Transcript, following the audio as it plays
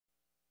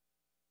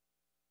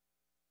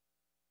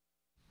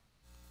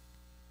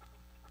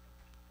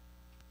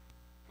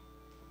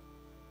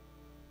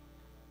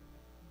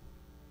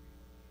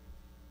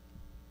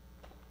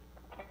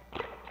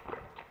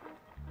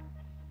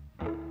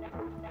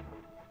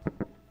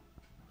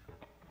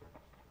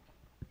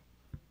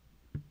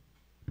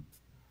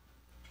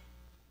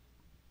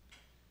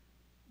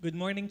Good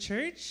morning,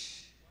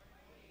 church.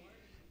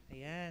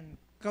 Ayan.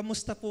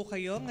 Kamusta po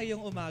kayo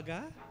ngayong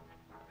umaga?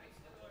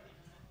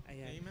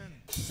 Ayan. Amen.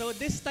 So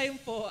this time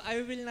po,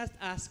 I will not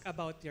ask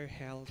about your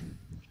health.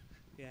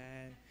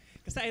 Ayan.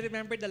 Kasi I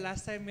remember the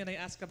last time when I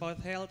asked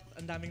about health,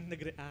 ang daming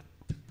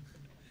nag-react.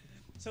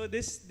 So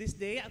this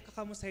day, ang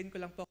kakamustahin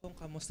ko lang po kung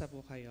kamusta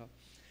po kayo.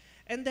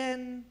 And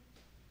then,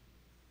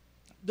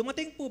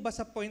 dumating po ba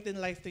sa point in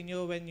life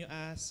niyo when you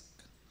ask,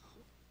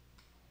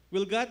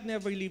 will God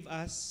never leave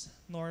us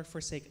nor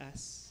forsake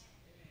us?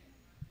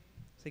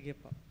 Sige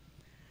po.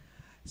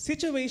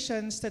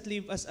 Situations that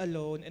leave us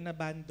alone and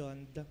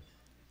abandoned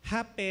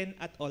happen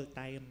at all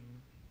time.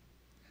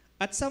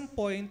 At some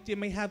point, you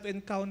may have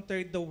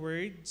encountered the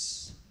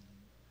words,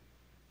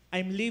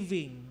 I'm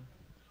leaving.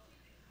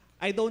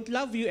 I don't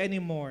love you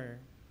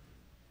anymore.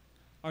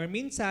 Or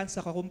minsan,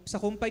 sa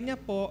kumpanya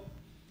po,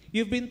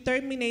 you've been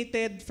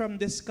terminated from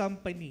this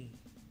company.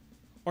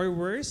 Or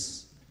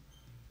worse,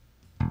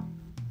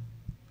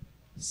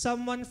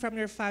 someone from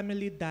your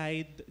family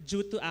died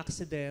due to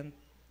accident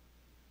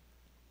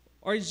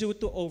or due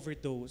to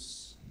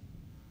overdose.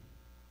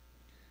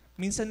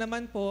 Minsan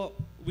naman po,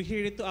 we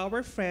hear it to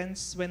our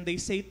friends when they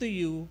say to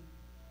you,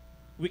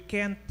 we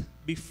can't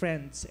be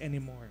friends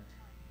anymore.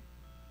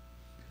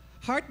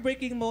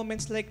 Heartbreaking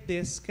moments like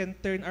this can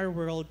turn our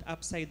world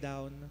upside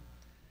down,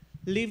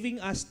 leaving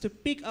us to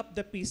pick up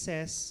the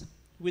pieces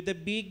with a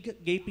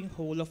big gaping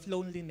hole of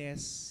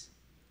loneliness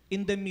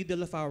in the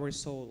middle of our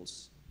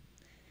souls.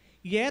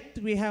 Yet,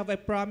 we have a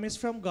promise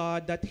from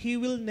God that He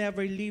will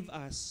never leave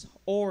us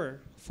or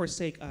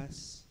forsake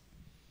us.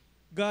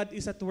 God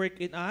is at work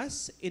in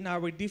us, in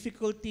our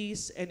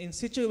difficulties, and in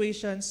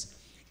situations,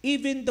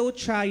 even though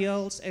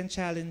trials and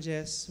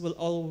challenges will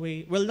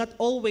not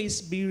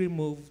always be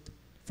removed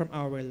from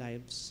our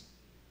lives.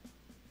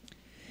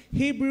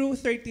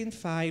 Hebrews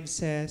 13:5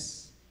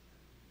 says,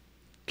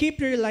 keep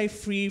your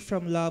life free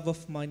from love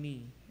of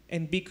money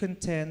and be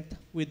content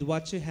with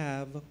what you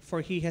have,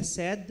 for He has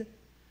said,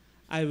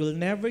 I will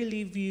never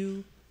leave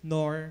you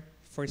nor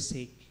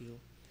forsake you.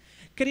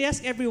 Can I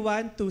ask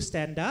everyone to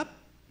stand up?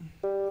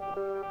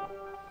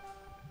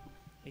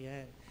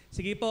 Ayan.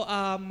 Sige po,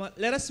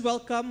 let us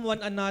welcome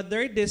one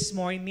another this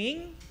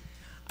morning.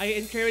 I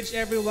encourage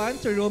everyone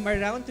to roam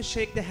around to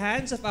shake the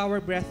hands of our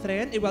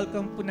brethren.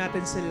 I-welcome po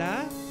natin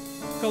sila.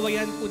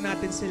 Kawayan po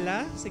natin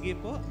sila. Sige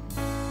po.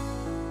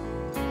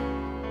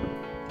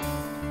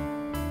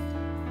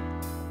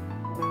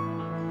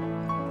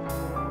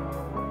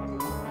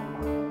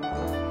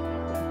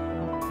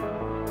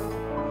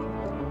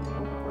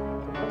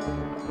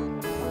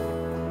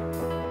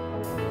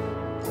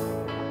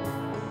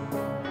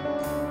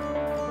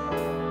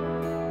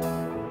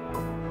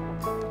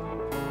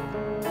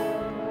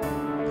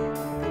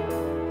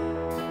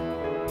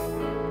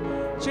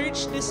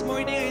 Church, this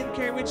morning I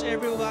encourage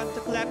everyone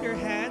to clap your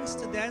hands,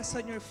 to dance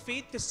on your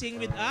feet, to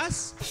sing with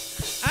us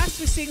as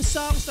we sing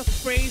songs of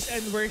praise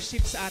and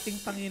worship sa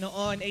ating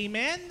Panginoon.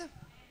 Amen?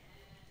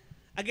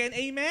 Again,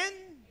 amen?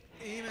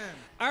 Amen.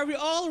 Are we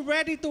all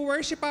ready to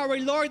worship our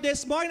Lord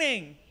this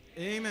morning?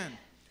 Amen.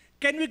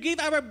 Can we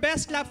give our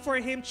best clap for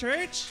Him,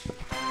 church?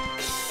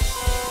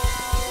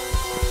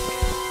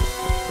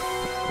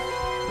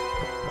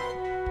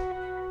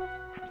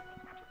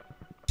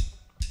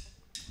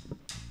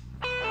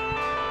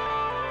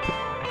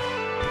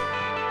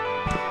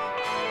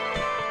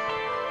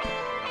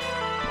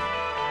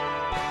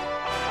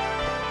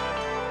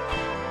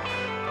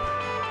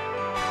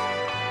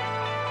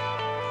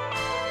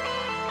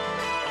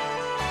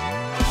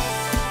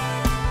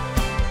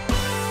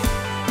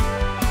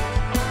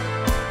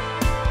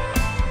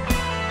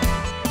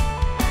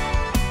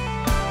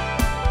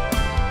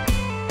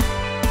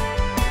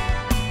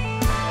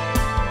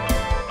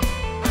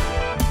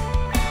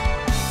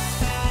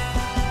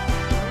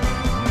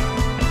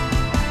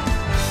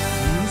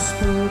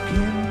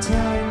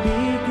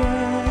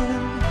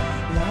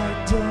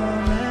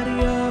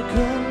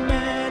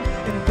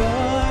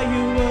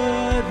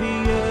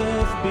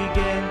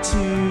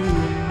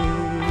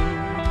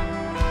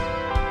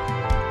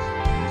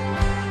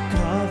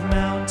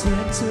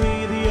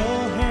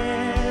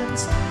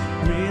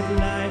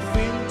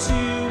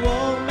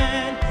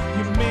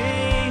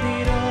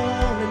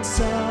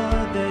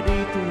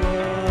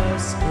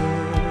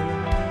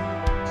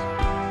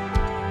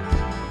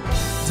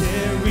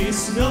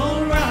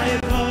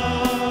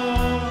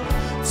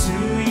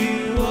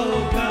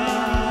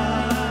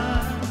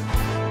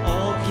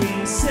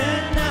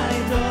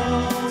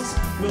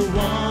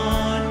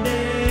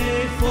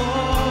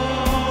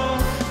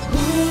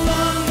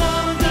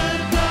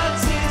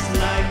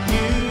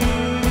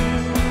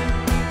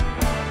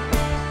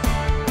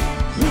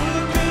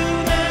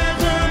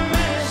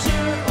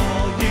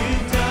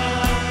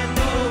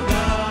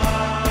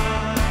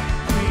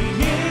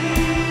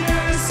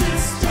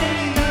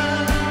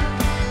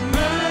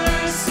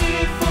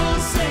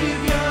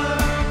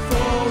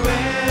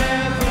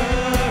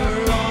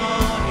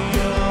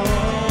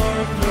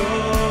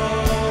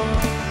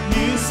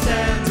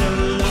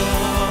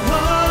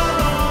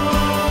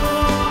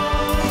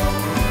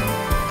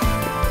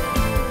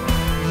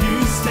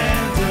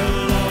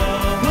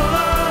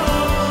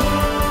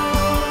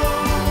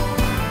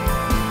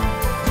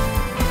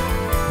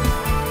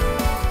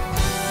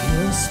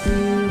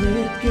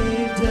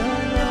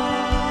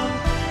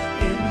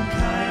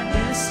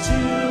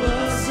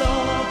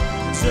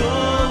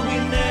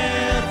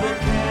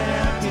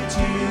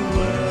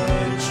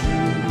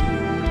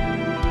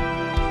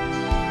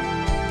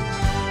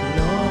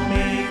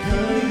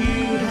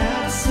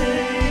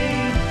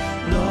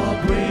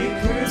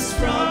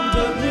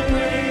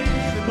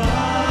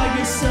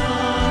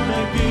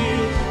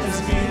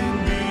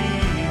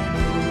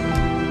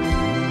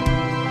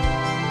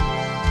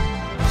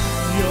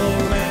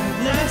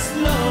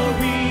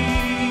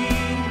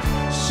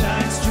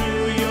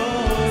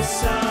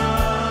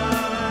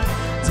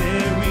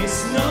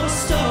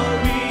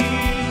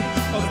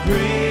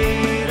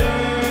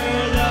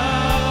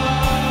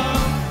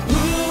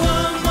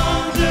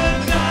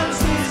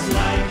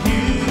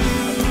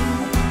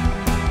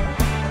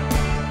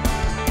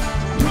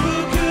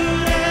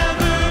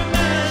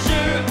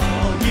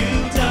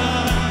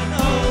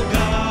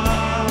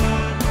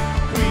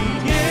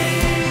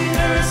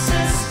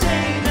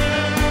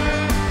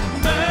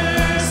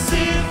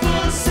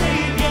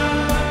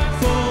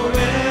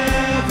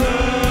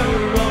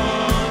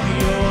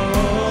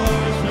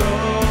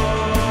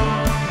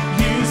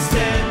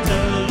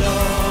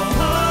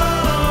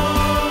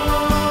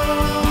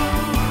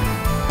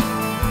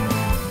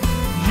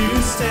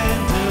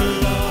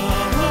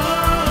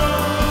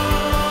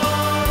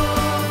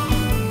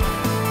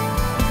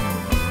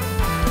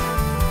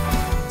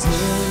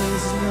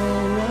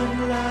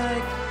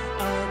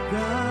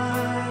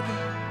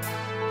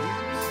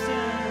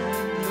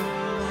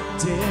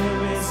 There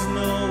is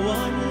no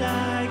one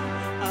like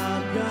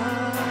our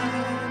God.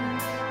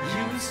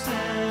 You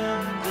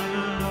stand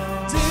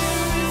alone.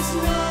 There is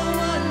no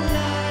one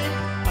like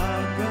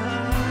our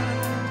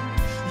God.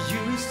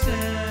 You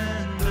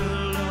stand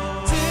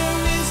alone. There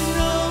is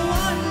no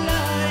one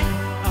like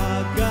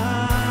our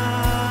God.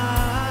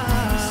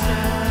 You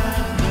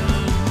stand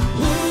alone.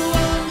 Who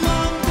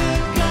among the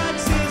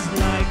gods is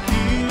like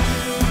you?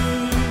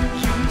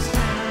 You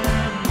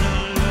stand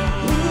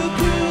alone. Who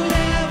could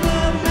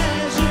ever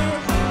measure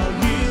all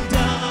you've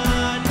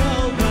done,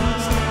 oh God?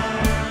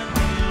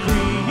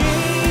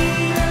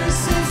 Creator,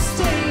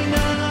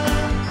 sustainer,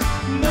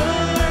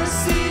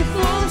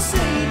 merciful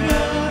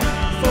Savior,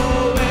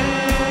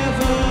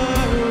 forever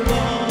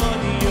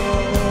on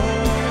your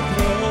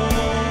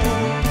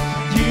throne.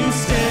 You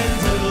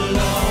stand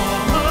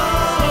alone.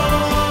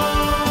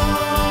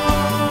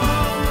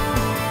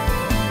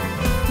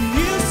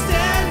 You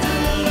stand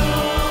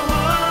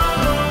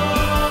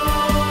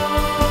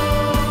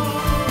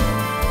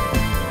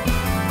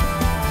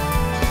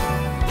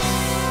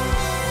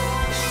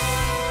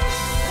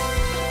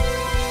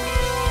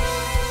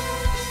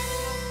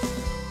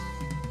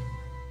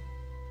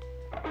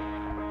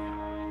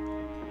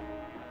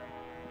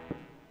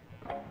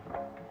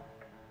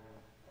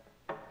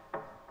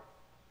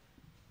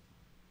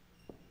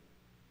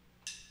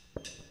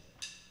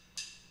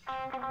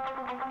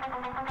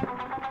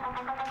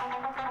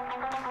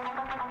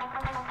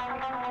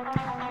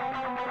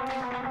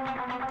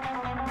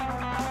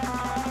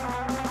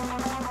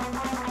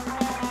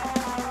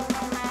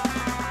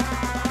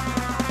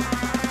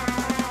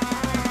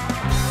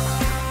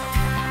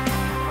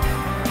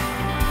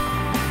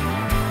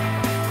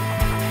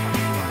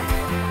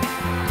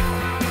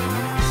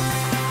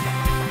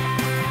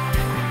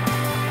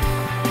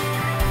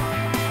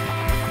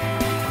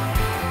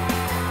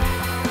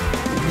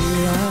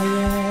Here I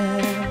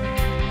am,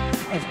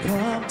 I've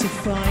come to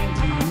find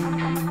you.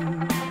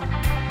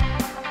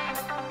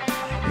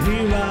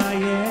 Here I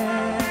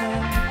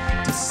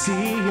am to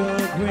see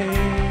your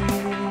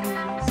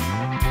grace,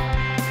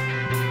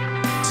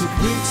 to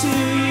bring to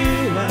you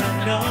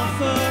an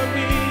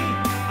offering.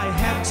 I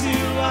have to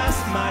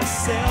ask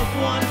myself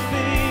one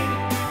thing: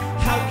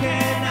 how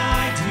can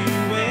I do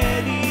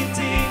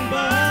anything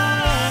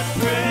but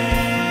praise?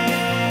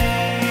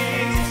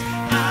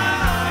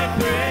 I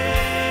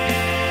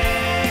praise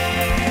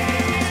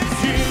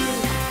you.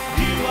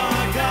 You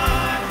are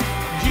God,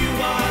 you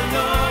are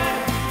Lord,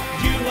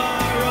 you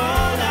are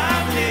all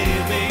I'm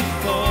living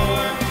for.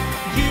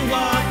 You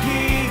are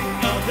King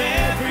of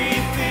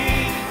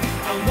everything.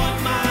 I want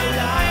my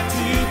life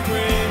to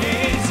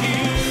praise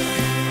you.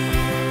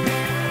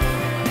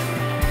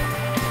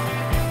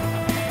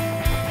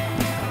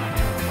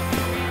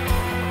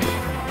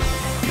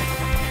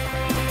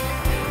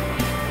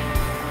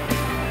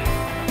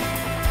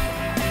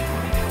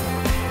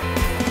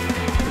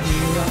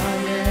 Here I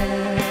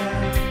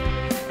am,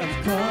 I've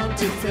come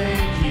to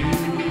thank you.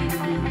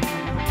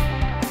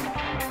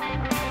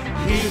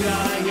 Here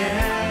I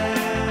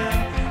am,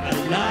 a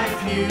life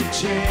you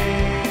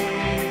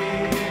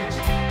changed.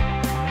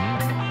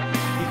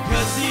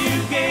 Because you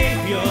gave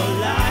your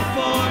life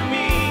for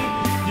me,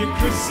 you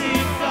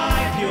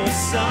crucified your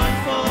son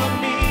for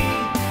me.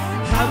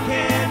 How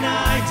can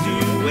I do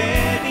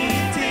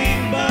anything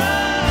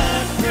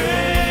but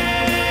praise?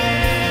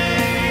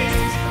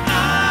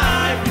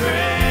 I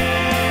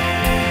praise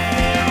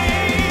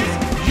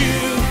you.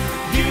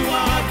 You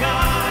are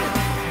God,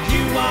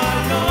 you are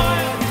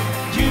Lord,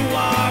 you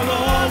are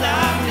all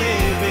I'm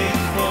living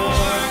for.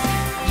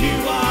 You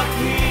are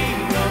King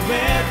of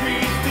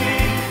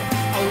everything.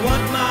 I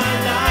want my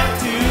life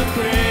to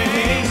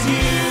praise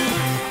you.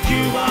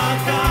 You are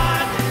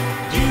God,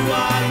 you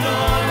are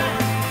Lord,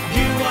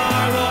 you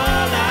are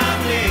all I'm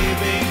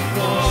living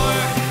for.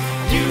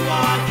 You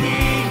are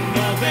King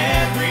of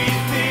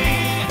everything.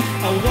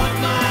 I want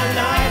my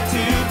life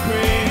to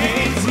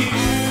praise you.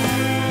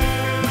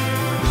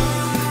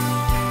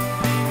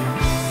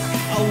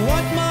 I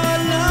want my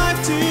life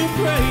to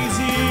praise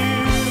you.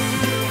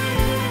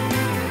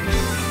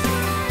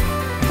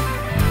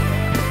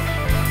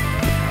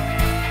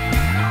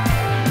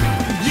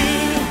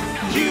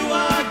 You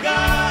are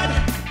God,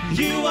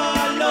 you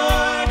are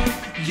Lord,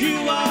 you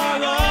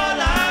are all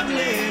I'm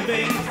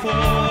living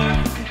for.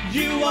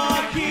 You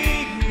are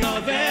King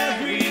of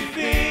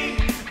everything.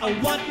 I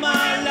want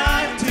my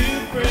life to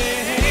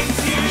praise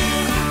you.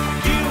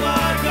 You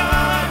are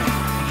God,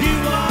 you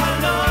are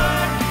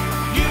Lord,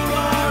 you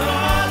are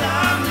all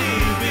I'm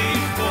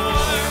living for.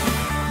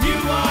 You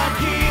are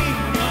King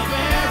of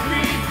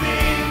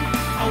everything.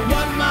 I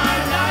want my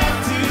life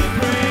to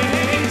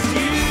praise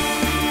you.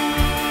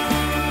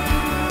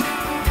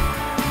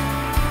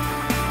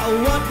 I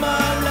want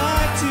my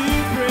life to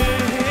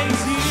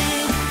praise you.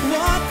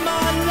 Want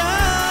my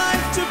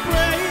life to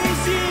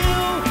praise you.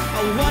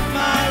 I want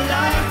my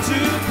life to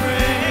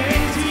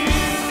praise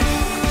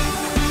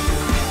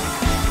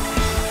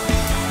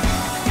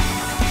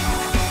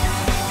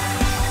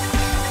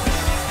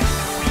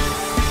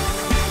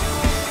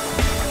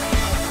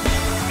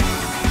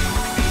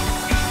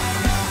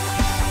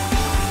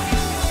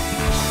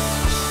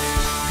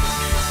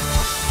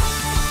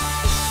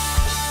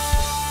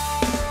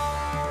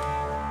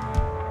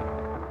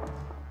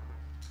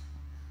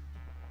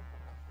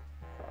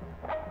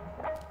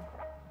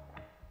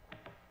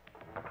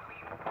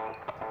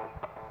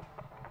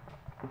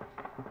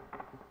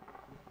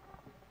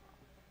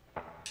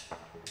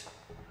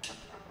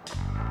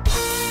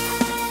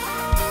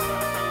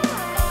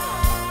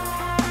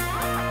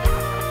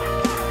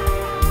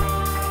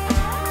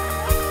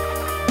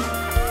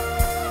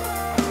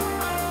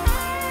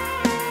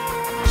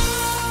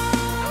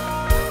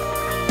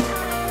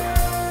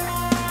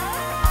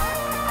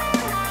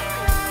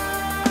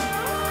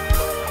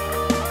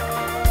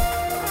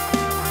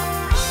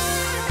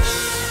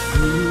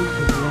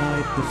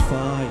the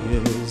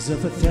fires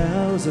of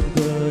 1,000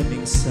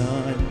 burning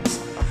suns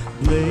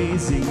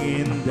blazing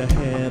in the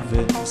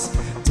heavens.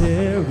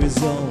 There is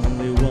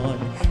only one,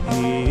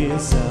 He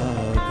is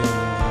our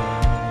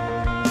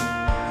God,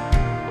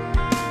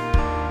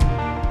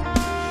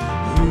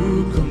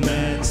 who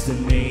commands the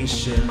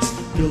nations,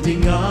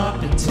 building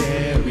up and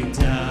tearing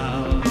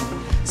down,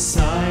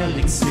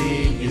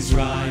 silencing His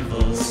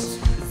rivals.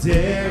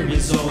 There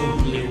is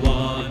only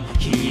one,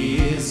 He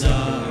is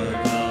our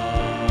God.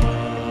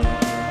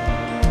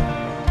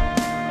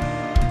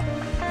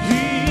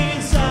 He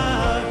is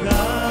our God.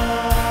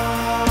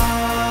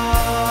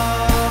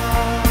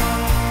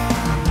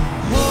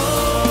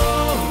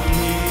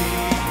 Holy,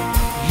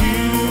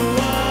 You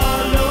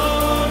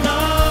alone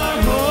are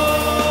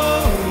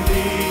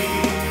holy,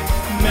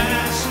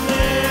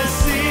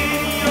 matchless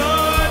in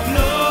Your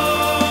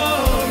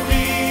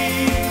glory.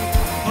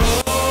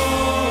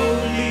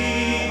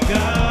 Holy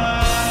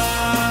God.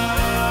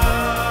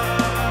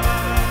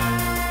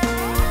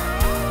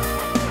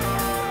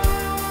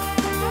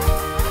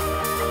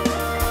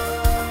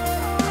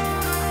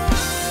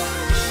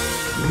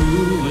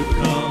 Who would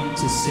come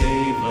to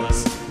save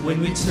us when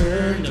we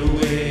turned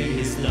away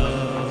His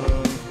love?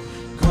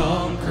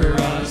 Conquer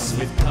us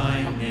with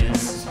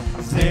kindness.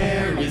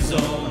 There is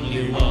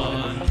only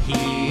one,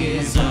 He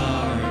is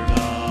our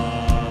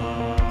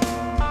God.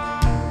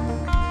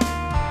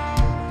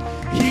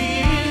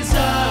 He is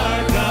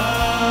our God.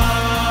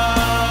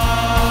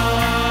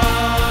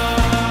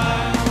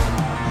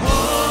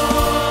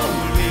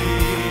 Holy,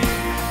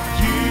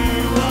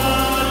 You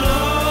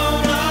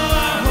alone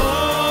are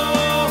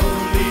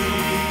holy,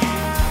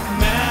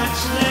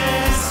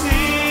 matchless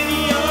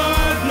in Your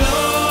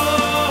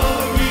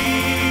glory.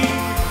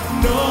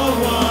 No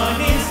one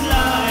is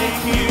like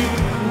You,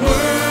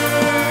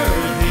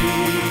 worthy.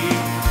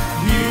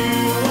 You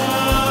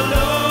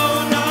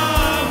alone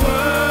are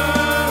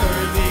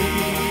worthy.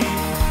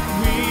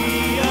 We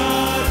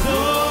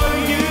adore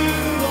You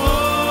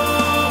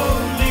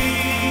only,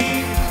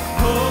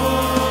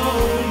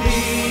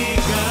 holy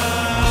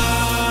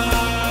God.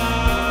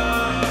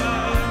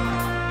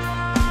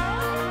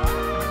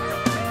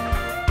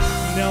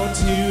 Now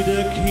to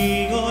the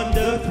King on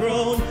the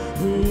throne,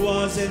 who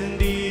was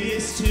and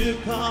is to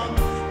come,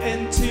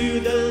 and to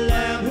the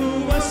Lamb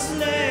who was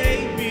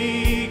slain,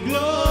 be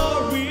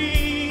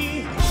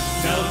glory.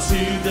 Now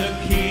to the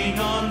King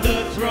on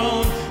the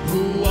throne,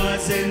 who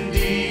was and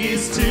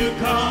is to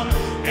come,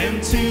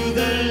 and to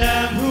the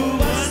Lamb who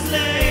was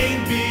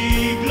slain,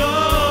 be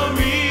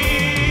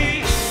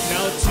glory.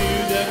 Now to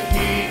the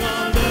King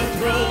on the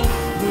throne,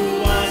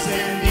 who was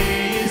and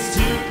is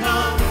to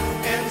come,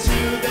 and to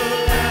the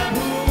Lamb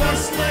who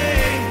was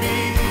slain, be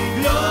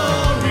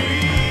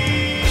glory.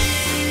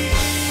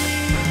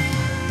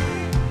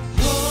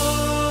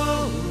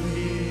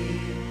 Holy,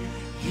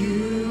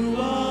 You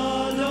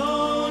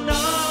alone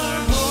are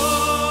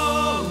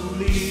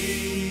holy,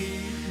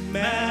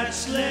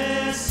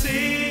 matchless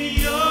in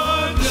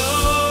Your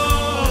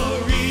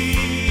glory.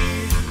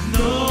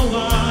 No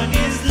one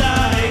is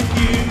like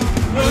You,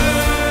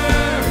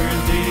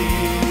 worthy.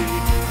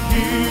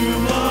 You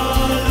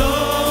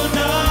alone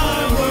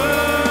are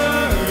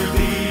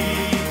worthy.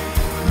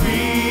 We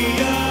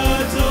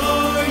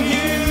adore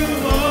You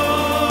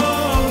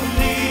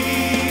only,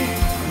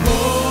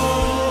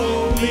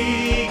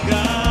 holy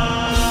God.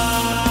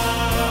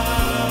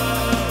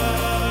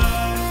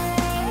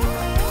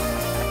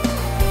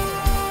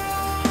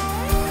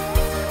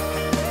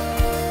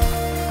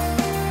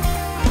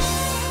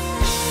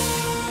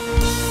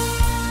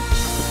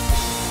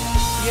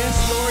 Yes,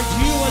 Lord,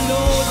 You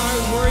alone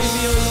are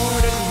worthy, O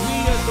Lord, and we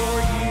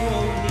adore You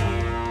only,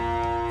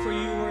 for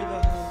You are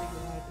the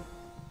Holy God.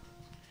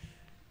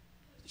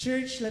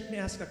 Church, let me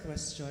ask a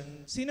question.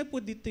 Sino po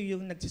dito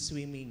yung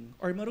nagsiswimming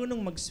or marunong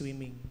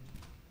mag-swimming?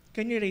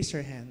 Can you raise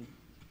your hand?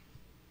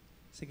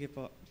 Sige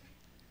po.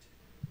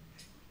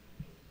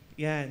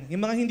 Yan.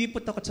 Yung mga hindi po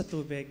takot sa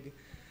tubig.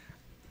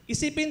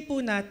 Isipin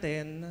po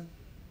natin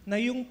na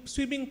yung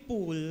swimming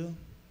pool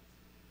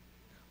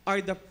are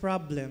the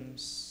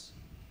problems,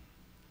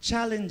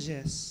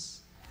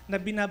 challenges na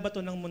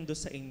binabato ng mundo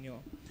sa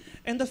inyo.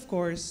 And of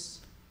course,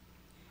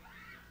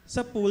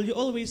 sa pool, you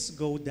always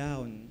go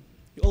down.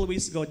 You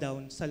always go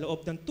down sa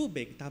loob ng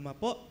tubig. Tama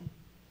po?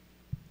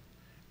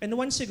 And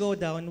once you go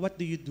down, what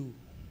do you do?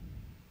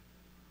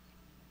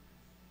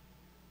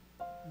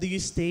 Do you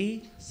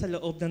stay sa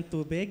loob ng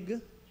tubig?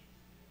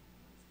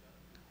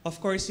 Of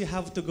course, you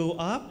have to go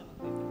up.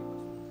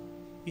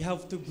 You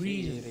have to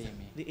breathe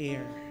the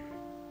air.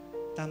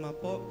 Tama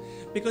po?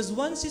 Because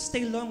once you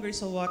stay longer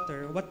sa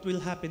water, what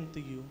will happen to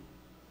you?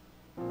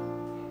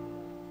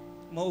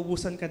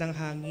 Maubusan ka ng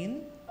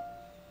hangin,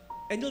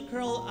 and you'll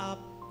curl up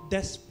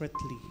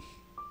desperately.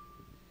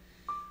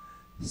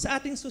 Sa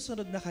ating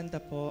susunod na kanta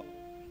po,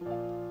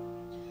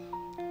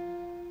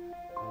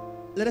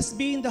 let us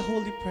be in the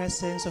holy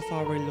presence of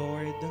our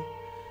Lord.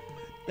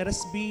 Let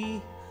us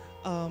be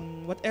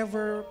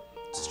whatever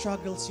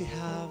struggles you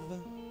have,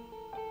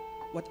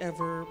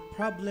 whatever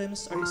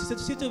problems or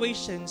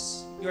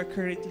situations you are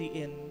currently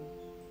in.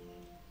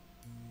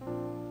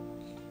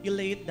 you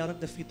lay it down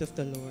at the feet of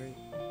the Lord.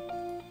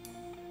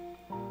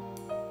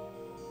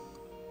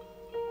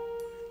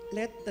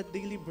 Let the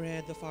daily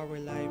bread of our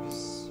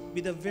lives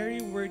be the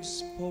very words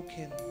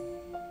spoken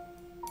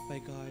by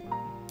God.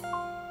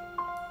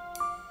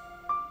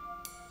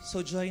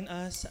 So join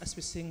us as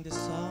we sing the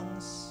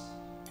songs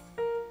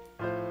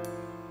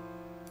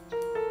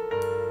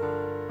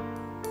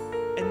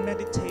and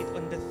meditate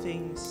on the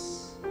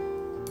things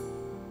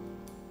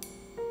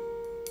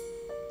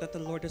that the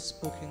Lord has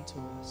spoken to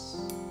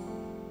us.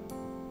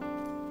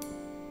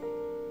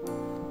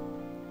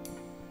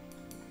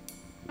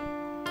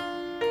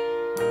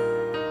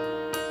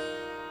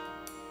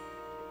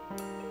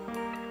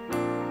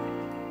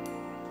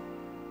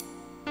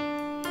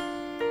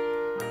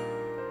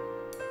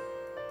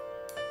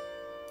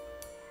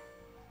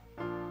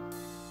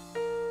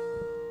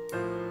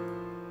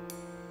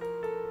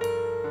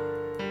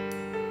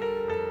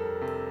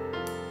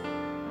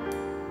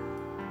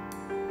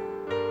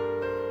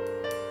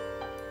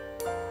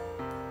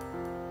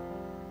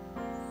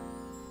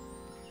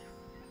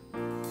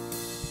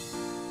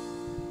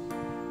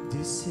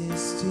 This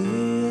is the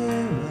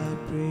air I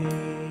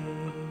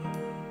breathe.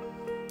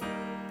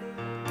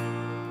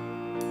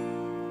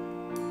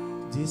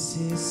 This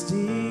is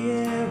the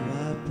air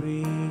I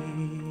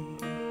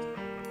breathe.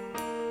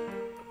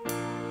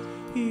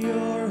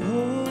 Your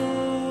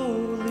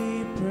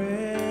holy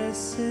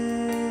presence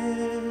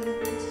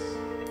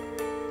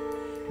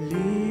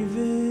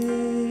living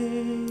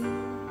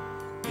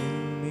in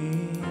me.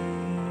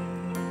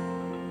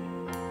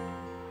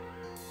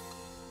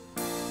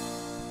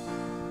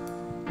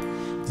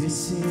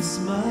 This is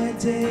my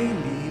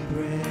daily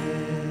bread.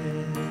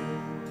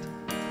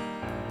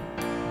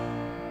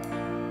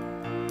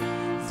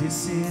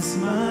 This is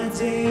my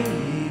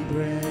daily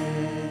bread.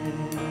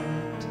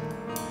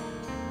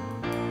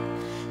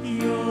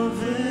 Your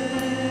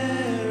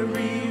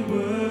very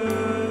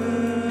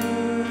word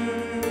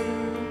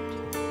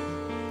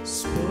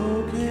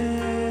spoken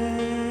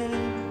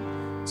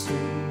to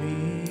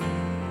me,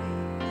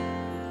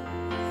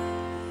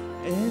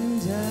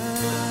 and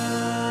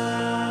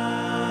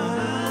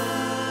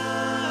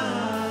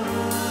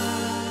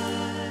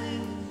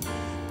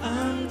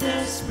I'm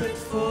desperate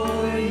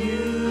for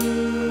you.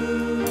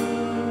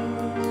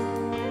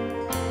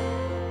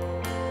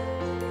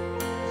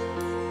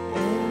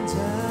 And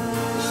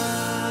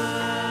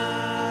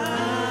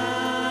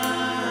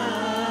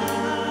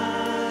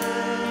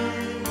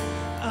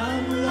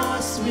I'm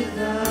lost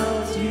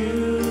without you.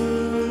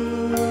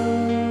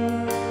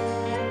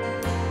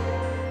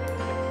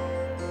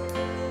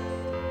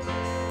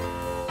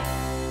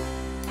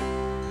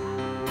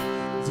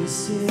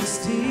 This is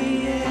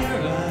the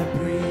air I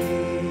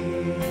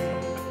breathe.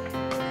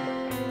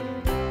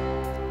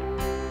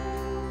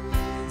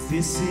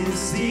 This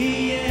is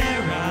the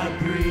air I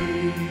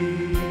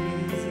breathe.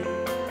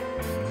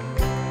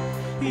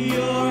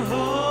 Your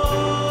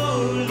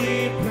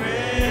holy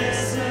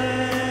presence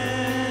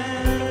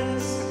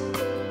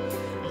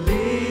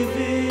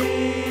living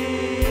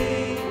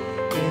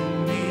in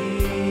me.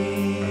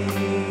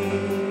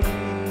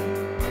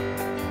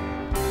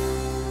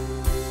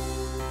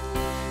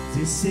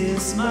 This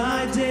is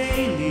my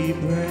daily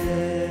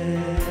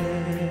bread.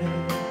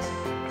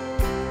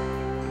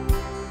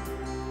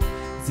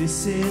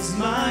 This is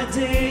my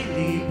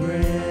daily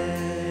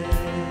bread.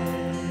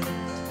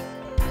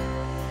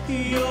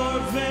 Your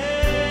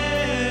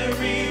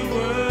very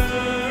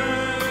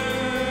word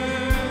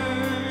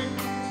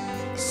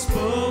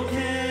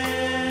spoken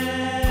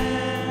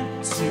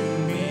to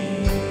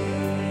me,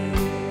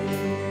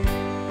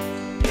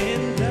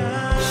 and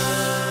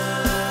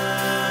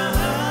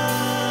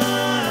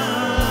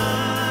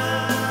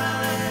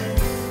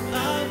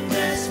I'm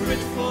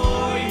desperate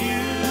for you.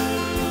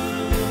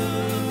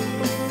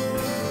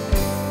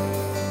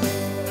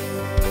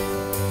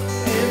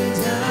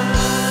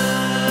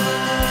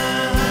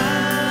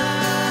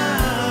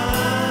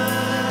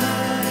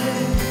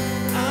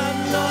 I'm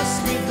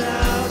lost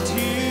without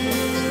you.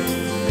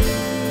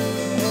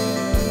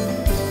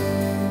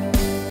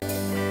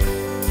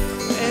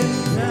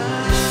 And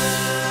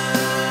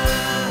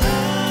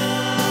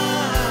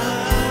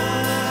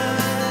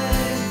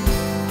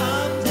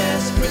I'm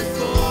desperate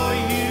for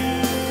you.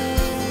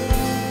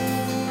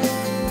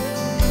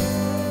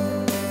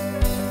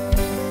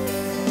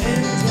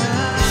 And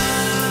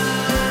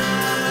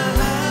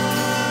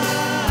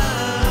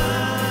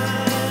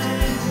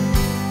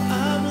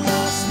I'm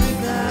lost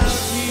without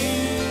you.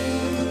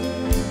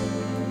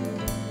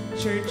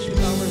 Church,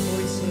 with our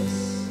voices,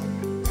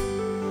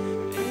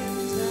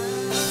 And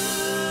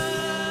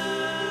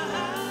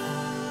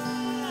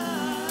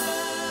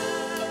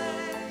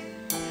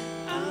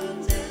I'm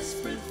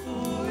desperate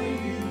for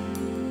you.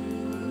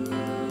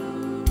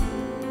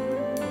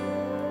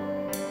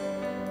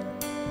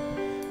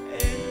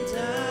 And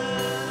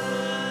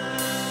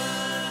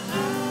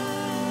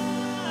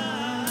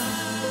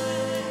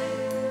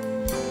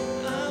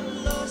I'm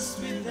lost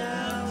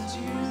without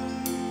you.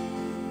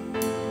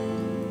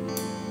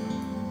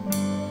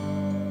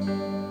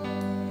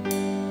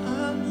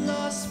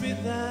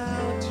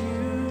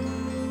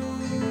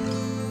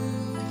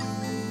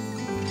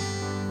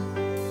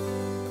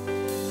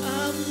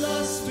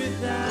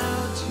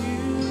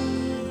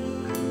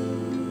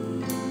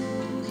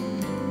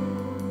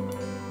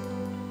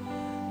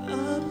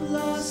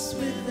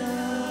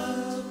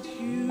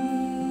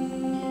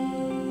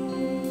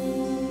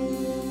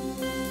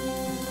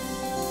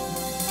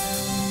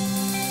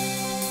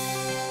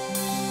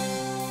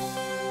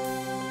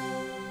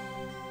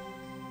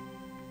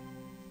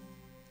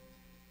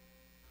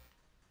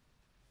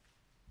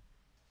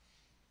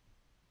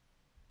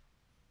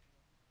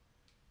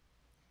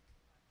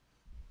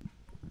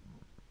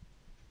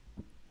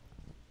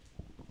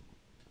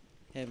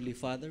 Heavenly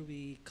Father,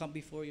 we come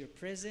before your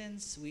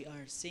presence. We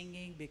are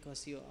singing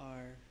because you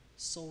are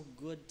so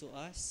good to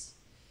us.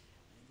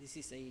 This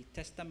is a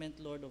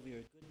testament, Lord, of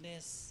your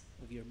goodness,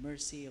 of your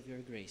mercy, of your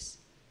grace.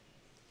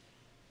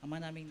 Ama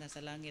naming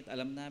nasa langit,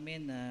 alam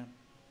namin na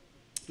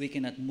we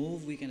cannot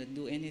move, we cannot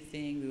do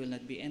anything, we will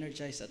not be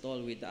energized at all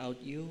without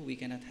you. We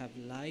cannot have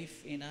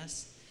life in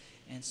us.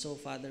 And so,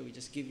 Father, we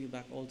just give you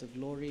back all the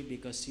glory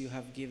because you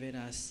have given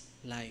us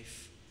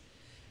life.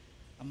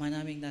 Ama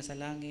naming nasa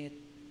langit,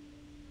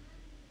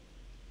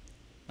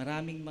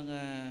 maraming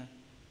mga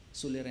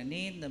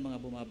suliranin na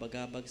mga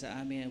bumabagabag sa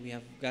amin. We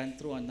have gone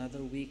through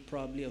another week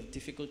probably of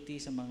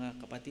difficulty sa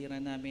mga kapatiran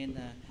namin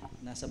na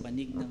nasa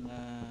banig ng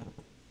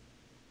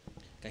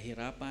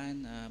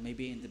kahirapan,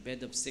 maybe in the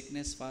bed of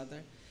sickness,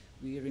 Father.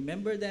 We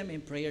remember them in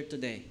prayer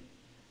today.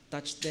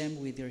 Touch them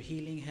with your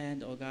healing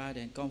hand, O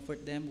God, and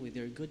comfort them with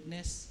your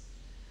goodness.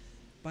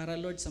 Para,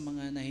 Lord, sa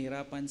mga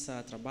nahirapan sa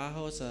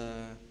trabaho, sa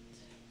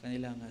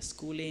kanilang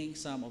schooling,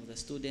 some of the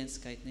students,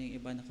 kahit na yung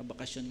iba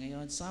nakabakasyon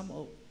ngayon, some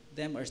of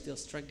them are still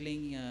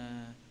struggling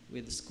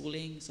with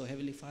schooling. So,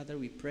 Heavenly Father,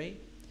 we pray.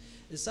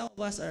 Some of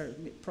us are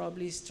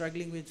probably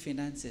struggling with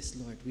finances,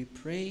 Lord. We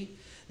pray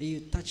that you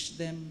touch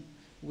them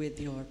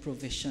with your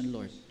provision,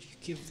 Lord. You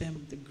give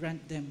them,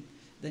 grant them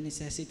the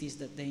necessities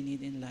that they need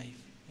in life.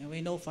 And we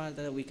know,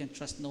 Father, that we can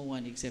trust no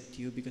one except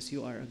you because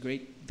you are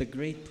the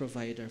great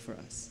provider for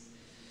us.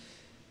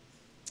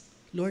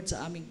 Lord,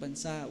 sa aming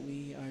bansa,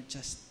 we are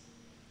just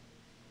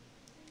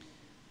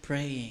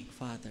praying,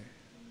 Father.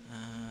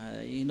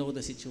 You know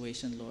the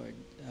situation, Lord.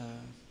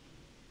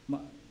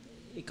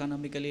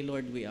 Economically,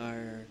 Lord, we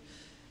are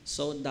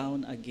so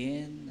down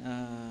again.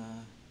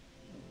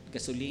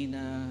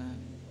 Gasolina,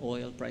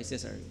 oil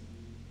prices are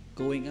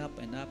going up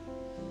and up.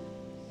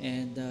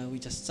 And we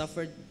just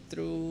suffered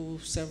through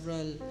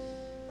several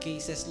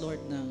cases, Lord,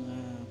 ng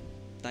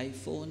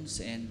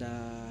typhoons and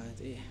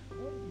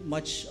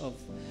much of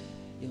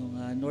yung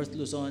North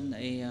Luzon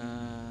ay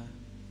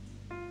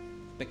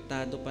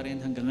apektado pa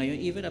rin hanggang ngayon.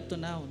 Even up to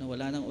now, na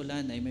wala ng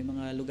ulan, ay may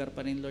mga lugar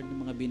pa rin, Lord,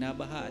 ng mga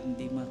binabaha at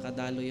hindi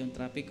makadalo yung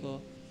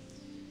trapiko.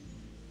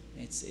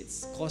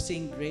 It's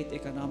causing great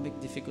economic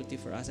difficulty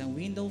for us. And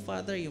we know,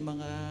 Father, yung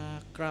mga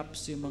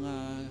crops, yung mga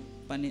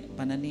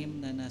pananim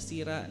na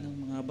nasira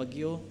ng mga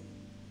bagyo,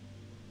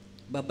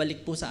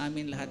 babalik po sa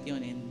amin lahat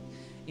yon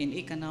in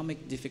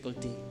economic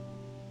difficulty.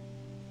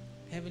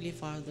 Heavenly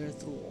Father,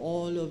 through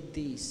all of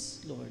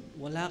these, Lord,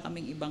 wala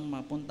kaming ibang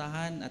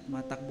mapuntahan at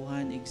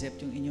matakbuhan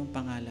except yung inyong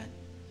pangalan.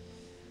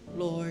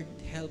 Lord,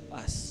 help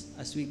us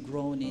as we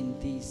groan in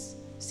these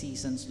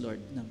seasons,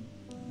 Lord, ng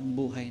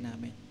buhay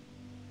namin.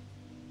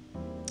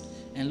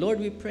 And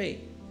Lord, we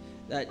pray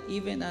that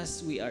even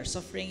as we are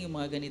suffering yung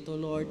mga ganito,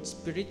 Lord,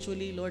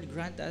 spiritually, Lord,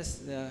 grant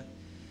us the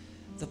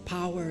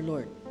power,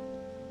 Lord.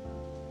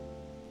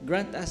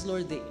 Grant us,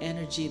 Lord, the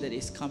energy that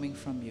is coming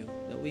from you,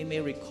 that we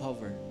may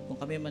recover. Kung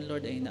kami man,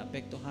 Lord, ay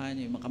naapektuhan,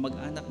 yung mga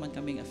kamag-anak man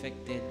kaming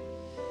affected,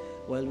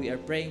 while we are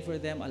praying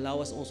for them, allow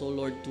us also,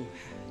 Lord, to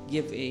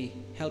give a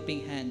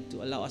helping hand,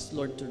 to allow us,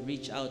 Lord, to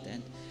reach out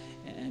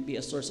and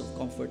be a source of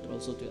comfort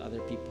also to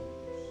other people.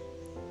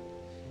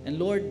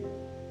 And Lord,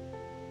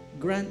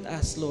 grant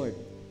us, Lord,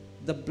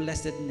 the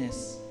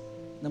blessedness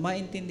na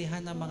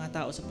maintindihan ng mga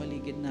tao sa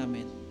paligid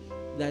namin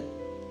that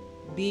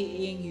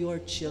being your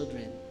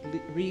children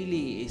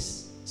really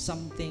is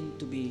something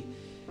to be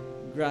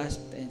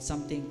grasped and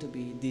something to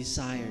be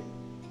desired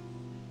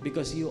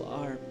because you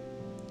are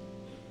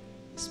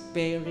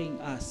sparing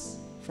us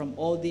from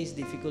all these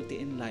difficulty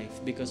in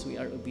life because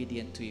we are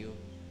obedient to you.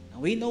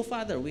 And we know,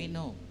 Father, we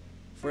know.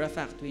 For a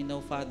fact, we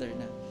know, Father,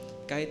 na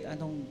kahit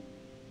anong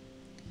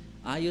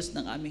ayos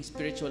ng aming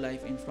spiritual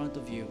life in front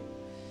of you,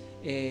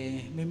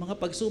 may mga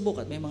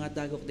pagsubok at may mga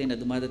dagok din na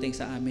dumadating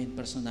sa amin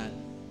personal.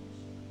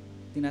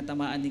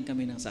 Tinatamaan din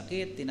kami ng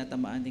sakit,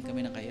 tinatamaan din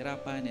kami ng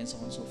kahirapan, and so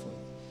on and so forth.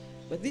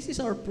 But this is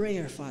our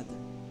prayer, Father.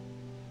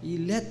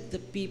 You let the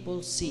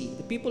people see,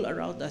 the people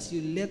around us,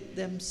 you let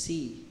them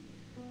see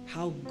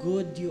how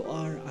good you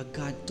are a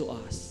God to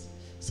us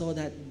so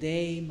that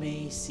they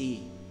may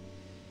see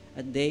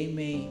and they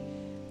may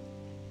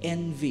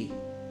envy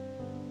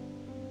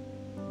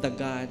the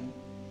God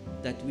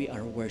that we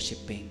are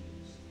worshiping,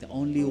 the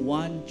only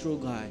one true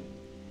God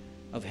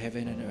of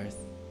heaven and earth.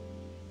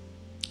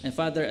 And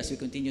Father, as we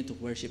continue to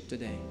worship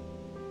today,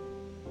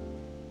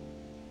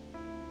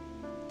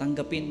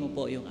 tanggapin mo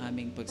po yung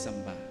aming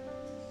pagsamba.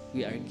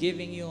 We are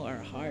giving you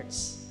our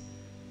hearts.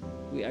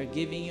 We are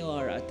giving you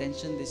our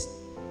attention this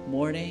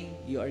morning.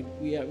 We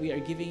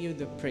are giving you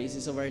the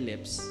praises of our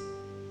lips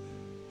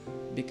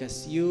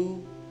because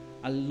you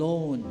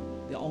alone,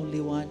 the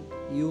only one,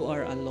 you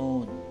are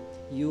alone.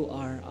 You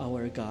are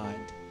our God.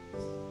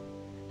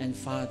 And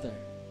Father,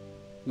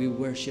 we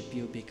worship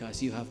you because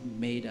you have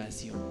made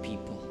us your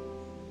people.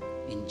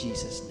 In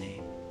Jesus'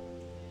 name,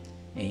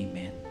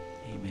 amen.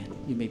 Amen.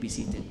 You may be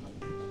seated.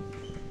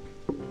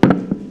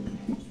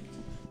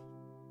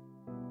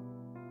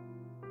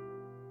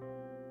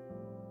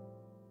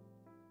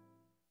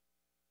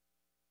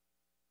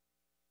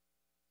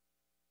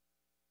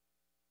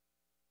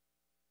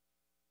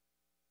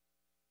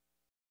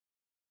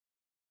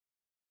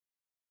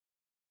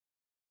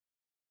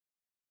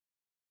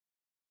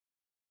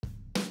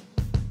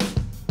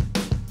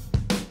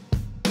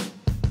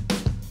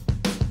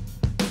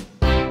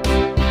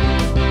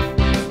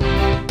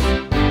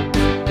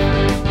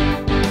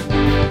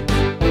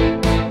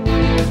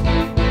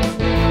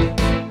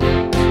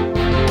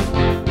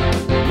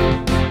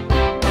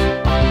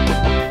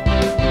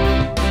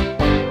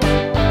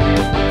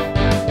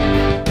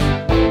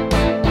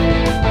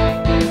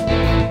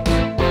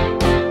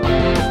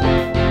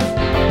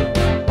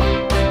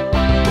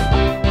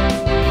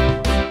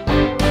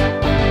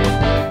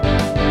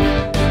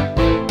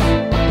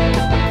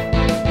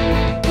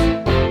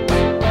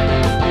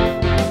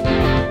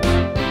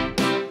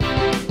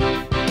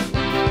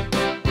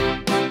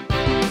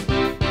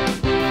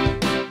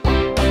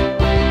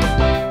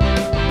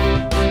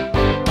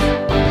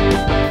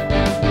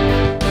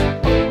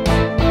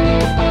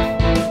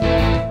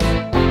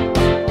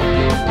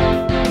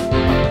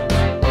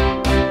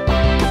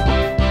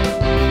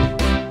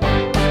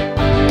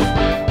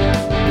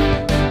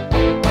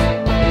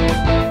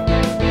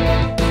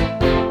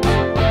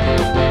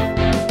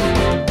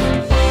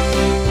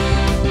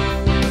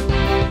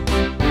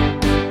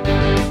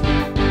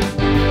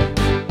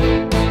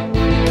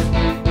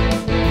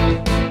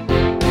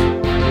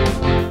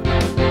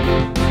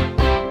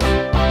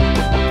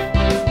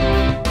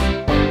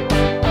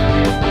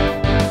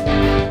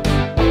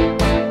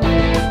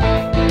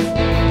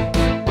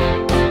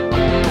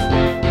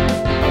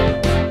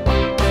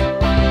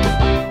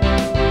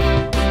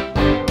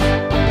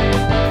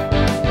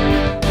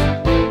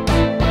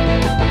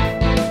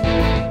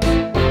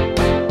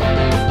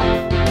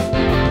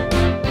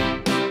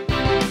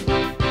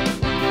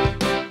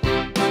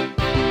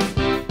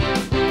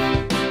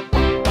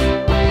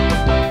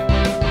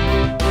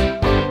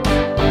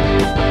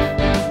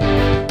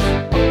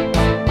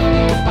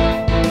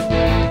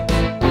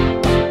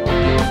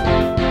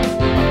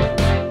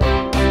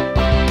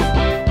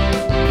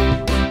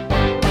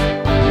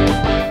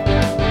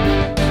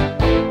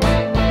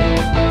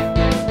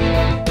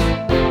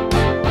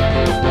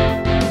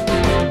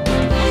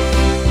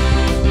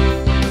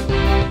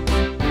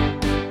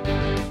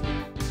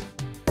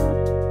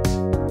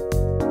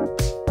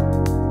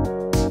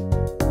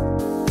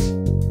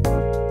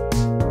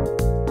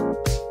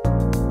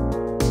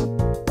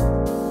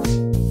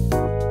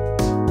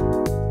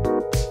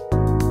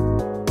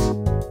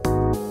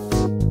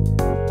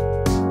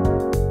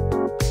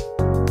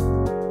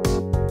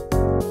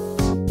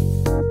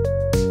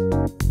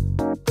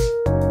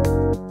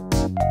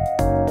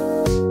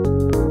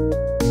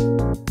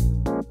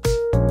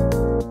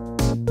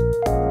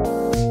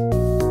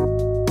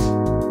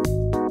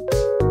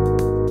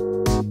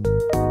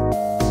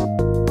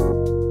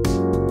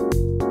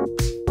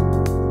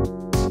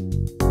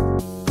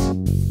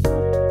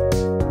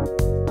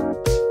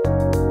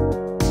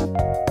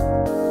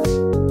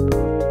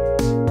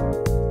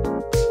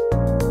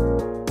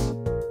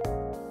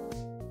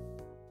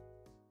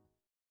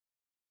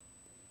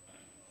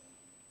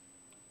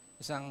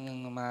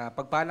 Isang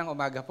mapagpalang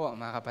umaga po,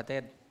 mga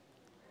kapatid.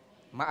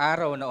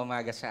 Maaraw na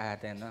umaga sa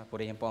atin. No?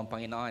 Purihin po ang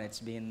Panginoon.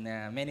 It's been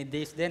many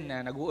days din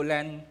na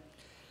nag-uulan.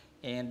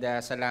 And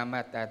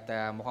salamat at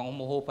mukhang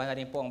umuhupa na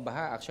rin po ang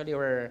baha. Actually,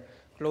 we're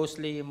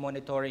closely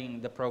monitoring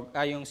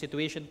yung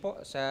situation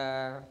po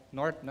sa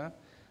north. No?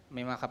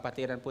 May mga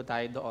kapatiran po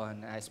tayo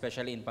doon,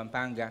 especially in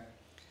Pampanga.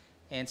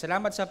 And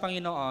salamat sa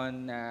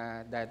Panginoon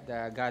that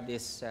God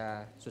is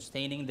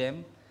sustaining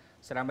them.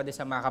 Salamat din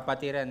sa mga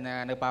kapatiran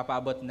na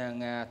nagpapaabot ng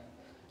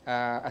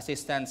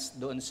assistance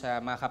doon sa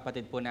mga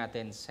kapatid po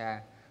natin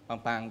sa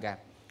Pampanga.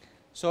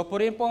 So,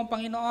 purihin po ang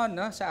Panginoon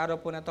no, sa araw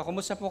po na to.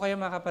 Kumusta po kayo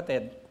mga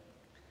kapatid?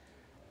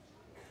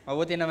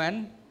 Mabuti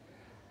naman?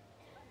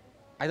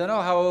 I don't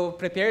know how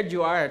prepared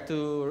you are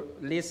to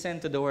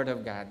listen to the Word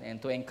of God and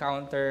to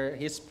encounter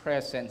His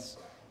presence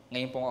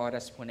ngayon pong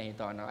oras po na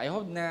ito. No? I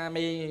hope na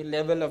may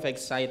level of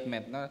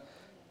excitement no,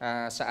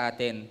 sa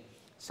atin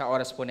sa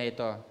oras po na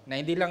ito, na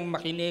hindi lang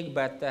makinig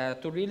but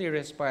to really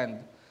respond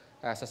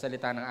sa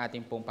salita ng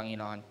ating pong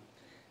Panginoon.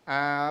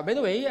 By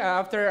the way,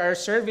 after our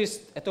service,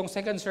 itong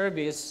second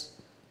service,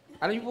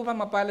 alam niyo po ba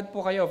mapalad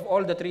po kayo of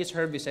all the 3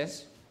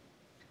 services?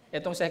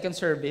 Itong second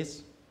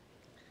service.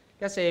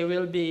 Kasi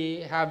we'll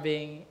be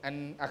having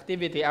an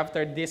activity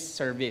after this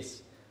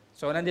service.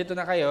 So nandito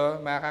na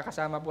kayo,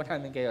 makakasama po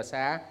namin kayo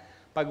sa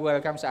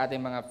pag-welcome sa ating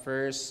mga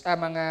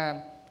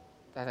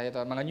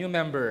mga new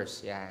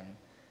members. Yan.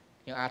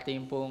 Yung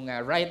ating pong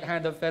right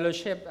hand of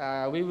fellowship,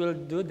 we will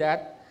do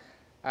that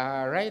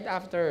right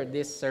after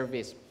this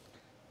service.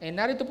 And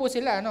narito po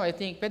sila, I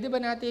think, pwede ba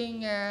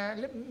nating,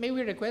 may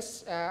we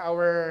request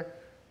our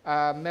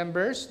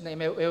members na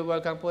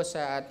welcome po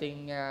sa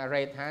ating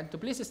right hand to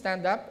please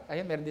stand up.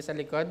 Ayun, meron din sa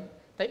likod.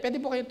 Pwede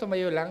po kayong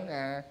tumayo lang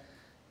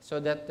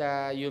so that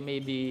you may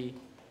be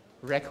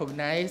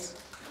recognized.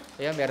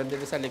 Ayun, meron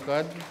din sa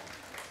likod.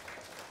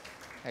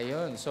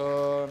 Ayun,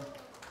 so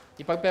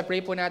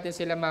ipagpe-pray po natin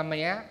sila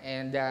mamaya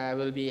and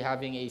we'll be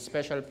having a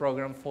special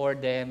program for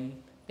them.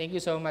 Thank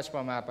you so much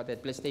po mga kapatid.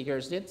 Please take your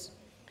seats.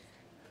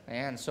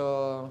 Ayan,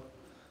 so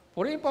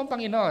purihin po ang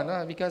Panginoon no?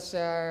 Because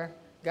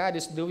God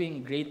is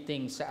doing great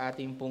things sa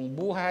ating pong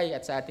buhay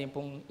at sa ating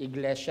pong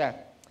iglesia.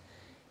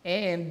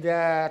 And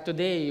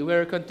today,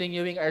 we're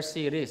continuing our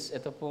series.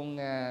 Ito pong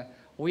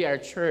We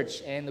Are Church.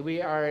 And we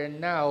are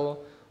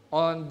now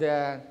on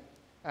the,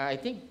 I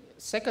think,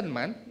 second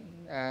month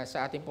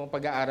sa ating pong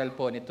pag-aaral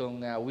po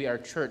nitong We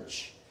Are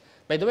Church.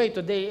 By the way,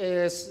 today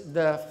is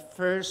the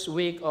first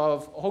week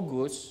of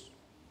August.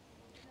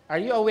 Are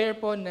you aware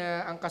po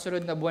na ang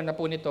kasunod na buwan na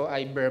po nito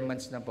ay bare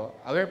months na po?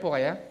 Aware po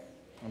kaya?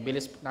 Ang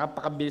bilis,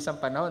 napakabilis ang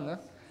panahon, no?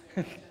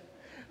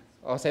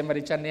 O sa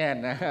Marichan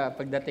yan,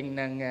 pagdating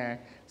ng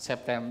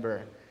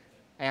September.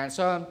 Ayan,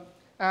 so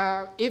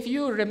if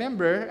you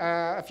remember,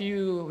 a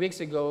few weeks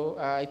ago,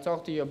 I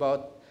talked to you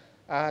about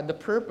the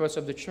purpose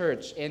of the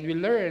church. And we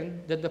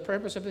learned that the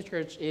purpose of the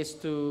church is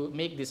to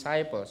make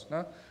disciples.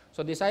 No?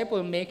 So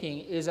disciple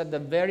making is at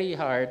the very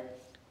heart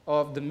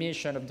of the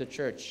mission of the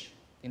church.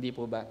 Hindi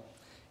po ba?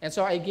 And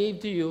so I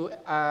gave to you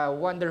a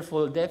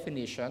wonderful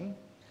definition.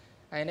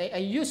 And I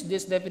use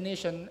this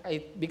definition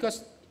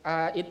because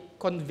it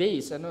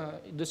conveys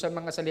do sa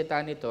mga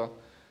salita nito,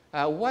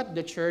 what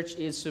the church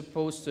is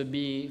supposed to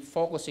be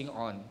focusing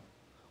on.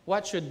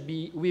 What should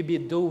we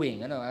be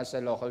doing as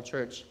a local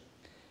church.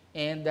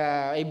 And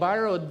I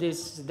borrowed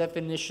this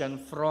definition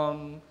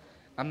from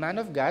a man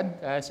of God,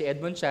 si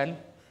Edmund Chan,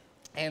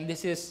 and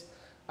this is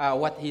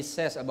what he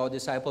says about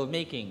disciple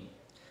making.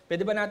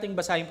 Pwede ba nating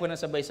basahin po ng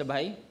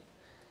sabay-sabay?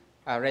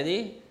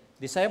 Ready?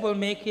 Disciple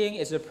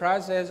making is the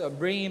process of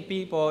bringing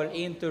people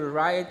into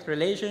right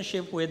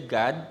relationship with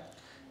God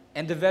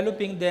and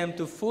developing them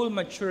to full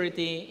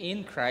maturity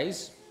in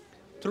Christ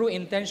through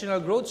intentional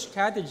growth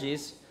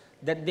strategies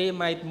that they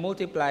might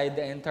multiply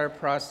the entire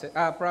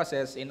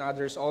process in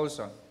others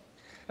also.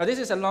 Now,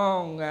 this is a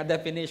long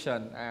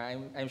definition.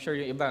 I'm sure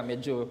yung iba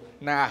medyo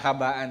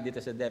nakakabaan dito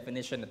sa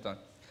definition nito.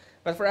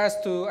 But for us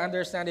to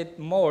understand it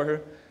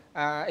more,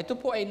 ito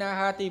po ay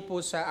nahati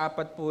po sa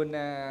 4 po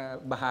na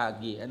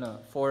bahagi,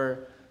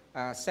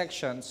 4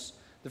 sections.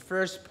 The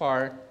first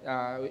part,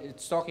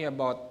 it's talking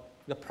about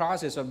the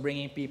process of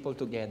bringing people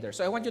together.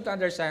 So I want you to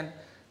understand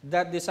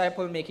that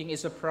disciple making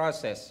is a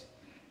process.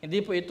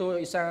 Hindi po ito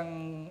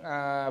isang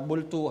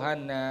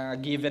bultuhan na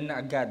given na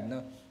agad,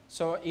 no?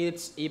 So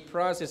it's a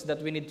process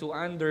that we need to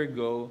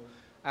undergo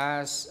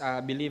as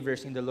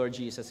believers in the Lord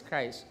Jesus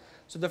Christ.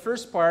 So the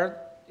first part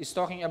is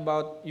talking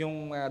about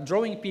yung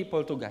drawing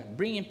people to God,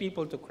 bringing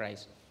people to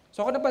Christ.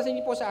 So kung napansin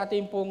niyo po sa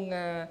ating pong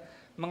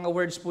mga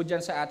words po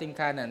dyan sa ating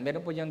kanan,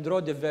 meron po dyan draw,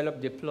 develop,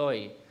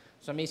 deploy.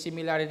 So may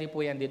similarity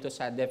po yan dito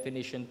sa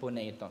definition po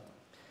na ito.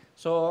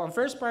 So ang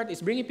first part is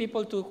bringing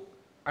people to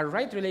a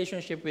right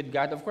relationship with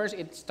God. Of course,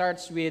 it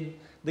starts with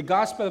the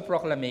gospel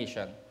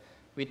proclamation.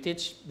 We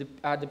teach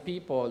the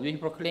people, we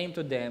proclaim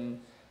to them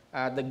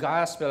the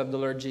gospel of the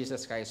Lord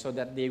Jesus Christ so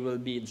that they will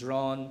be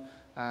drawn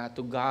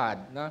to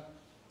God. No?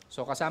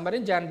 So kasama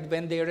rin dyan,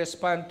 when they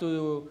respond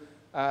to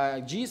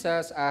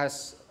Jesus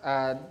as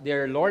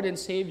their Lord and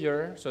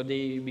Savior, so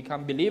they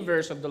become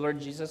believers of the Lord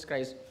Jesus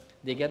Christ,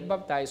 They get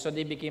baptized, so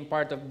they became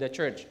part of the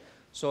church.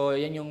 So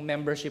yan yung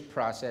membership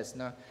process.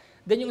 No?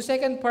 Then yung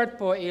second part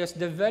po is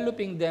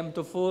developing them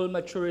to full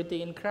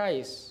maturity in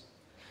Christ.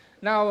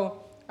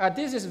 Now,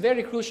 this is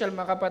very crucial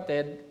mga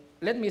kapatid.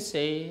 Let me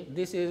say,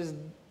 this is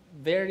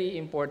very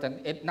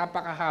important.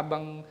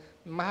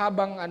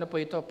 Mahabang ano po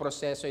ito,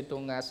 proseso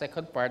itong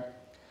second part.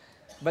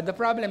 But the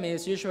problem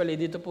is, usually,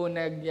 dito po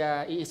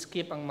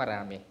nag-i-skip ang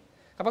marami.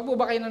 Kapag po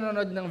ba kayo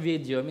nanonood ng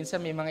video, minsan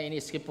may mga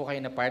ini-skip po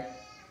kayo na part.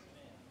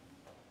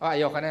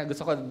 Ayoko na.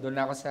 Gusto ko, doon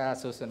na ako sa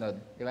susunod.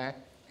 Di ba?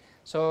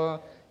 So,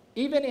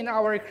 even in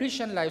our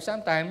Christian life,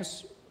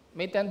 sometimes,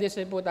 may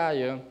tendency po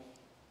tayo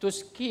to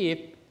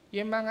skip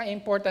yung mga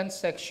important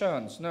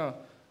sections, no?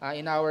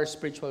 In our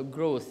spiritual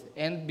growth.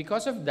 And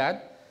because of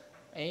that,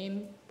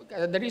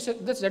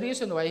 that's the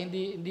reason why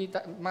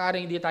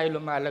maaaring hindi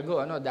tayo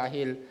lumalago, ano?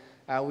 Dahil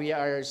we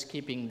are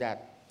skipping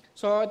that.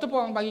 So, ito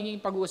po ang magiging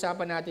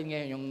pag-uusapan natin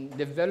ngayon, yung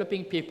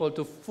developing people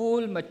to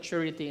full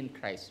maturity in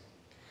Christ.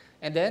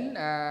 And then,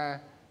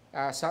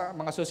 sa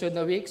mga susunod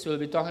na weeks, we'll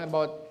be talking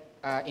about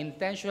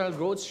intentional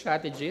growth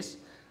strategies.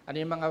 Ano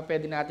yung mga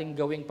pwede nating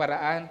gawing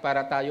paraan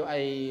para tayo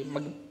ay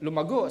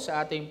lumago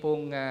sa ating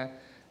pong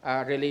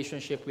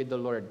relationship with the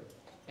Lord.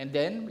 And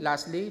then,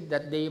 lastly,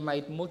 that they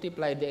might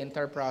multiply the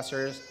entire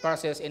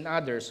process in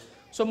others.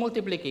 So,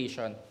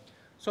 multiplication.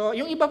 So,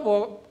 yung iba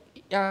po,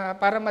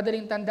 para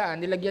madaling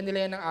tandaan, nilagyan nila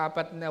yan ng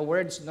 4 na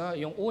words. No?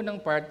 Yung unang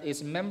part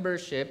is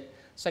membership,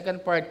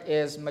 second part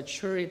is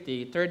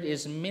maturity, third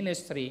is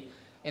ministry,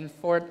 and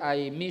fourth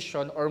ay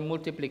mission or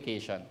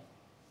multiplication.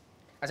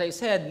 As I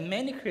said,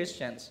 many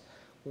Christians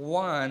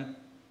want,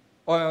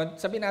 or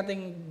sabihin natin,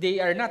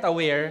 they are not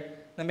aware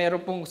na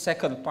meron pong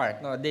second part.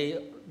 No?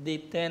 They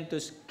tend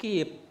to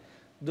skip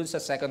dun sa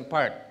second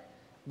part.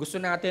 Gusto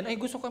natin,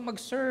 gusto kong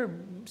mag-serve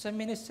sa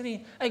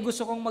ministry.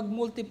 Gusto kong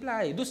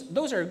mag-multiply.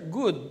 Those are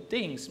good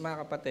things,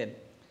 mga kapatid.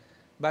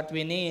 But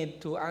we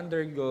need to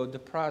undergo the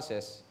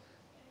process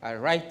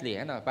rightly,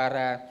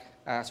 para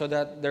so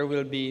that there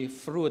will be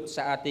fruit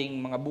sa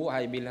ating mga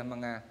buhay bilang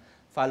mga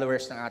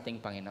followers ng ating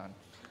Panginoon.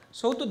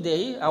 So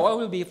today, what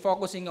we'll be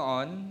focusing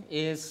on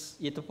is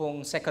ito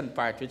pong second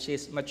part, which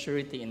is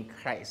maturity in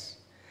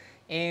Christ.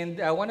 And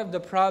one of the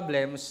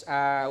problems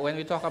when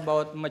we talk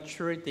about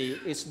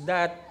maturity is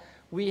that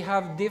we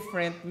have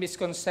different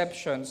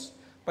misconceptions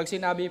pag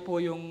sinabi po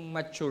yung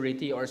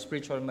maturity or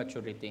spiritual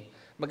maturity.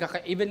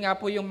 Even nga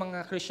po yung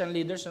mga Christian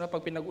leaders,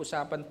 pag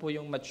pinag-usapan po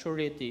yung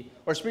maturity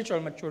or spiritual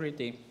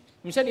maturity,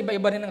 minsan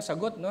iba-iba rin ang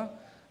sagot. No?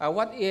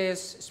 What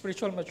is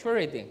spiritual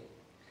maturity?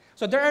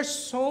 So there are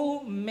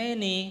so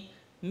many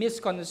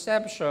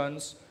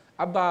misconceptions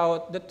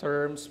about the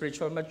term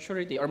spiritual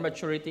maturity or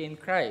maturity in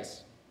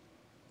Christ.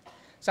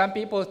 Some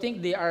people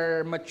think they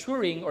are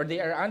maturing or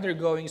they are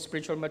undergoing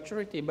spiritual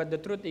maturity, but the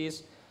truth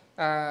is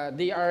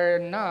they are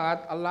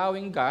not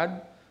allowing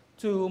God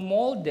to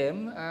mold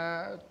them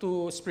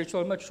to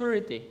spiritual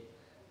maturity.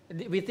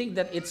 We think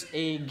that it's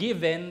a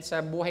given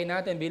sa buhay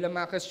natin bilang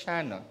mga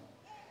Kristiyano.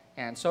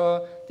 And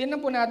so, tingnan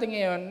po natin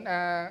ngayon,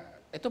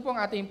 ito po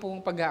ang ating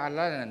pong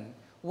pag-aaralan.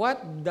 What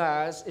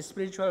does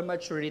spiritual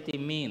maturity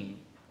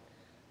mean?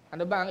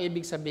 Ano ba ang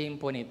ibig sabihin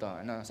po nito?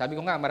 Sabi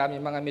ko nga,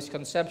 maraming mga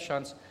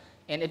misconceptions.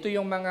 And ito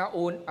yung mga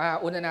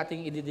una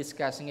nating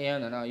i-discuss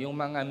ngayon, yung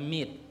mga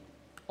myth.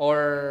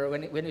 Or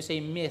when you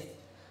say myth,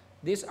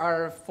 these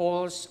are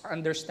false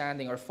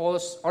understanding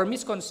or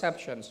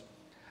misconceptions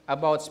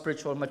about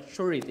spiritual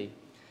maturity.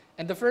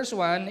 And the first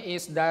one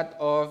is that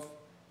of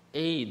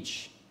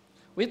age.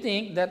 We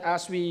think that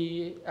as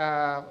we,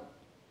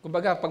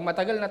 kumbaga, pag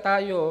matagal na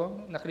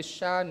tayo na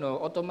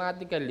Kristiyano,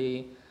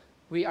 automatically,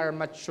 we are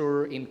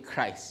mature in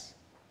Christ.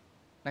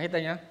 Nakita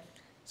niya?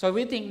 So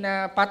we think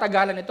na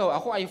patagalan ito.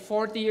 Ako ay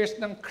 40 years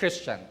ng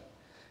Christian.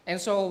 And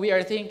so we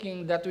are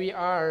thinking that we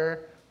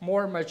are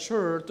more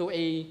mature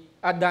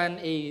than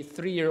a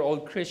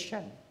 3-year-old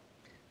Christian.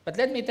 But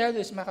let me tell you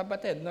this, mga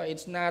kapatid, no,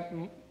 it's not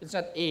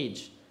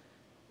age.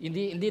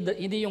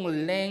 Hindi yung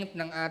length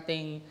ng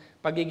ating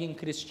pagiging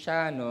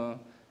Kristiyano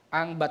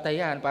ang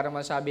batayan para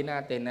masabi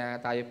natin na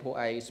tayo po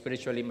ay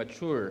spiritually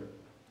mature.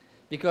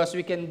 Because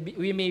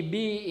we may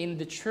be in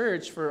the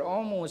church for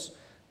almost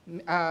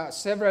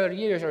several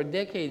years or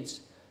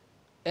decades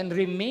and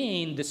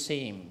remain the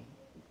same.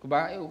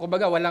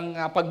 Kumbaga walang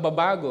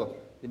pagbabago,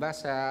 'di ba,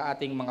 sa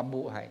ating mga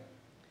buhay.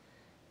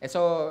 And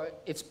so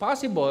it's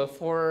possible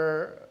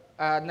for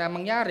na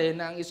mangyari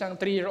na ang isang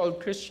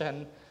 3-year-old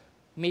Christian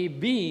may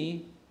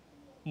be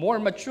more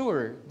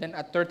mature than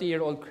a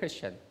 30-year-old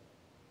Christian.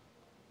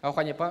 Ako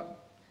kanya pa?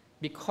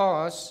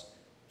 Because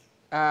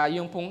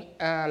yung pong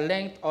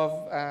length of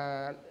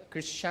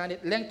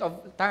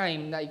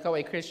time na ikaw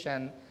ay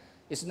Christian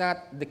is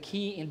not the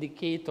key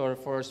indicator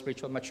for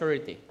spiritual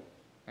maturity.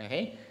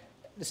 Okay?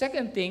 The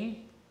second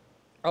thing,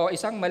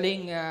 isang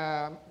maling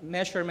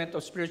measurement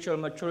of spiritual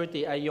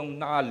maturity ay yung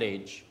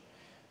knowledge.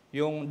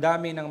 Yung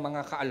dami ng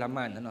mga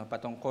kaalaman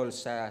patungkol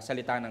sa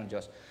salita ng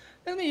Diyos.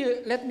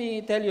 Let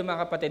me tell you,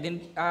 mga kapatid,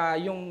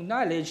 yung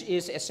knowledge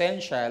is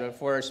essential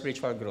for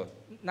spiritual growth.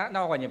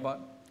 Nakuha niyo po?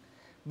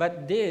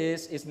 But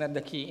this is not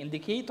the key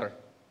indicator.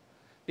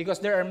 Because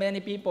there are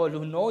many people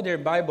who know their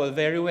Bible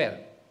very well.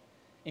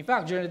 In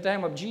fact, during the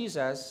time of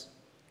Jesus,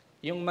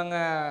 yung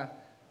mga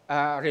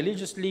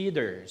religious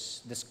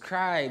leaders, the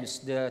scribes,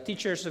 the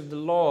teachers of the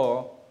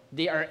law,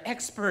 they are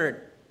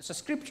expert sa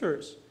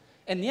scriptures.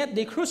 And yet,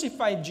 they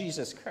crucified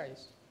Jesus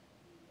Christ.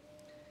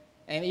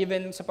 And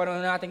even sa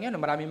panahon natin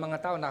ngayon, maraming mga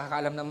tao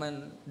nakakaalam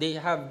naman, they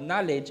have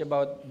knowledge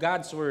about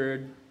God's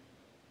Word.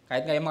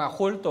 Kahit nga yung mga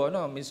kulto,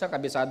 no, minsan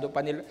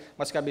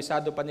mas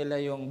kabisado pa nila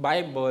yung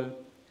Bible,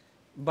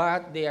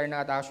 but they are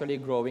not actually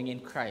growing in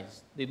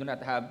Christ. They do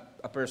not have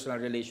a personal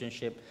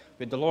relationship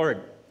with the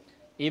Lord.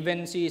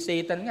 Even si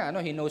Satan nga, no,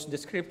 he knows the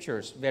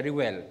scriptures very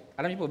well.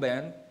 Alam niyo po ba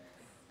yan?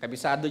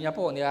 Kabisado niya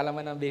po,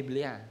 nilalaman ng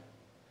Biblia.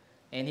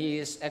 And he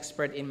is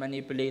expert in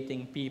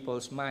manipulating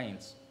people's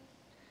minds.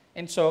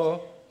 And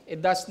so,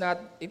 it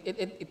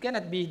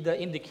cannot be the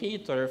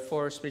indicator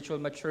for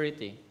spiritual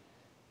maturity.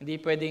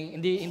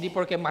 Hindi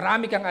porque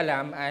marami kang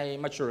alam ay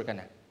mature ka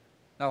na.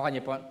 Nakuha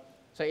niyo po?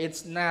 So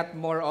it's not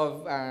more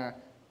of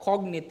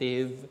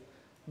cognitive,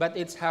 but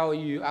it's how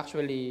you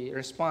actually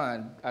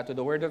respond to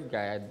the Word of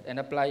God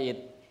and apply it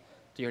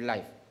to your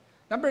life.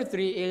 Number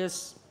 3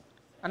 is,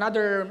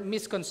 another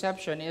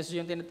misconception is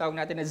yung tinatawag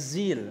natin na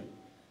zeal.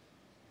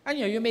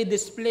 Ano you may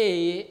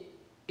display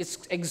is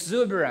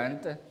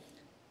exuberant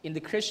in the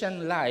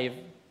Christian life.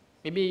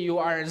 Maybe you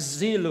are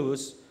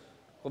zealous.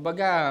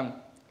 Kumbaga,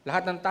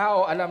 lahat ng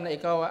tao alam na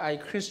ikaw ay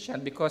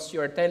Christian because you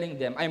are telling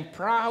them, I'm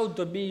proud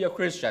to be a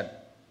Christian.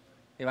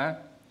 Di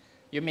ba?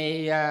 You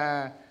may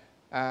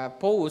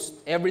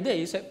post every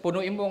day.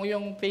 Punuin mo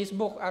yung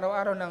Facebook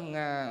araw-araw ng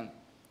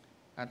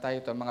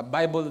mga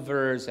Bible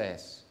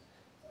verses.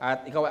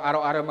 At ikaw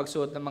araw-araw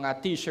magsuot ng mga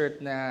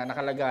t-shirt na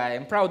nakalagay,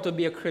 I'm proud to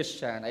be a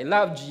Christian. I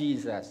love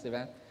Jesus. Di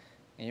ba?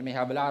 And you may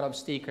have a lot of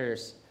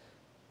stickers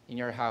in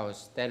your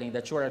house telling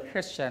that you are a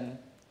Christian,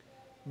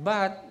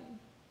 but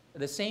at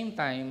the same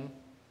time,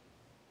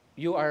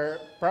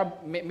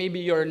 maybe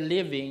you're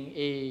living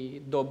a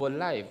double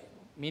life,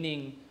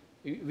 meaning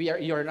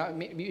you're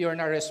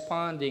not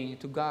responding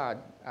to God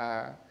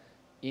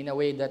in a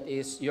way that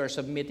is you're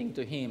submitting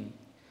to Him.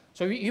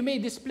 So you may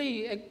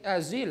display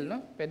zeal,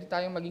 no? Pwede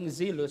tayong maging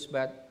zealous,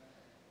 but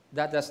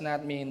that does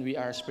not mean we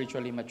are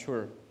spiritually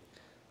mature.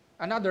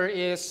 Another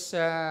is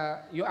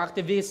yung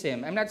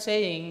activism. I'm not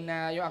saying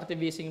na yung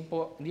activism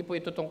po, hindi po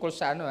ito tungkol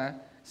sa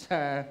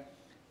sa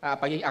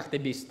pagiging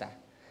aktivista.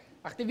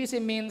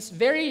 Activism means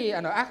very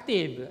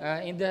active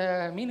in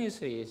the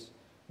ministries,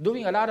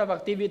 doing a lot of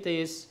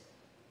activities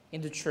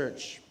in the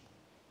church.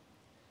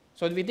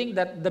 So we think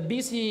that the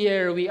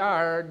busier we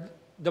are,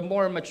 the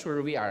more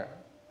mature we are.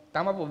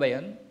 Tama po ba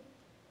yun?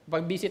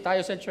 Pag busy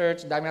tayo sa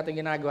church, dami natin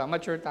ginagawa,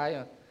 mature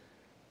tayo.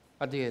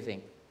 What do you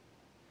think?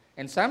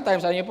 And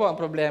sometimes, ano po ang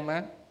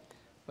problema?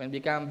 When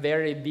we become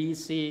very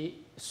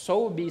busy,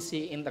 so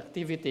busy in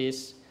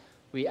activities,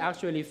 we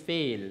actually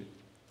fail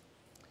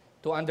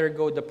to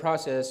undergo the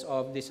process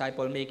of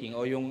disciple making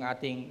o yung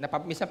ating,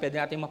 minsan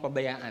pwede natin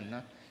mapabayaan, no?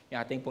 Yung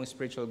ating pong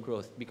spiritual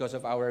growth because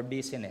of our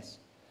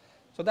busyness.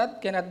 So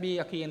that cannot be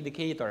a key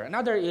indicator.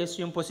 Another is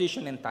yung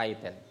position and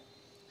title.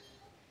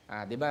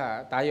 Di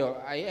ba?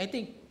 Tayo, I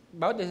think,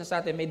 bawat isa sa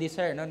atin may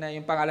desire, no, na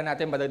yung pangalan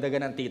natin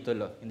madagdagan ng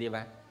titulo, hindi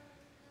ba?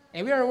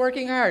 And we are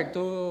working hard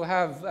to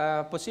have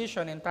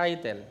position and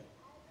title.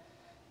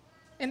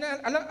 And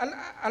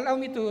allow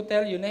me to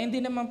tell you na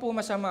hindi naman po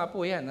masama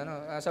po yan.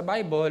 Sa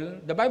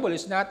Bible, the Bible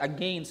is not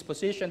against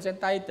positions and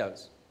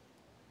titles.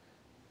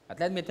 But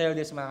let me tell you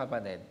this, mga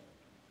kapatid.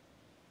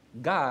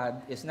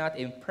 God is not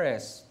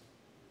impressed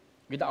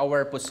with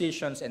our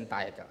positions and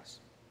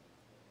titles.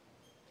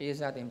 He is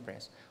not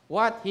impressed.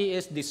 What He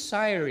is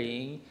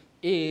desiring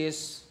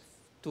is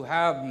to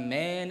have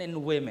men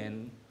and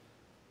women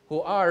who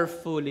are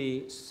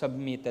fully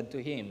submitted to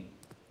Him.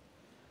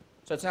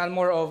 So it's not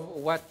more of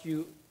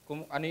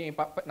kung ano yung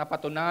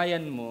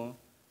napatunayan mo,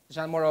 it's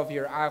not more of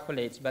your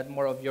accolades, but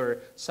more of your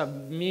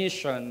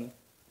submission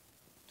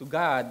to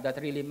God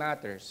that really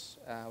matters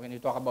when you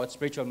talk about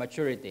spiritual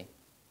maturity.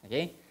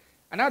 Okay?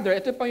 Another,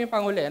 ito pa yung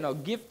panghuli,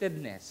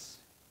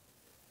 giftedness.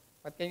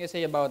 What can you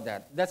say about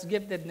that? Does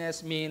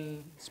giftedness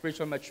mean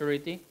spiritual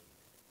maturity?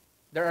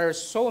 There are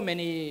so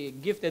many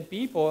gifted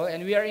people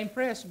and we are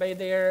impressed by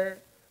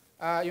their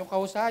yung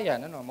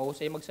kahusayan.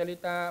 Mahusay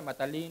magsalita,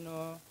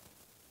 matalino.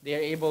 They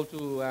are able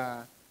to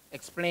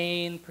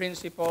explain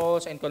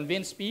principles and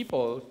convince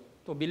people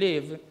to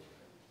believe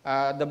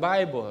the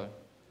Bible.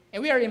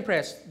 And we are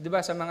impressed, di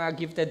ba, sa mga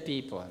gifted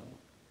people.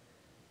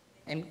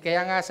 And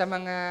kaya nga sa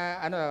mga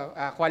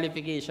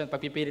qualification,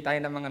 pagpipili tayo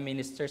ng mga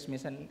ministers,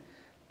 minsan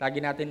lagi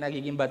natin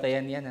nagiging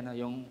batayan yan,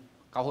 yung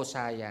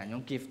kahusayan,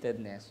 yung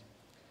giftedness.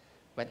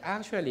 But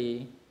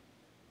actually,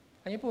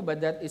 ano po ba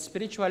that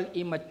spiritual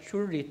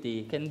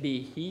immaturity can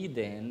be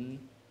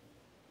hidden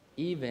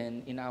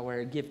even in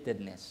our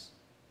giftedness?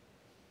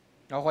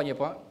 Nakuha niyo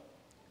po?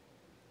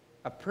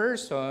 A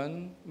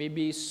person may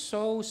be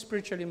so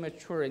spiritually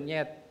mature and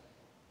yet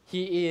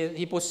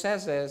he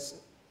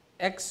possesses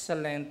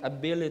excellent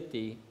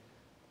ability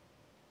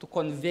to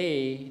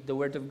convey the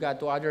Word of God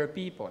to other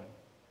people.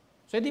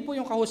 So hindi po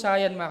yung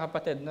kahusayan, mga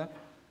kapatid, no?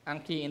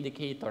 ang key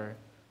indicator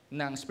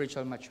ng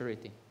spiritual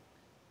maturity.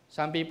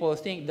 Some people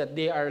think that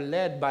they are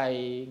led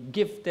by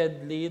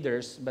gifted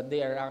leaders, but they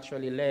are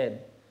actually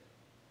led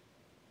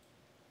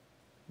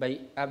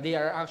by, they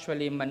are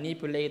actually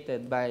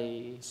manipulated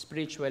by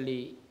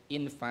spiritually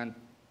infant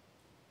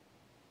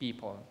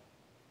people.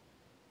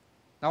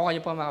 Nakuha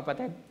niyo po mga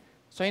kapatid?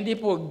 So hindi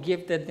po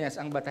giftedness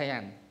ang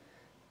batayan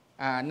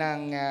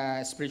ng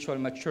spiritual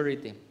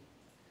maturity.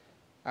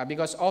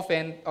 Because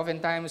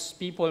oftentimes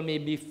people may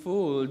be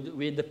fooled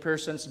with the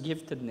person's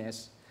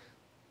giftedness,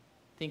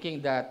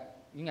 thinking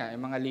that yung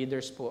mga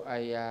leaders po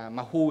ay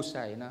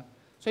mahusay. No?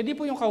 So hindi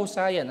po yung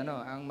kahusayan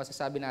ang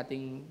masasabi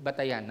nating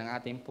batayan ng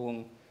ating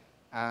pong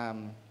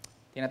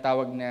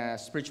tinatawag na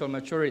spiritual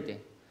maturity.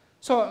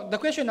 So the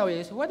question now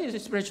is, what is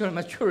spiritual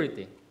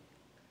maturity?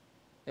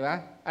 Diba?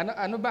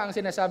 Ano ba ang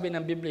sinasabi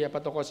ng Biblia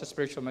patungkol sa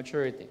spiritual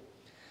maturity?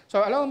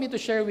 So allow me to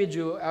share with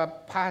you a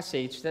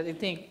passage that I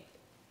think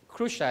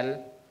crucial,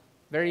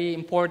 very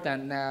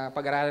important na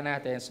pag-aralan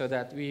natin so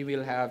that we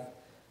will have,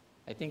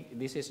 I think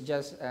this is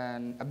just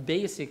a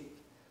basic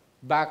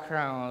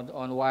background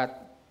on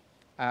what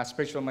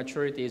spiritual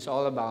maturity is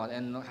all about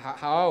and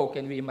how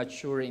can we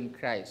mature in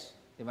Christ.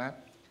 Diba?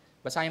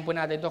 Basahin po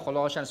natin ito,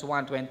 Colossians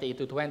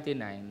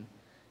 1:28-29.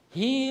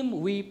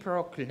 Him we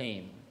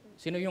proclaim.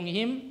 Sino yung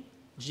him?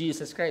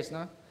 Jesus Christ,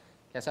 no?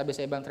 Kaya sabi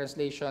sa ibang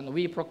translation,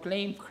 we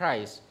proclaim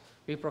Christ.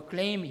 We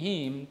proclaim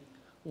Him,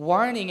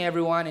 warning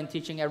everyone and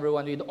teaching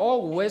everyone with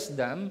all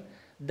wisdom,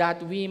 that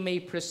we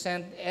may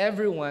present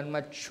everyone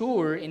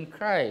mature in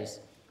Christ.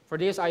 For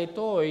this I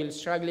toil,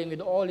 struggling with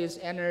all His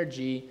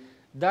energy,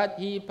 that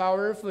He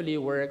powerfully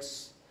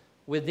works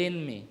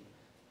within me.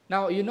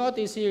 Now, you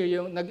notice here,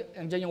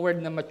 nandiyan yung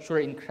word na mature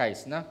in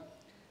Christ, no?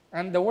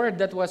 And the word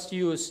that was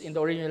used in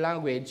the original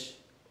language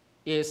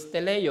is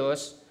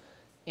teleos,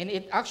 and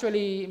it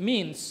actually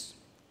means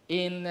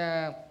in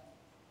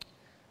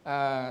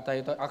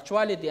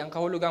actuality, ang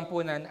kahulugan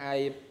po nan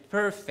ay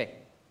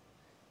perfect,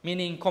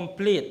 meaning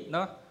complete,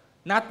 no?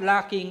 Not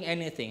lacking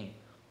anything,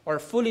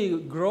 or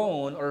fully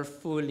grown or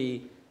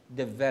fully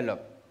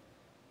developed.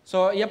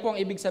 So, yan po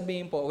ang ibig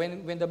sabihin po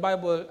when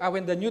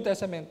the New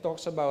Testament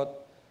talks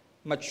about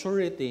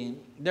maturity,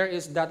 there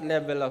is that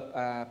level of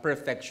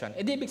perfection.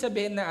 Hindi ibig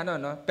sabihin na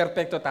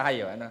perfecto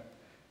tayo, na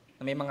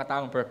may mga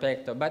taong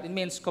perfecto, but it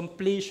means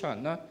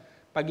completion, no?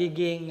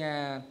 Pagiging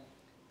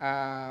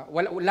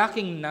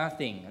lacking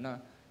nothing,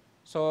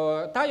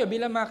 So tayo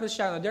bilang mga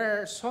Kristiyano,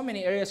 there are so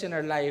many areas in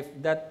our life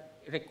that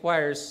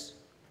requires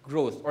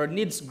growth or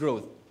needs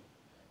growth.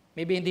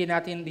 Maybe hindi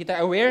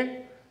tayo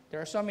aware. There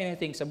are so many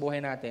things sa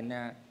buhay natin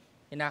na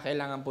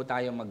kinakailangan po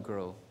tayo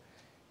mag-grow.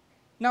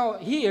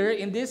 Now, here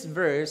in this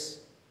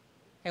verse,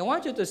 I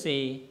want you to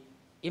see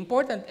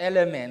important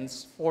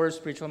elements for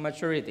spiritual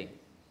maturity.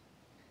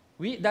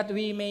 We tend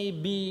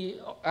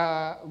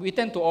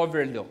to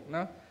overlook.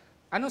 No?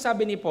 Anong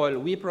sabi ni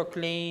Paul? We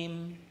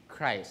proclaim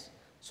Christ.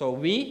 So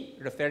we,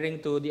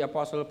 referring to the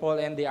Apostle Paul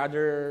and the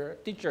other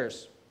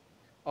teachers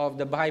of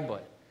the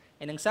Bible.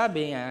 And ang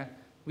sabi niya,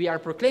 we are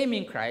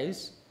proclaiming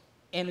Christ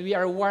and we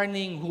are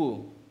warning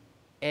who?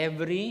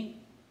 Every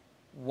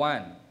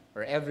one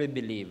or every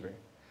believer.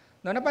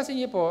 Now, napansin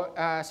niyo po,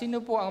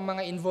 sino po ang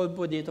mga involved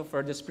po dito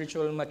for the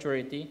spiritual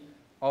maturity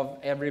of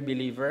every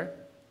believer?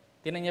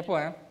 Tingnan niyo po,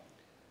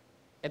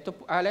 Ito,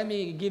 let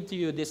me give to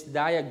you this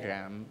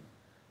diagram.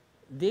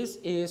 This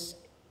is,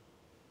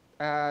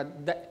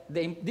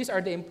 these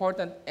are the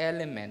important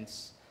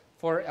elements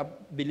for a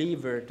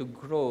believer to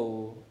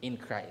grow in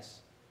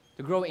Christ,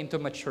 to grow into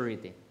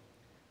maturity.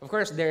 Of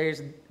course, there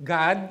is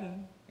God,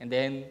 and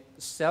then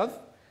self,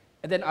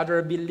 and then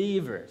other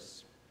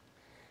believers.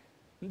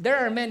 There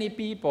are many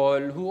people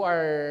who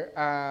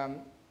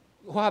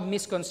have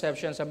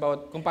misconceptions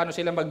about kung paano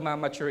sila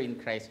magmamature in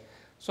Christ.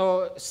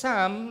 So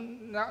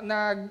some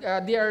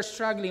they are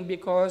struggling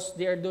because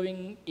they are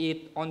doing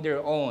it on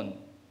their own.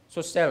 So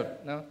self,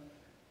 no?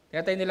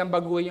 Tinatry nilang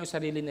baguhin yung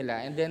sarili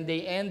nila, and then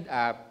they end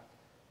up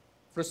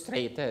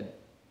frustrated.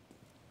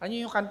 Ano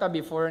yung kanta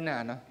before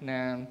na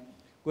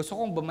gusto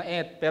kong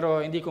bumait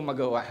pero hindi ko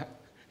magawa.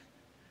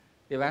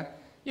 'Di ba?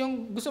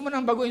 Yung gusto mo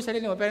nang baguhin yung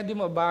sarili mo pero hindi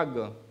mo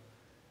bago.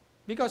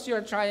 Because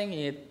you're trying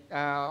it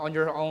on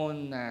your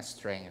own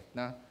strength,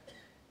 no?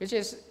 Which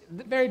is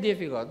very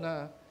difficult.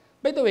 No?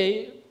 By the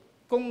way,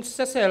 kung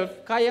sa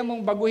self, kaya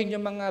mong baguhin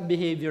yung mga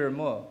behavior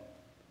mo.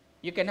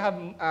 You can have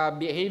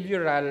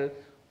behavioral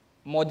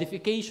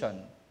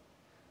modification.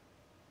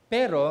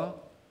 Pero,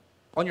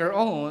 on your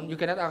own, you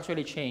cannot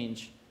actually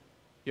change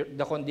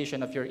the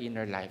condition of your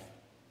inner life.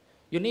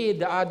 You need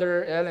the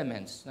other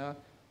elements. No?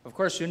 Of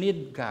course, you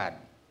need God.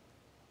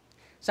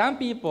 Some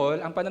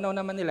people, ang pananaw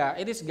naman nila,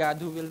 it is God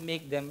who will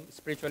make them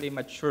spiritually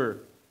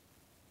mature.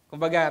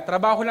 Kumbaga,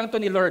 trabaho lang to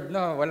ni Lord,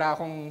 no? Wala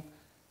akong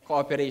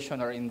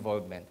cooperation or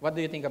involvement. What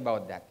do you think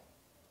about that?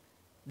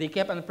 They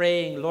kept on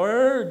praying,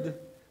 Lord,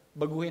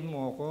 baguhin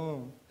mo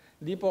ako.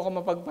 Hindi po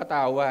ako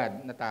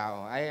mapagpatawad na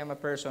tao. I am a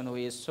person who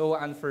is so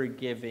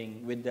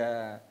unforgiving with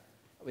the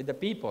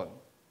people.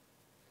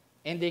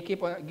 And they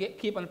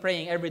keep on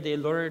praying every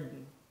day, Lord,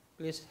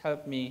 please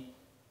help me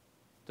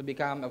to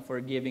become a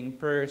forgiving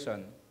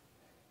person.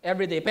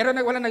 Every day. Pero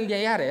wala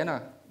nangyayari. Ano?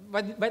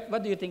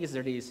 What do you think is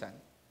the reason?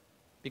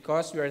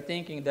 Because we are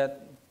thinking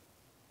that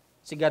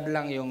si God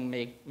lang yung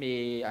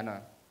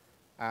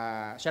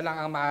siya lang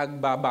ang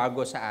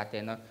magbabago sa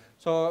atin. No?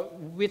 So,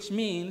 which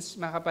means,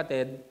 mga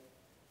kapatid,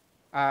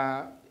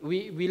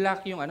 we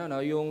lack yung,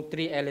 yung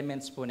three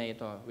elements po na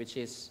ito, which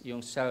is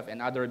yung self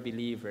and other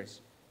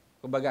believers.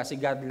 Kumbaga, si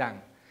God lang.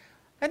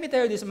 Let me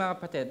tell you this, mga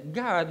kapatid,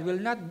 God will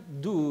not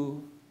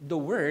do the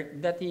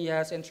work that He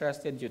has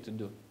entrusted you to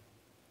do.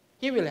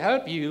 He will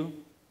help you,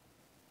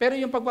 pero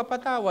yung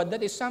pagpapatawad, that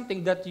is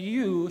something that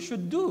you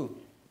should do.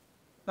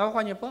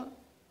 Nakuha niyo po?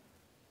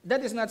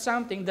 That is not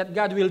something that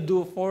God will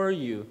do for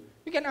you.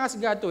 You can ask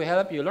God to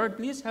help you. Lord,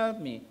 please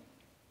help me.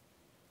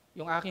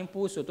 Yung aking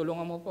puso,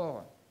 tulungan mo po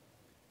ako.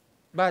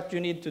 But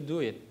you need to do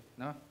it.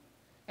 No?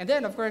 And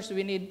then, of course,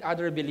 we need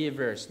other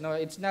believers. No,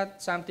 it's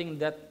not something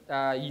that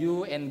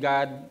you and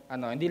God,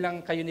 hindi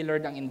lang kayo ni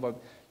Lord ang involved.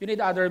 You need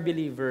other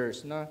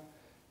believers. No?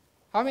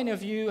 How many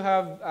of you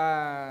have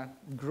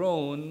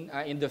grown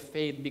in the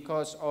faith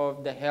because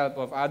of the help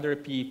of other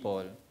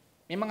people?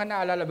 May mga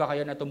naalala ba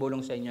kayo na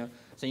tumulong sa inyo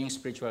sa inyong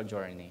spiritual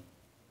journey?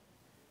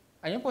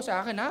 Ayun po sa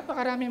akin,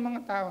 napakaraming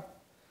mga tao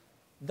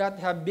that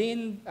have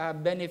been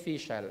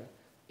beneficial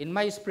in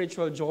my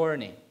spiritual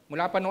journey.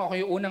 Mula pa nung ako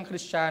yung unang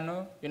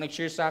Kristiyano, yung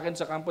nag-share sa akin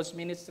sa campus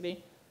ministry,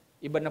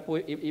 iba na po,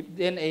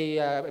 then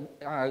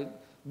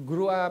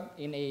grew up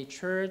in a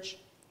church,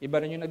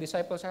 iba rin yung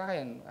nag-disciple sa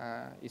akin,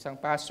 isang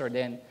pastor,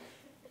 then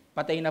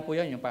patay na po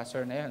yun, yung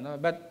pastor na yun. No?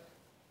 But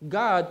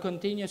God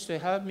continues to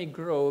help me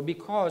grow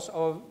because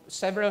of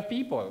several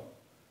people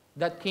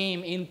that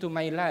came into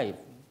my life.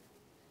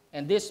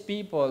 And these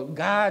people,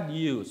 God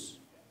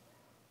used.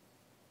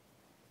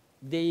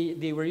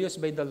 They were used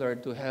by the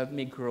Lord to help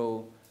me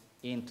grow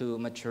into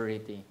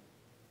maturity.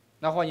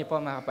 Nakuha niyo po,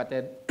 mga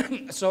kapatid.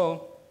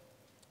 So,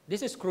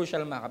 this is crucial,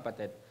 mga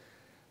kapatid.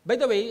 By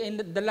the way, in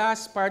the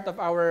last part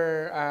of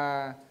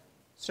our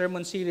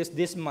sermon series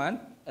this month,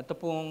 ito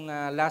pong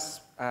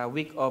last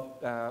week of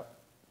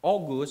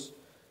August,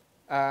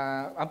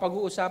 ang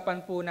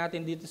pag-uusapan po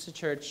natin dito sa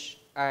church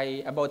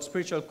ay about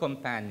spiritual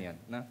companion.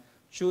 No?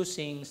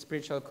 Choosing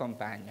spiritual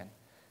companion.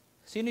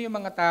 Sino yung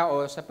mga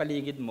tao sa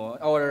paligid mo,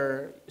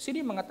 or sino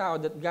yung mga tao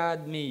that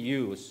God may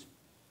use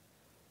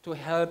to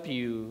help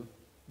you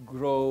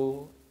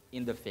grow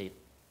in the faith?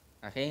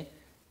 Okay?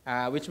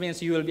 Which means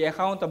you will be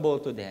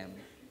accountable to them.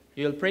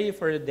 You will pray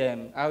for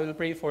them. I will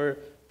pray for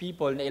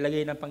people na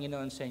ilagay ng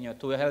Panginoon sa inyo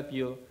to help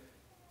you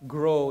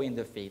grow in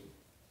the faith.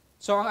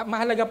 So,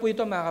 mahalaga po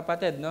ito, mga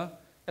kapatid, no?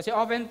 Kasi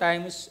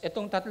oftentimes,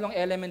 itong tatlong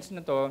elements na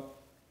to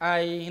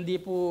ay hindi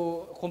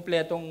po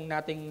kumpletong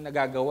nating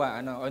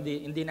nagagawa, o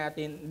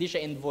hindi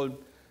siya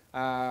involved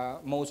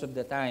most of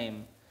the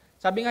time.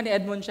 Sabi nga ni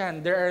Edmund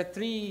Chan, there are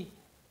three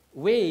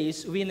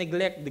ways we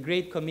neglect the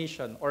Great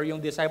Commission or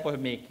yung disciple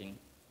making.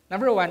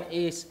 Number one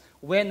is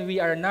when we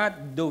are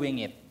not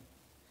doing it.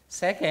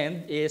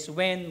 Second is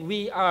when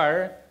we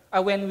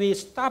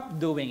stop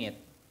doing it.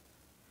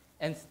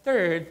 And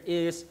third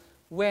is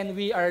when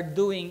we are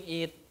doing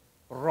it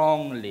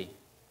wrongly.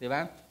 Di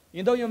ba?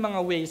 Yun daw yung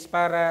mga ways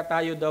para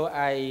tayo daw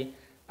ay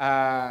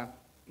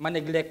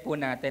maneglect po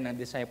natin ang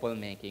disciple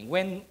making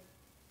when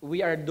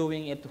we are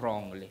doing it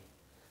wrongly.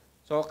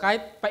 So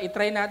kahit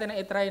pa-itry natin na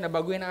itry na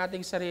baguhin ang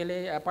ating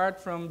sarili, apart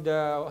from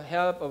the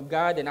help of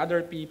God and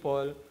other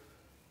people,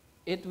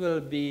 it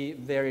will be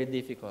very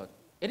difficult.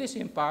 It is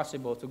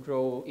impossible to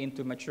grow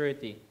into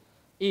maturity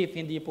if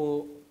hindi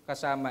po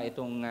kasama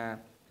itong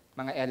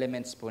mga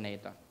elements po na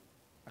ito.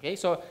 Okay?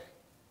 So,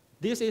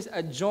 this is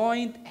a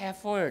joint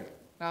effort,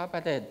 mga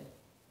kapatid.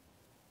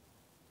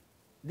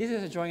 This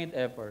is a joint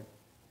effort.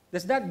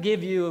 Does that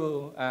give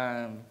you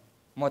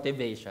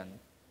motivation?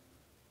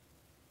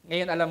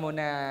 Ngayon alam mo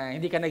na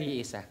hindi ka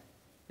nag-iisa.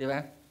 Di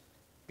ba?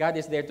 God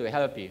is there to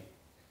help you.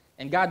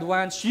 And God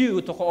wants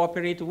you to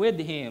cooperate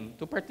with Him,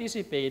 to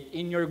participate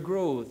in your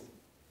growth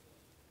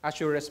as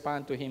you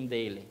respond to Him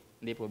daily.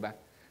 Hindi po ba?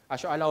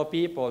 As you allow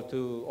people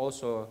to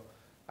also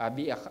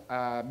be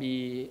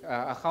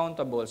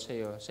accountable sa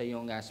iyo, sa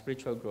iyong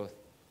spiritual growth.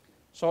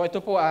 So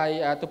ito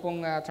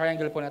pong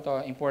triangle po na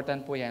to,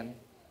 important po yan,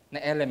 na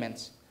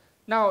elements.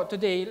 Now,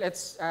 today,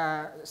 let's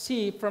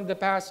see from the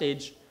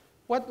passage,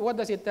 what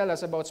does it tell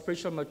us about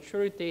spiritual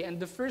maturity? And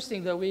the first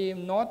thing that we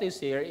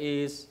notice here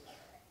is,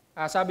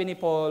 sabi ni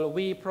Paul,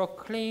 we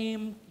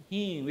proclaim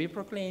Him, we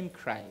proclaim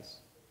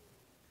Christ.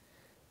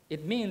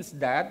 It means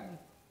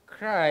that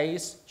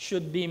Christ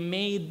should be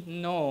made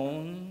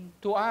known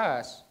to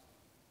us.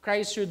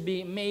 Christ should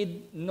be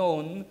made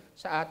known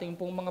sa ating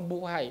pong mga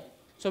buhay.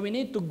 So we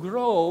need to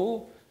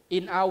grow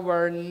in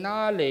our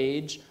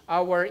knowledge,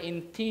 our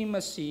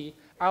intimacy,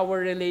 our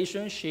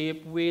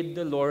relationship with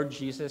the Lord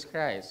Jesus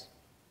Christ.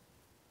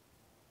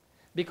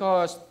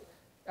 Because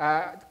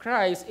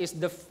Christ is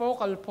the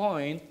focal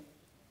point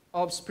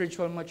of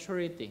spiritual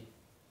maturity.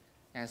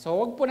 And so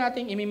wag po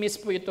nating imimiss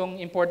po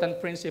itong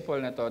important principle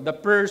na to, the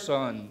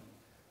person,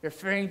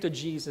 referring to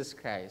Jesus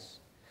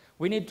Christ.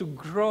 We need to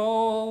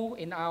grow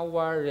in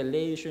our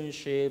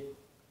relationship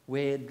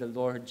with the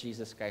Lord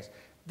Jesus Christ.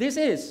 This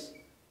is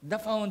the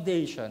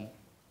foundation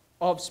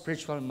of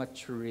spiritual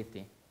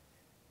maturity.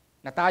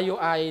 Na tayo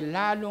ay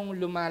lalong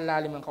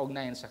lumalalim ang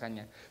kaugnayan sa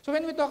Kanya. So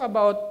when we talk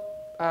about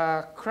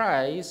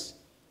Christ,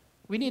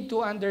 we need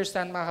to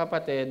understand, mga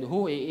kapatid,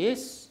 who He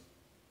is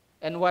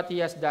and what He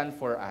has done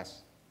for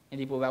us.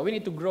 Hindi po ba? We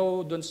need to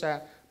grow dun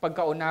sa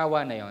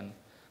pagkaunawa na yon.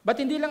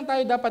 But hindi lang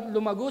tayo dapat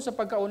lumago sa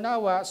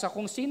pagkaunawa sa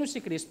kung sino si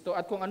Kristo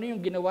at kung ano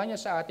yung ginawa niya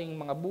sa ating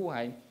mga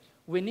buhay.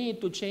 We need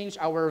to change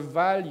our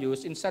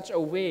values in such a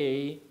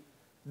way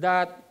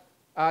that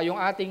yung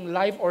ating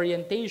life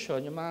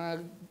orientation,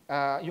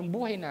 yung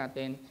buhay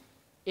natin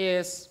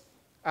is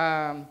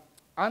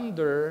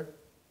under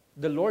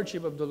the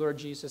lordship of the Lord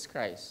Jesus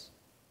Christ.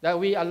 That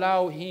we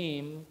allow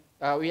Him,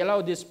 we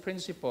allow these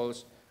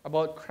principles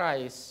about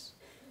Christ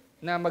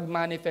na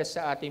mag-manifest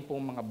sa ating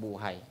pong mga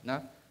buhay. No?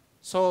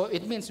 So,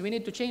 it means we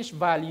need to change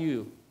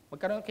value.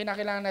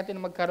 Kinakailangan natin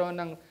magkaroon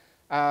ng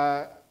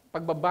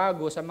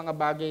pagbabago sa mga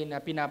bagay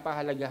na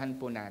pinapahalagahan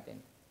po natin.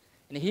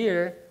 And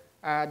here,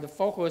 the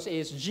focus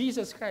is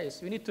Jesus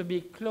Christ. We need to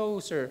be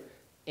closer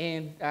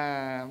and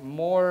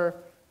more,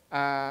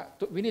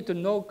 we need to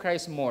know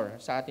Christ more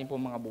sa ating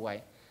pong mga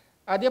buhay.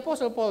 The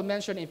Apostle Paul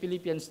mentioned in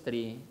Philippians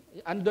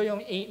 3, ano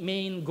yung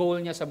main goal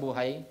niya sa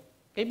buhay?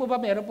 Kayo po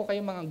ba, meron po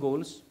kayong mga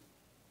goals?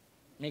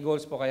 May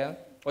goals po kaya?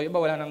 O iba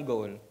wala ng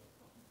goal?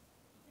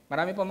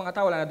 Marami po mga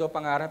tao, wala na daw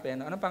pangarap. Eh.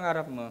 Anong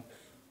pangarap mo?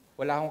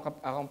 Wala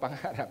akong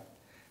pangarap.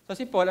 So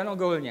si Paul,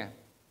 anong goal niya?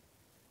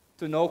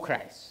 To know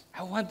Christ.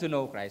 I want to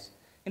know Christ.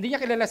 Hindi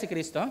niya kilala si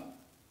Kristo?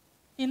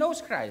 He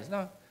knows Christ,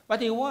 no?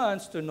 But he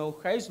wants to know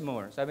Christ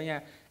more. Sabi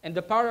niya, and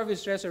the power of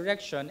His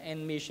resurrection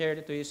and may share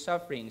to His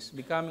sufferings,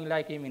 becoming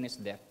like Him in His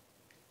death.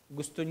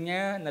 Gusto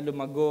niya na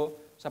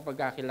lumago sa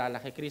pagkakilala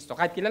kay Kristo.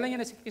 Kahit kilala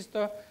niya na si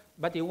Kristo,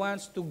 but he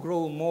wants to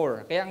grow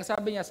more. Kaya ang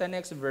sabi niya sa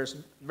next verse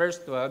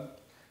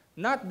 12,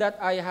 not that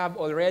I have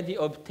already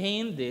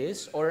obtained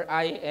this or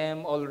I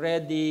am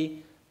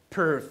already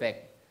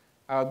perfect.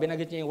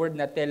 Binanggit niya yung word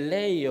na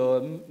teleo,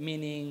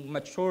 meaning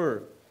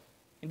mature.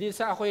 Hindi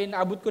sa ako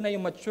naabot ko na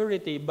yung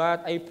maturity,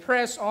 but I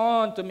press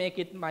on to make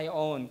it my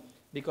own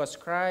because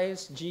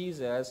Christ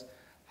Jesus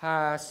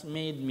has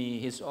made me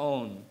His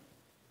own.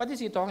 What is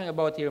He talking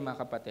about here,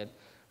 mga kapatid?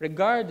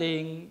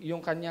 Regarding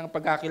yung kanyang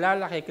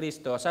pagkakilala kay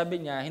Kristo,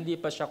 sabi niya, hindi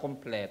pa siya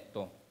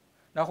kompleto.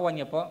 Nakuha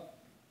niya po?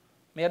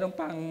 Meron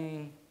pang,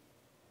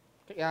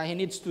 he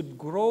needs to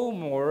grow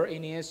more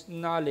in his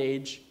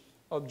knowledge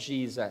of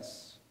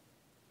Jesus.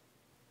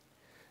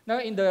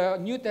 Now, in the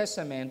New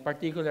Testament,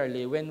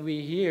 particularly, when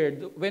we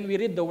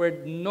read the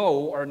word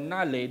know or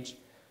knowledge,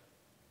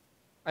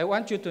 I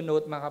want you to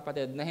note, mga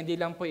kapatid, na hindi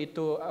lang po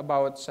ito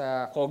about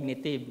sa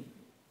cognitive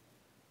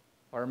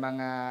or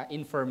mga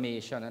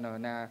information,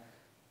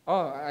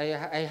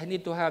 I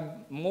need to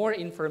have more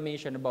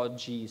information about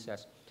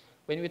Jesus.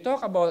 When we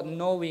talk about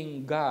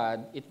knowing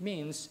God, it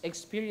means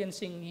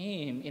experiencing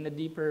Him in a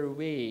deeper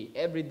way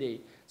every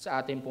day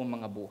sa ating pong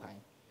mga buhay.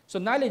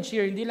 So knowledge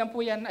here, hindi lang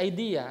po yan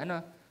idea,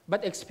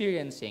 but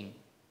experiencing.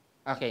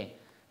 Okay.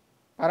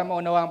 Para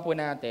maunawaan po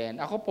natin,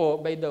 ako po,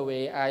 by the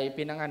way, ay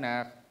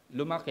pinanganak,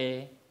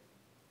 lumaki,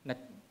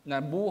 na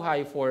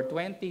buhay for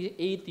 28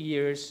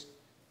 years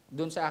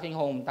doon sa aking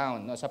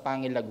hometown, sa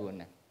Pangil,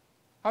 Laguna.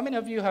 How many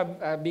of you have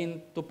been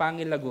to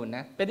Pangil,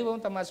 Laguna? Pwede ba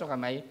mong tamasok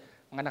kamay?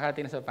 Mga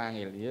nakarating na sa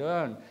Pangil.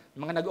 Yun.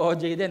 Mga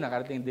nag-OJ din,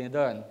 nakarating din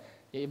doon.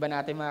 Yung iba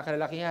natin mga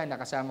kalalakihan,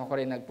 nakasama ko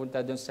rin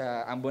nagpunta doon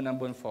sa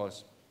Ambon-Ambon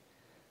Falls.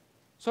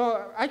 So,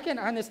 I can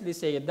honestly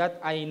say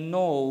that I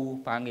know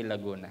Pangil,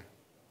 Laguna.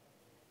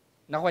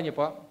 Nakuha niyo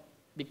po?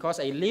 Because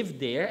I live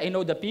there, I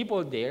know the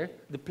people there,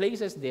 the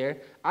places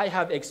there, I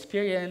have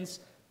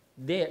experienced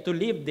there, to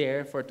live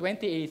there for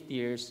 28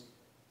 years.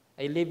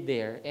 I lived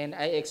there, and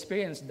I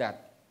experienced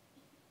that.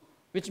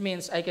 Which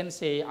means I can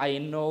say, I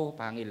know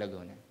Pangil,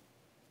 Laguna.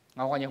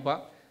 Nakuha niyo po?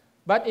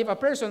 But if a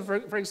person,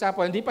 for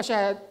example, hindi pa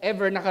siya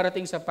ever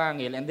nakarating sa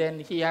Pangil, and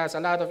then he has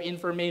a lot of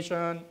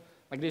information,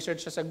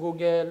 nag-research siya sa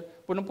Google,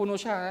 punong-puno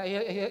siya,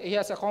 he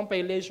has a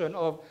compilation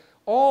of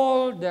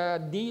all the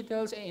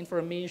details and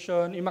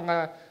information, yung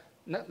mga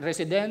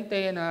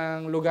residente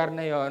ng lugar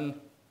na yon.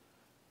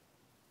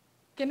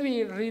 Can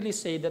we really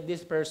say that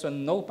this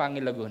person know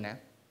Pangil, Laguna?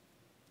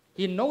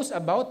 He knows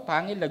about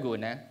Pangil,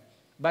 Laguna,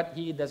 but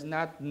he does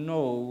not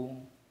know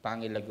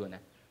Pangil, Laguna.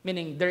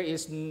 Meaning, there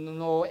is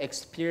no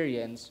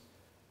experience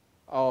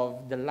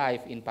of the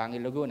life in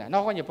Pangil, Laguna.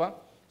 Nakuha niyo po?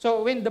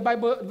 So, when the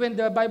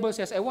Bible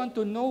says, I want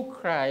to know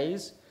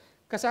Christ,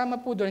 kasama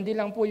po doon, hindi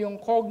lang po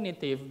yung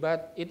cognitive,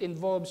 but it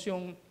involves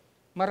yung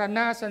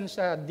maranasan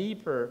siya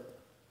deeper,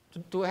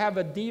 to have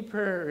a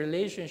deeper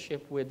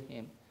relationship with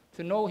Him,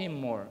 to know Him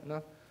more.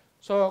 No?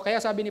 So,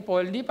 kaya sabi ni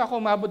Paul, hindi pa ako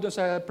umabot doon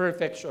sa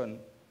perfection,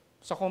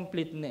 sa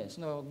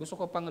completeness. No? Gusto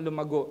ko pang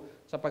lumago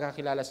sa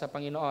pagkakilala sa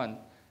Panginoon.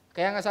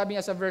 Kaya nga sabi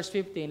niya sa verse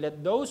 15, let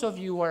those of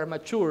you who are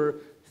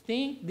mature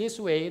think this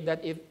way,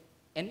 that if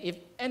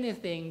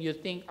anything you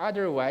think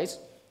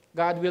otherwise,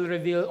 God will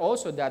reveal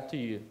also that to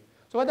you.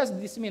 So what does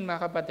this mean,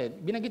 mga kapatid?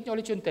 Binanggit niyo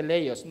ulit yung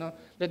teleos, no?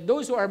 Let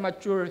those who are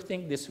mature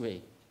think this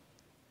way.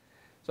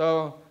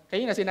 So,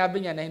 Kaya na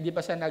sinabi niya na hindi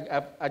pa siya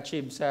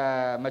nag-achieve sa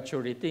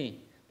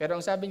maturity. Pero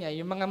ang sabi niya,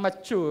 yung mga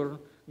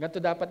mature, ganito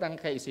dapat ang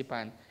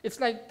kaisipan.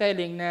 It's like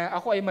telling na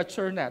ako ay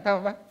mature na. Tama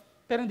ba?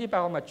 Pero hindi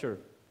pa ako mature.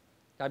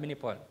 Sabi ni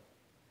Paul.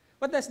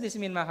 What does this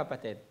mean, mga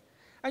kapatid?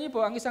 Alam niyo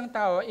po, ang isang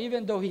tao,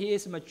 even though he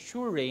is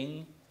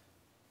maturing,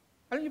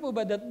 alam niyo po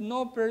ba that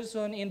no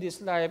person in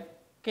this life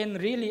can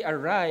really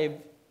arrive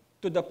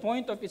to the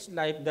point of his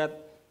life that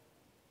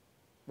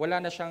wala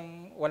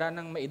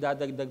nang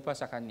maidadagdag pa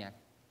sa kanya.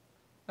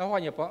 Nakuha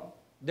niyo po?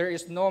 There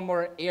is no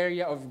more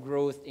area of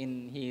growth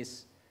in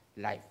his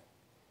life.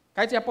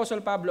 Kahit si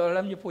Apostle Pablo,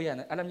 alam niya po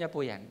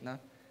yan,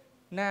 no?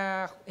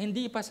 Na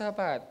hindi pa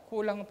sapat,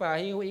 kulang pa.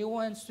 He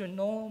wants to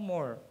know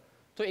more,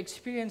 to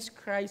experience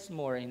Christ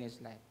more in his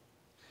life.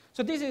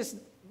 So this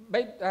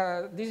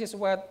is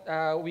what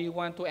we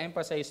want to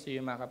emphasize to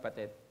you, mga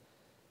kapatid.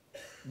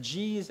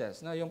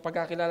 Jesus, no, yung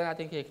pagkakilala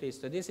natin kay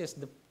Kristo, this is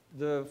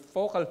the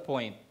focal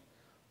point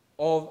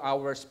of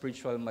our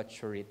spiritual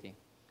maturity.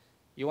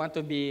 You want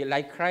to be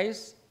like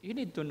Christ, you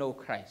need to know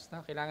Christ.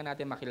 No? Kailangan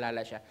natin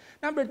makilala siya.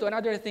 Number 2,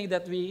 another thing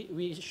that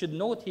we should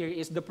note here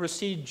is the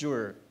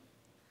procedure.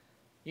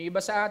 Yung iba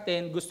sa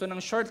atin, gusto ng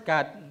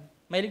shortcut.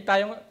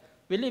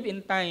 We live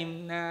in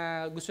time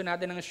na gusto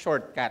natin ng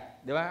shortcut.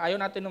 Di ba? Ayaw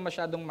natin ng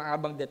masyadong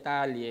mahabang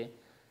detalye.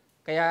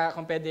 Kaya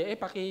kung pwede,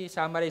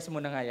 paki-summarize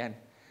mo na nga yan.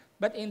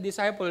 But in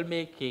disciple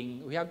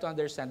making, we have to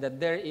understand that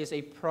there is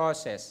a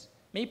process.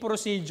 May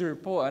procedure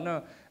po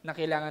na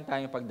kailangan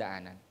tayong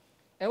pagdaanan.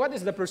 And what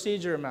is the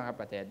procedure, mga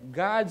kapatid?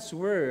 God's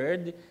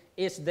Word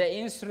is the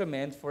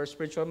instrument for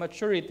spiritual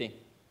maturity.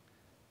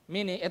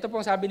 Meaning, ito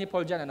pong sabi ni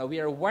Paul dyan,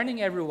 we are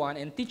warning everyone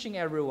and teaching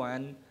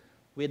everyone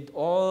with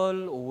all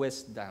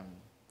wisdom.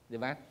 Di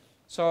ba?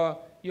 So,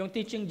 yung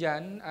teaching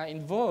dyan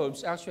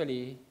involves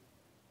actually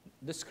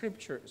the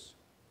scriptures.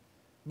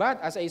 But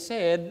as I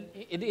said,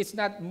 it's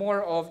not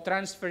more of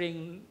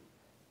transferring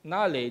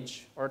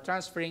knowledge or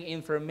transferring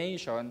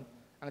information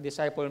ang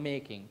disciple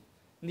making.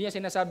 Hindi niya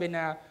sinasabi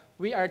na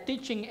we are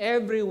teaching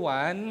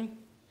everyone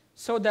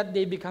so that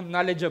they become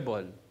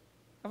knowledgeable.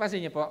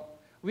 Napansin niyo po?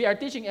 We are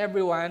teaching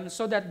everyone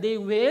so that they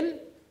will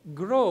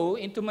grow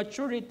into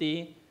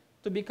maturity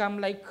to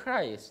become like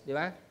Christ. Di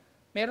ba?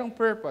 Merong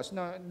purpose.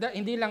 No?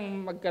 Hindi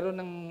lang magkaroon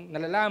ng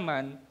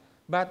nalalaman,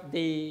 but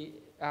they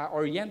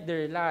orient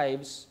their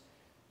lives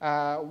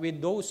with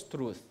those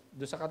truth.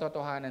 Doon sa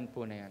katotohanan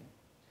po na yan.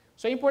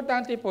 So,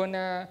 importante po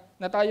na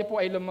tayo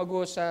po ay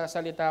lumago sa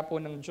salita po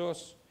ng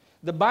Diyos.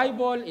 The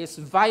Bible is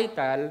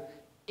vital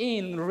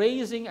in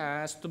raising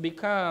us to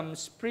become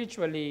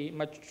spiritually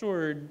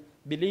matured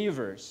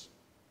believers.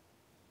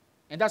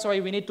 And that's why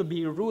we need to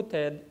be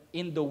rooted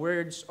in the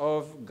words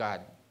of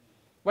God.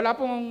 Wala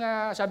pong,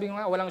 sabi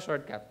nga, walang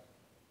shortcut.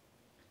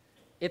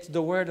 It's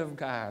the Word of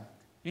God.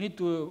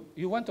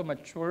 You want to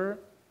mature,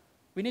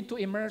 we need to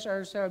immerse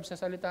ourselves sa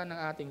salita ng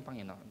ating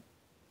Panginoon.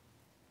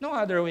 No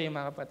other way,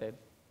 mga kapatid.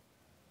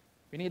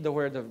 We need the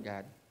Word of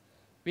God.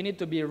 We need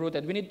to be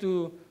rooted. We need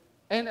to,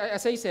 and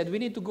as I said, we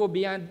need to go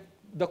beyond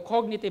the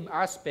cognitive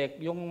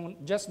aspect, yung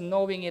just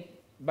knowing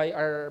it by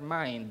our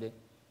mind.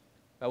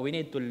 But we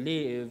need to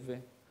live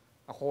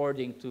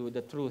according to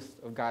the truth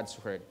of God's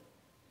Word.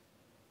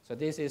 So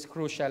this is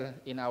crucial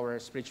in our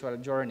spiritual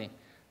journey.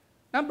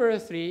 Number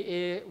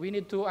 3, we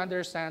need to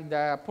understand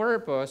the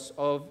purpose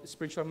of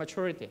spiritual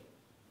maturity.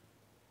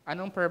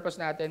 Anong purpose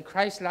natin?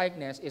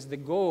 Christ-likeness is the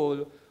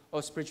goal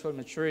of spiritual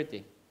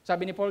maturity.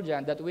 Sabi ni Paul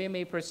dyan, that we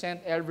may present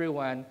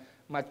everyone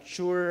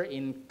mature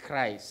in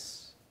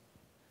Christ.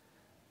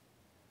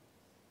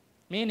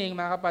 Meaning,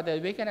 mga kapatid,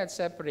 we cannot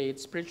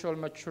separate spiritual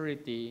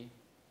maturity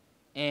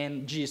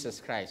and Jesus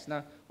Christ.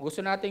 Na,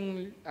 gusto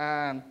nating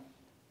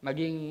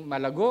maging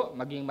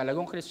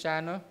malagong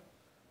Kristiyano,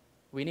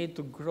 we need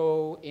to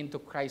grow into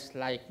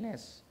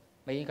Christ-likeness.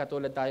 Maging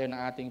katulad tayo ng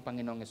ating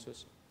Panginoong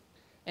Yesus.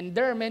 And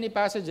there are many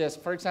passages,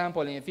 for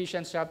example, in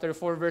Ephesians chapter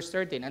 4, verse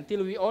 13,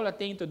 until we all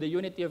attain to the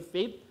unity of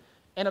faith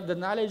and of the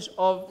knowledge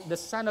of the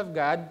Son of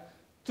God,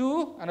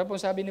 to, ano pong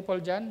sabi ni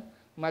Paul dyan?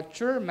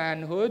 Mature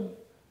manhood,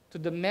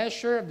 to the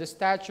measure of the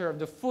stature of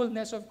the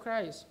fullness of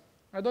Christ.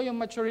 Ano yung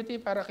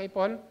maturity para kay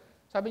Paul?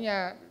 Sabi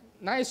niya,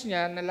 nais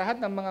niya na lahat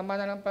ng mga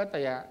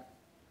mananampalataya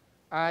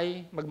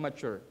ay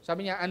mag-mature.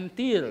 Sabi niya,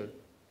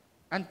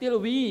 until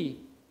we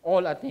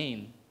all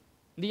attain.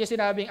 Hindi niya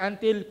sinabing,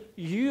 until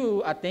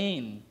you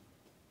attain.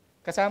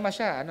 Kasama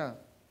siya,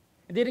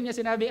 Hindi rin niya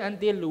sinabing,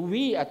 until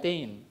we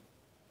attain.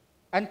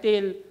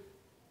 Until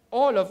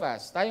all of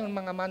us, tayong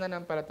mga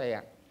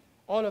mananampalataya,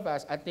 all of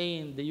us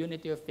attain the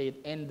unity of faith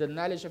and the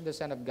knowledge of the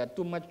Son of God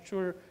to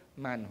mature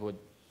manhood.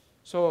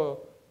 So,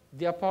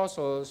 the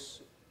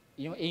apostles,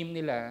 yung aim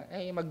nila,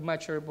 ay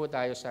mag-mature po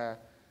tayo sa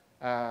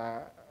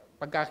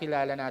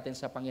pagkakilala natin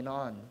sa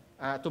Panginoon.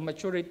 To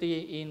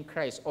maturity in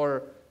Christ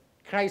or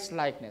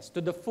Christ-likeness,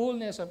 to the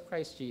fullness of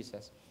Christ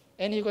Jesus.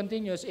 And he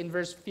continues in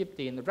verse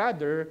 15,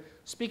 rather,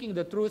 speaking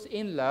the truth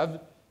in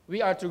love,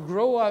 we are to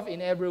grow up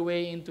in every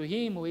way into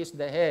Him who is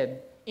the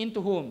head.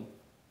 Into whom?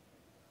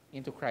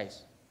 Into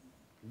Christ.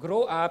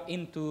 Grow up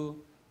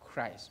into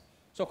Christ.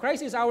 So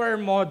Christ is our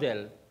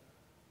model.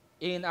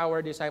 in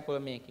our disciple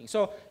making.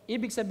 So,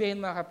 ibig sabihin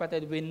mga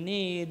kapatid, we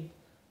need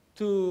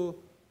to,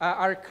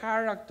 our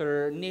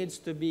character needs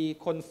to be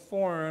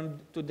conformed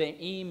to the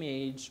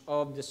image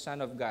of the Son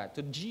of God,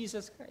 to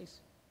Jesus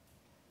Christ.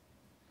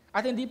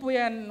 At hindi po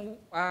yan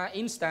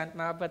instant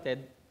mga kapatid,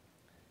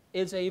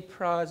 it's a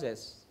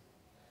process.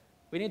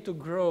 We need to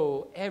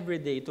grow every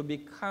day to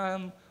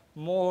become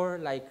more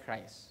like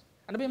Christ.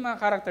 Ano ba yung mga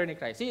character ni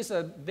Christ? He is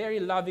a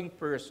very loving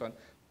person.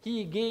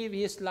 He gave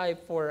His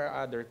life for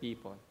other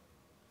people.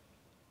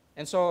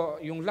 And so,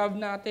 yung love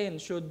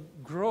natin should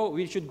grow.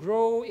 We should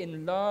grow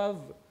in love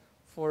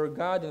for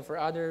God and for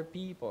other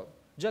people.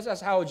 Just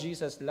as how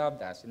Jesus loved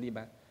us, hindi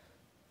ba?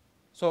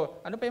 So,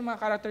 ano pa yung mga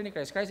character ni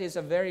Christ? Christ is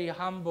a very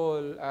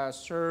humble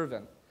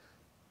servant.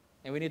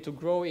 And we need to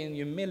grow in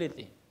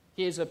humility.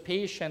 He is a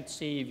patient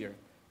Savior.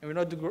 And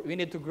we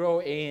need to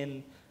grow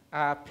in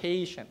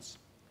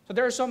patience. So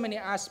there are so many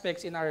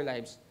aspects in our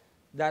lives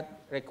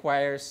that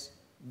requires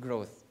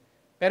growth.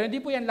 Pero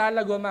hindi po yan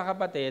lalago mga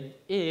kapatid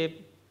if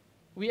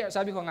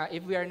sabi ko nga,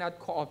 if we are not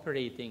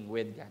cooperating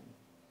with God.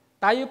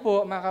 Tayo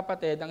po mga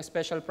kapatid ang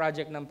special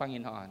project ng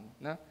Panginoon.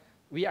 No?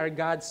 We are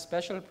God's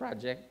special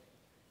project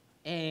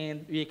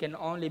and we can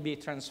only be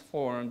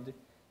transformed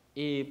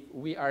if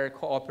we are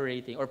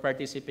cooperating or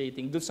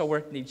participating dun sa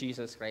work ni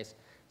Jesus Christ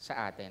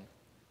sa atin.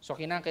 So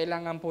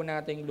kinakailangan po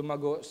nating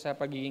lumago sa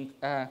pagiging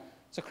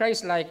sa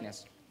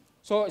Christ-likeness.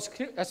 So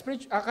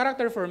a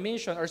character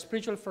formation or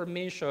spiritual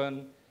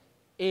formation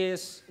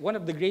is one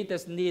of the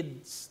greatest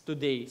needs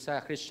today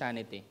sa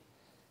Christianity.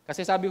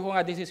 Kasi sabi ko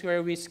nga, this is where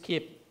we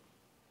skip.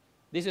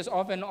 This is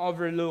often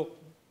overlooked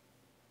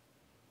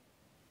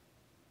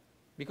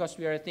because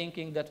we are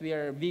thinking that we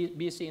are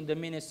busy in the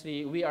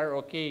ministry, we are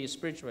okay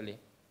spiritually.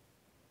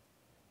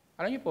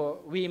 Alam niyo po,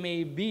 we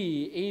may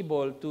be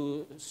able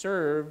to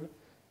serve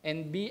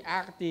and be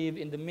active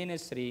in the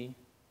ministry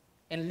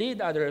and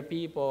lead other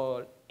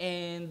people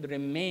and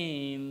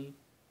remain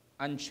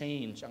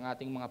unchanged ang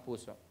ating mga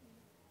puso.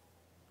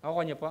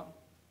 Ako niyo po?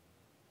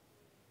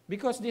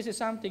 Because this is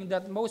something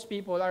that most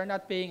people are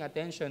not paying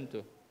attention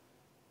to.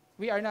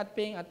 We are not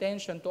paying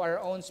attention to our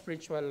own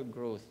spiritual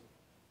growth.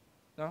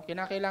 No?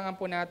 Kinakailangan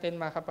po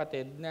natin, mga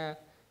kapatid, na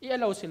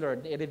i-allow si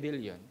Lord na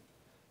i-reveal yun.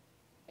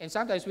 And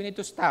sometimes we need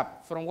to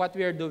stop from what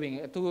we are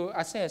doing to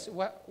assess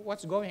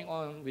what's going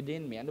on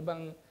within me. Ano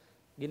bang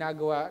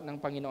ginagawa ng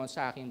Panginoon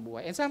sa aking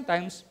buhay? And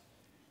sometimes,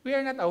 we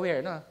are not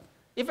aware. No?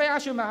 If I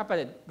ask you, mga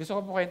kapatid, gusto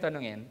ko po kayong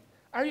tanungin,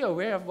 are you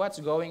aware of what's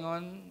going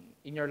on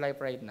in your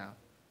life right now?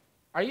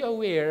 Are you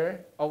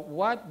aware of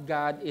what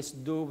God is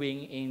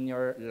doing in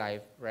your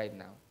life right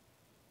now?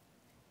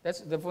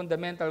 That's the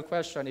fundamental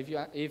question if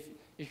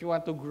you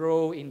want to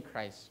grow in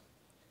Christ.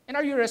 And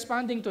are you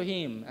responding to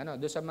Him?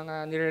 Doon sa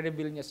mga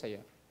nire-reveal niya sa'yo?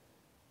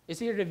 Is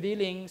He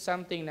revealing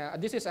something na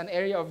this is an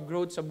area of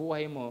growth sa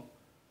buhay mo,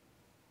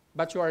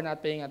 but you are not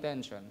paying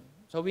attention?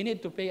 So we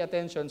need to pay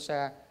attention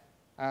sa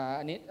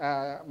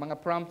mga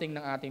prompting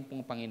ng ating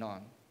pong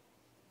Panginoon.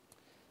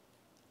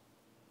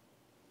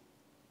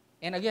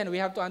 And again, we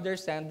have to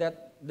understand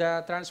that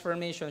the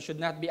transformation should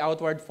not be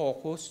outward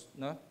focused.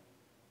 No?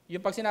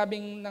 Yung pag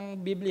sinabing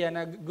ng Biblia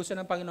na gusto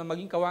ng Panginoon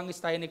maging kawangis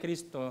tayo ni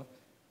Kristo,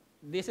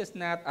 this is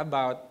not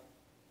about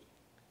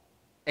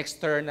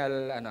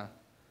external,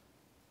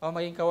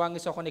 maging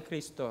kawangis ako ni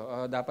Kristo.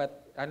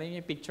 Dapat,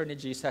 yung picture ni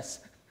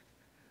Jesus?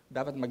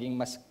 Dapat maging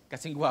mas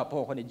kasing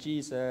gwapo ako ni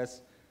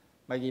Jesus,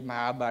 maging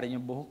mahaba rin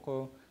yung buhok ko.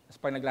 Tapos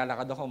pag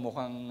naglalakad ako,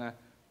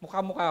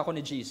 mukha ako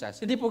ni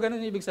Jesus. Hindi po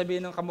ganun ibig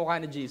sabihin ng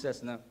kamukha ni Jesus.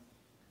 No?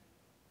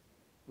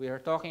 We are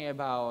talking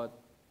about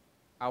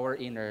our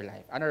inner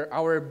life,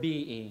 our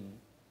being.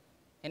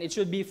 And it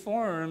should be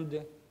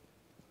formed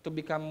to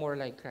become more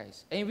like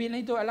Christ. And we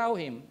need to allow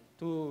Him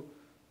to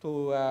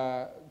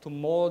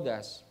mold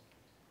us.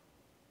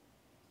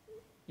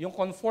 Yung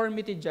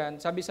conformity dyan,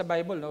 sabi sa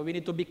Bible, no, we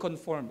need to be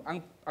conformed.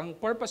 Ang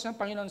purpose ng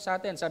Panginoon sa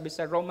atin, sabi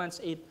sa Romans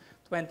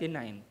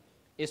 8:29,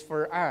 is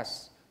for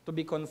us to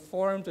be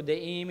conformed to the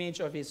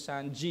image of His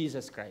Son,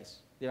 Jesus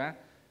Christ. Di ba?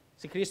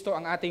 Si Kristo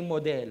ang ating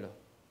modelo.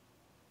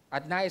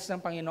 At nais ng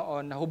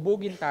Panginoon na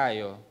hubugin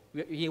tayo.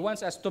 He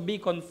wants us to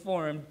be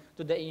conformed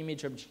to the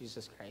image of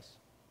Jesus Christ.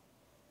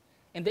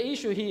 And the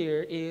issue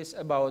here is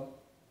about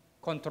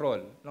control.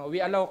 No, we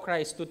allow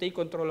Christ to take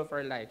control of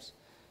our lives.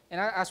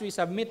 And as we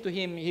submit to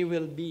Him, He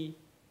will be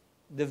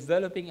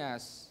developing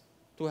us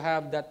to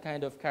have that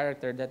kind of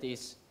character that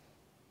is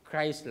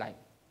Christ-like.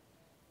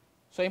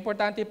 So,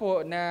 importante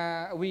po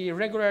na we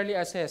regularly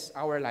assess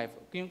our life.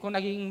 Kung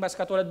naging mas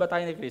katulad ba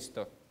tayo ni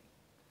Kristo?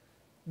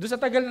 Doon sa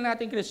tagal na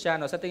nating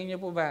Kristiyano, sa tingin niyo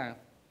po ba,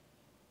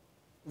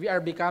 we are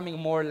becoming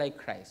more like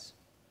Christ?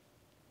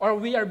 Or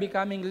we are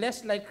becoming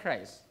less like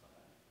Christ?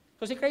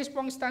 So si Christ po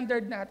ang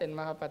standard natin,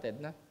 mga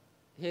kapatid. Na?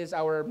 He is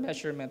our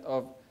measurement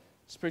of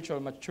spiritual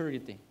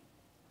maturity.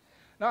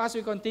 Now, as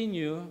we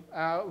continue,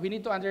 we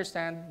need to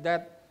understand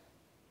that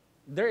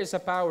there is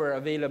a power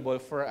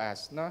available for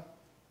us. No?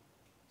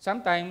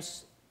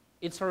 Sometimes,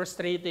 it's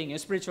frustrating,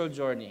 yung spiritual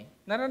journey.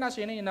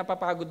 Naranasan yun yung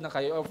napapagod na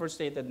kayo o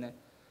frustrated na.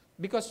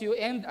 Because you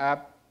end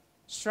up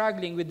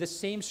struggling with the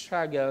same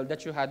struggle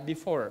that you had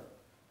before.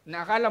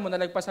 na akala mo,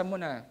 nalagpasan mo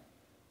na.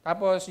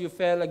 Tapos you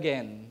fell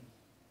again.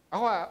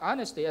 Ako,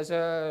 honestly, as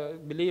a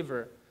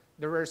believer,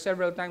 there were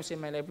several times in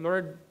my life,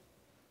 Lord,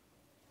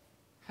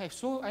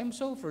 I'm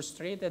so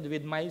frustrated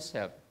with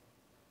myself.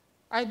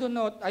 I do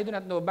not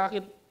know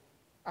bakit.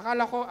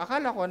 Akala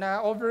ko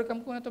na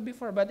overcome ko na to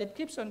before, but it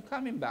keeps on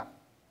coming back.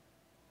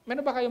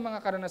 Meron ba kayong mga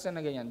karanasan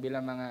na ganyan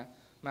bilang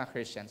mga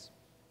Christians?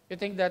 You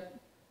think that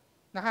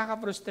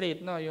nakaka-frustrate,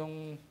 no,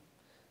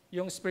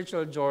 yung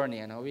spiritual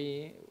journey,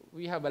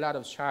 we have a lot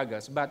of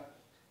struggles, but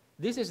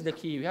this is the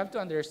key. We have to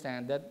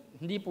understand that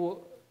hindi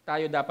po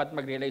tayo dapat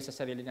mag-rely sa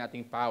sarili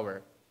nating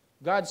power.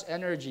 God's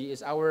energy is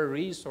our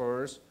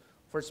resource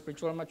for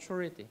spiritual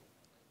maturity.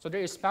 So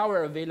there is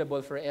power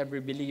available for every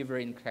believer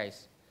in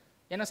Christ.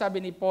 Yan ang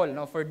sabi ni Paul,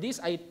 no? For this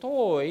I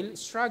toil,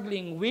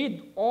 struggling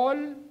with all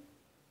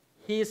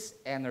his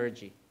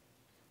energy.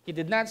 He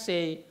did not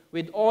say,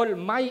 with all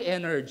my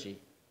energy.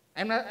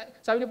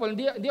 Sabi ni Paul,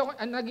 hindi ako,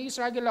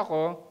 nag-i-struggle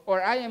ako, or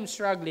I am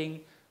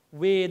struggling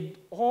with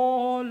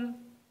all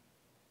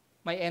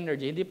my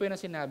energy. Hindi po yun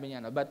ang sinabi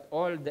niya, no? But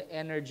all the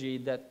energy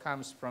that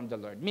comes from the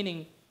Lord.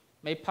 Meaning,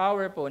 may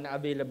power po na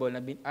available,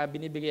 na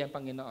binibigay ang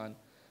Panginoon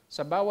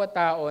sa bawat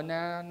tao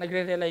na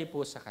nagre-rely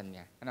po sa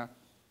Kanya. Ano?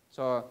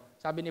 So,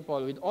 sabi ni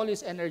Paul, with all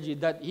his energy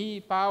that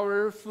he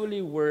powerfully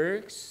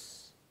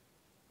works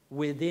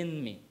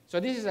within me. So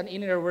this is an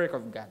inner work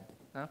of God.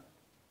 No?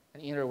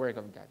 An inner work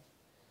of God.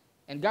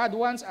 And God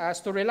wants us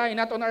to rely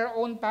not on our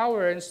own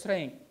power and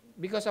strength,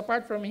 because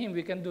apart from Him,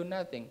 we can do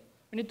nothing.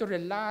 We need to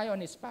rely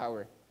on His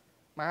power.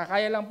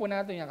 Makakaya lang po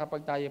natin yan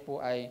kapag tayo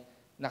po ay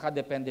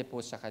nakadepende po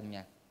sa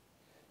Kanya.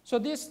 So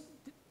these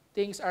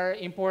things are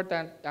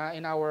important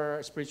in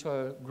our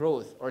spiritual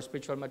growth or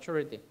spiritual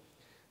maturity.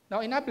 Now,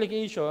 in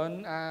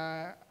application,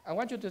 I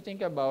want you to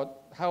think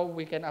about how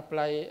we can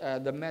apply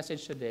the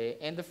message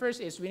today. And the first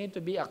is we need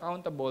to be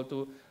accountable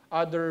to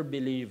other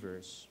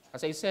believers.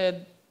 As I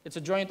said, it's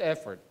a joint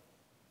effort.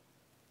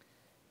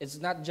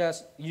 It's not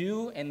just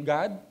you and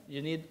God.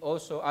 You need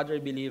also other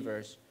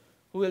believers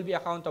who will be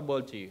accountable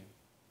to you.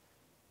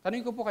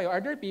 Tanungin ko po kayo, are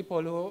there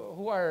people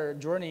who are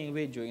journeying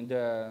with you in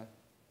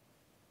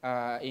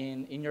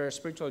your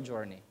spiritual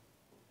journey?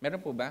 Meron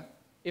po ba?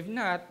 If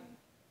not,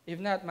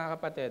 mga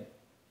kapatid,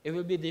 it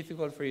will be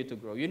difficult for you to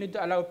grow. You need to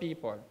allow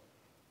people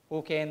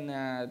who can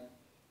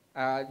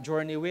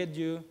journey with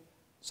you.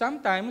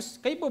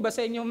 Sometimes, kayo po ba sa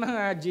inyong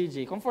mga GG,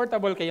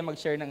 comfortable kayo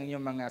mag-share ng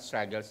inyong mga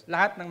struggles?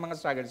 Lahat ng mga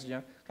struggles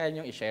nyo, kaya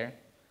nyo i-share?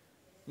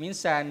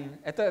 Minsan,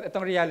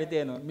 itong reality,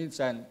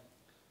 minsan,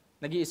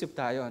 nag-iisip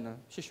tayo,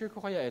 share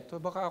ko kaya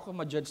ito? Baka ako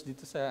ma-judge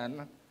dito sa,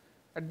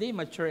 are they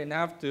mature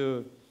enough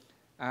to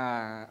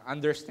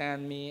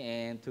understand me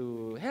and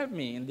to help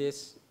me in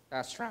this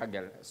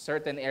struggle,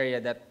 certain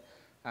area that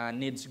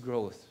needs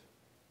growth.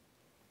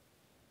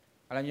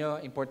 Alam nyo,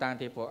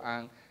 importante po,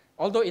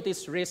 although it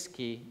is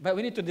risky, but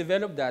we need to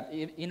develop that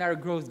in our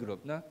growth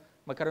group. No?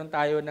 Magkaroon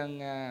tayo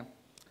ng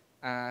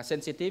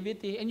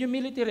sensitivity and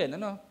humility rin.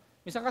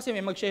 Minsan kasi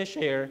may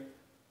mag-share,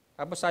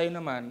 tapos tayo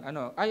naman,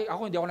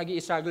 ako hindi ako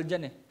nag-i-struggle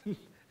dyan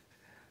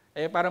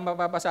eh. Parang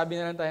mapapasabi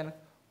na lang tayo,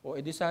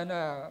 edi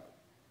sana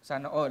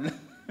all.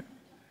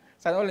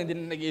 Sana all hindi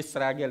na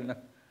nag-i-struggle. No?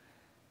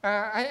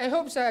 I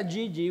hope sa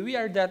GG, we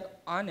are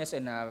that honest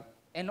enough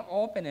and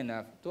open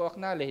enough to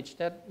acknowledge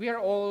that we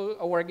are all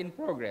a work in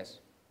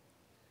progress.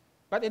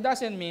 But it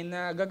doesn't mean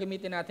na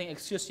gagamitin nating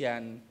excuse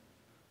yan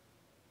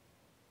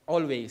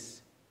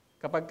always.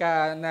 Kapag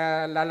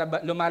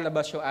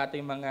lumalabas yung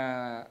ating mga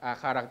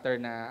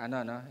character na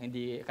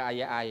hindi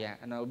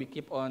kaaya-aya, we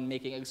keep on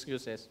making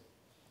excuses.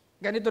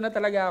 Ganito na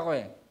talaga ako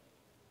eh.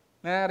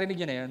 Narinig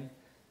niyo na yun?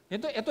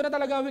 Ito na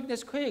talaga ang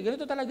weakness ko eh.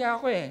 Ganito talaga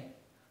ako eh.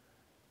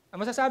 Ang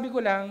masasabi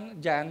ko lang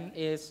dyan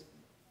is,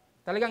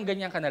 talagang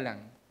ganyan ka na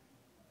lang.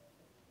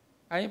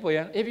 Ayun po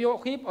yan. If you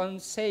keep on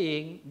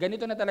saying,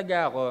 ganito na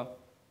talaga ako,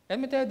 let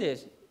me tell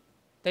this,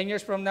 10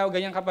 years from now,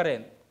 ganyan ka pa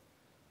rin.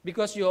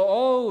 Because you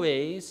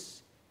always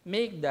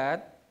make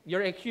that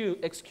your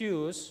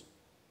excuse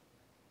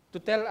to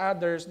tell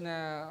others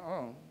na,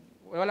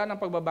 wala nang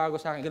pagbabago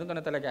sa akin, ganito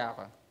na talaga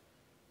ako.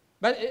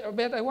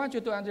 But I want you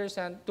to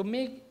understand, to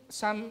make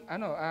some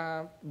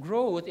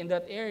growth in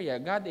that area,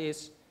 God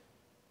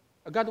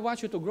wants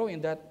you to grow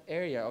in that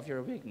area of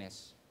your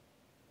weakness.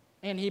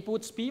 And He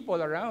puts people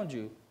around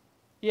you.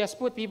 He has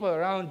put people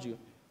around you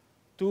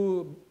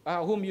to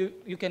whom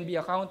you can be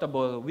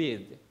accountable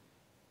with.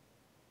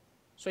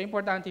 So,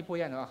 importante po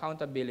yan,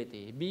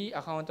 accountability. Be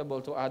accountable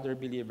to other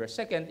believers.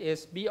 Second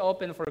is, be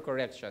open for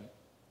correction.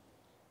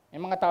 May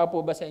mga tao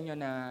po ba sa inyo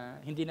na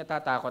hindi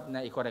natatakot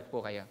na i-correct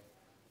po kayo?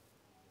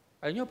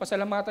 Alam nyo,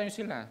 pasalamatan nyo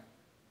sila.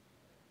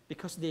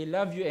 Because they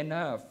love you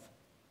enough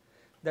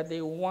that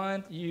they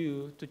want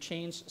you to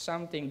change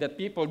something that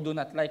people do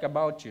not like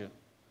about you.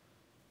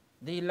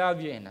 They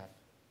love you enough.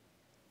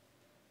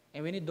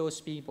 And we need those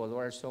people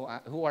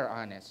who are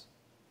honest.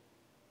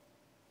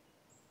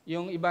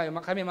 Yung iba,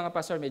 kami mga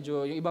pastor,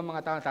 medyo, yung ibang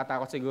mga tao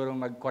tatakot siguro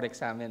mag-correct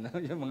sa amin.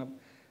 Yung mga,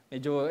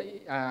 medyo,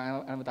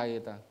 ano tayo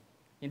ito?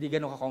 Hindi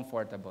ganun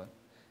ka-comfortable.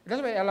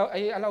 That's why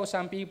I allow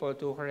some people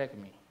to correct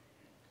me.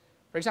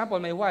 For example,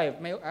 my wife,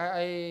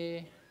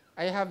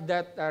 I have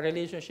that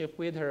relationship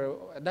with her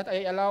that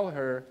I allow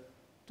her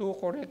to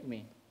correct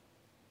me.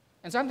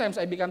 And sometimes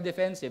I become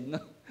defensive, no?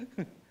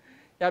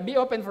 Yeah, be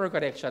open for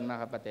correction,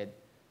 mga kapatid.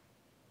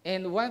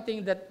 And one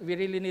thing that we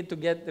really need to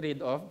get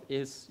rid of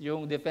is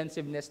yung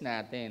defensiveness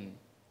natin.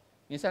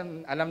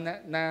 Minsan, alam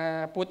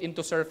na put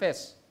into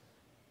surface.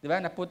 Di ba?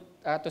 Na put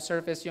to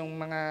surface yung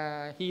mga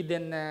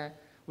hidden na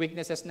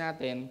weaknesses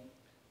natin.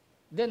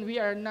 Then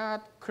we are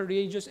not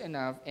courageous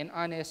enough and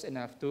honest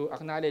enough to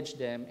acknowledge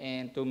them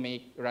and to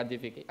make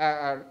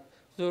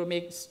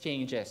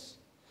changes.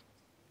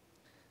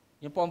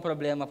 Yun po ang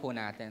problema po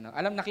natin. No?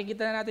 Alam,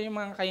 nakikita na natin yung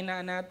mga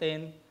kahinaan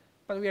natin,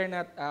 but we are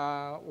not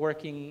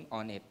working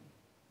on it.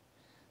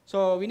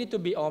 So, we need to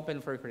be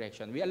open for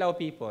correction. We allow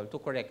people to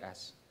correct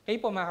us.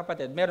 Kayo po mga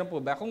kapatid, meron po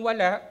ba? Kung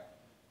wala,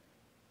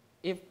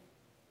 if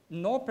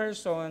no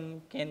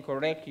person can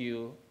correct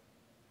you,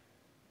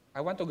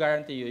 I want to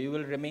guarantee you, you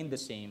will remain the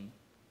same.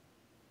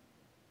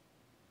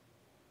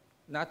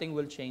 Nothing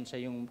will change sa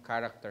yung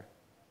character.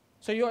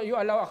 So you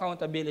allow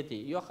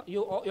accountability. You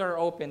are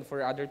open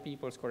for other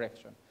people's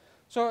correction.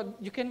 So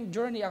you can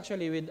journey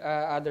actually with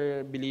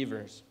other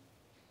believers.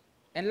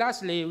 And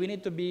lastly, we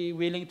need to be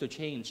willing to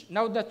change.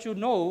 Now that you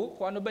know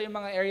kung ano ba yung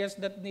mga areas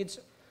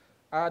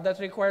that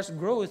requires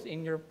growth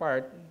in your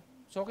part,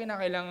 so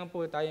kinakailangan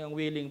po tayong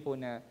willing po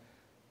na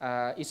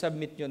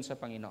isubmit yun sa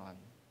Panginoon.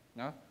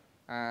 No?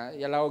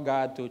 Allow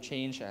God to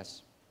change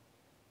us.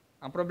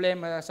 Ang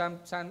problema,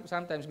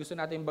 sometimes gusto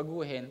natin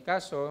baguhin,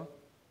 kaso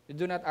we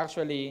do not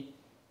actually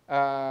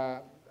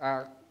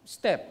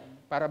step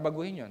para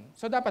baguhin yun.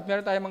 So dapat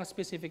meron tayong mga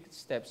specific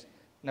steps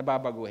na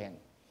babaguhin.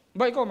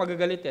 Ba ikaw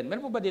magagalitin?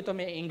 Meron po ba dito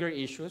may anger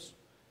issues?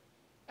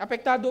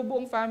 Apektado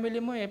buong family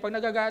mo eh. Pag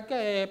nagagalit ka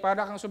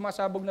para kang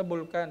sumasabog na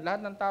bulkan.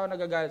 Lahat ng tao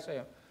nagagalit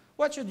sa'yo.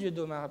 What should you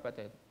do mga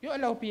kapatid? You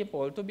allow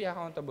people to be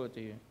accountable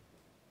to you.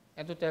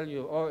 And to tell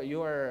you, oh,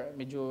 you are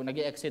medyo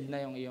nag-exceed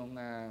na yung iyong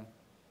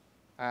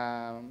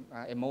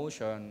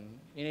emotion.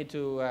 You need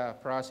to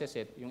process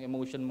it. Yung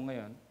emotion mo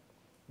ngayon,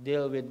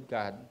 deal with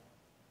God.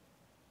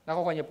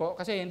 Nakuha niyo po?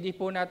 Kasi hindi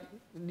po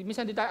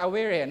minsan di tayo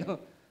aware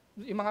no?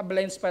 Yung mga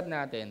blind spot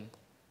natin.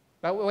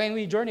 But when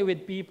we journey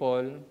with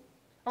people,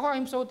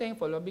 I'm so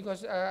thankful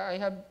because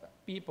I have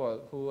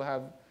people who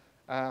have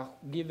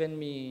given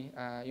me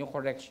yung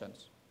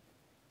corrections.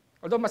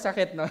 Although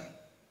masakit, no?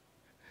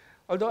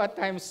 Although at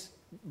times,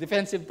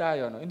 defensive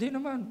tayo, no? Hindi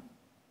naman.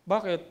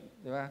 Bakit?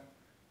 Di ba?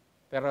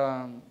 Pero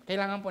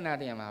kailangan po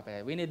natin yan, mga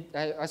kapatid. We need,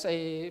 as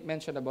I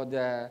mentioned about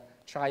the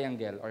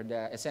triangle or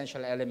the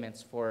essential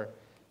elements for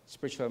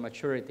spiritual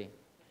maturity.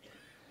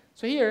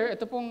 So here,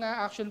 ito pong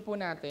action po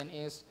natin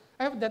is,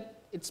 I hope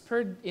that it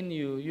spurred in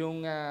you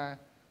yung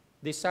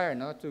desire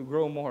no, to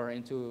grow more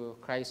into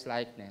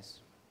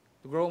Christ-likeness,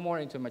 to grow more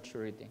into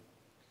maturity.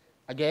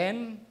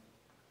 Again,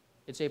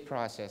 it's a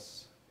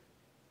process.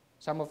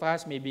 Some of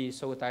us may be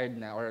so tired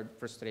now or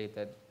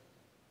frustrated.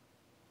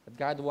 But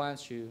God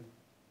wants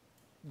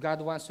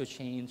to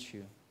change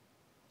you.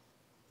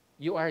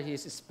 You are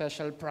His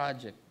special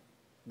project.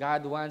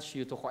 God wants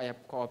you to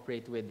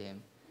cooperate with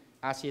Him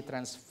as He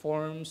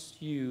transforms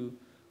you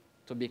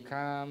to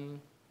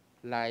become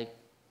like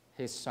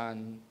His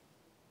Son,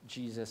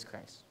 Jesus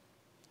Christ.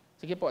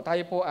 Sige po,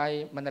 tayo po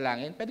ay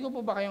manalangin. Pwede ko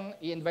po ba kayong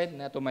i-invite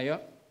na tumayo?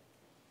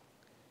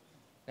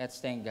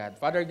 Let's thank God.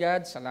 Father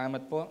God,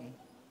 salamat po.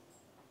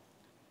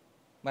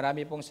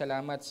 Marami pong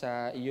salamat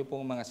sa iyo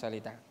pong mga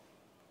salita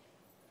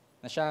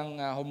na siyang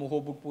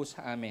humuhubog po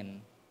sa amin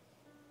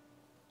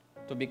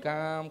to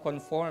become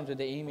conformed to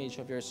the image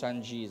of your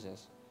Son,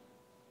 Jesus.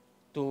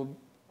 To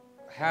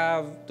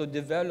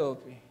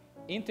develop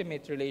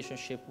intimate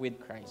relationship with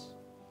Christ.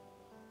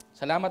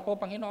 Salamat po,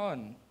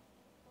 Panginoon.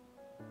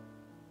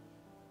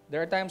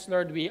 There are times,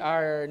 Lord, we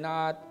are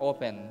not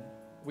open.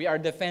 We are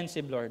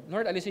defensive, Lord.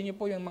 Lord, alisin niyo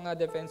po yung mga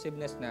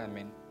defensiveness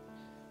namin.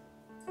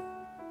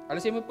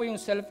 Alisin mo po yung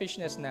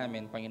selfishness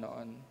namin,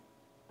 Panginoon.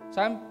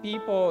 Some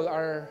people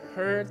are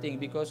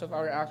hurting because of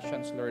our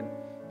actions, Lord.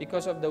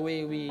 Because of the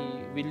way we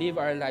live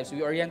our lives,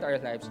 we orient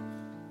our lives.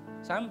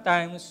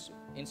 Sometimes,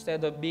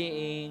 instead of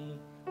being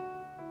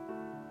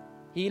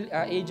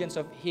agents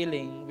of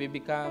healing, we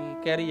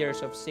become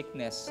carriers of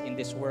sickness in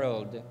this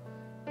world.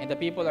 And the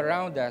people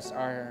around us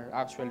are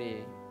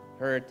actually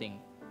hurting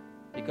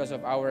because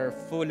of our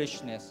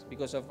foolishness,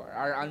 because of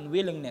our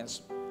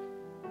unwillingness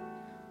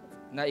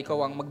na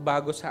ikaw ang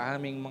magbago sa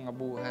aming mga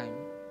buhay.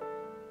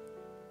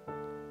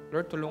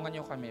 Lord, tulungan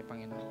niyo kami,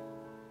 Panginoon.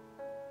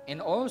 And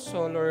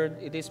also, Lord,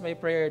 it is my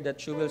prayer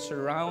that you will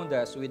surround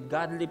us with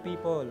godly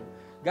people,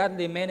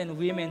 godly men and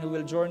women who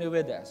will journey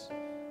with us.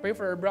 Pray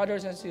for our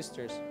brothers and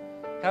sisters.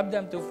 Help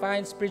them to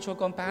find spiritual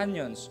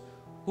companions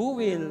who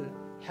will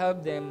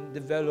help them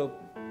develop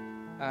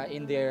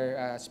in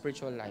their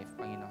spiritual life,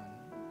 Panginoon.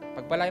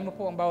 Pagpalain mo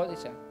po ang bawat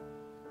isa.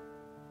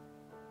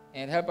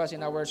 And help us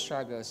in our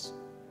struggles.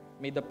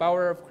 May the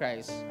power of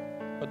Christ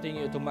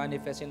continue to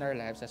manifest in our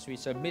lives as we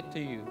submit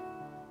to you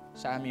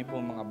sa aming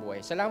pong mga buhay.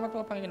 Salamat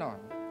po, Panginoon.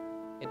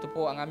 Ito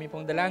po ang aming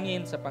pong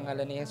dalangin sa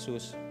pangalan ni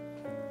Jesus.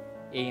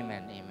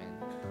 Amen. Amen.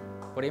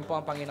 Purihin po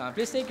ang Panginoon.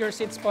 Please take your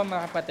seats po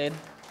mga kapatid.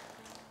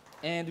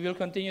 And we'll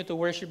continue to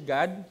worship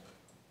God.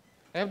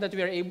 I hope that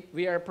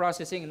we are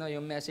processing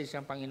yung message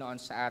ng Panginoon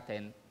sa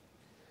atin.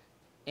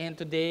 And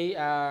today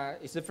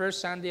is the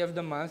first Sunday of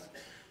the month.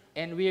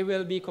 And we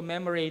will be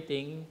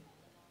commemorating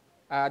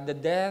the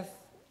death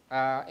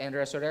and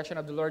resurrection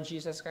of the Lord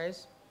Jesus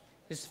Christ.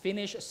 His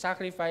finished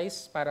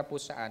sacrifice para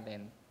po sa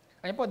atin.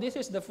 Ano po, this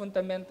is the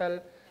fundamental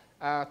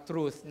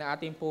truth na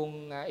ating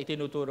pong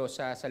itinuturo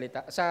sa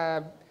salita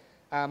sa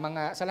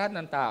lahat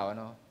ng tao,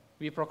 no?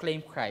 We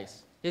proclaim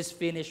Christ, His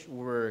finished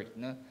work,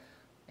 no?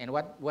 And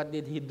what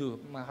did He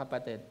do, mga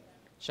kapatid?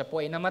 Siya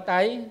po ay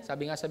namatay,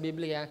 sabi nga sa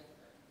Biblia,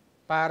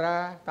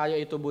 para tayo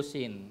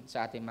itubusin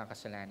sa ating mga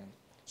kasalanan.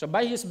 So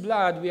by His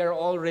blood, we are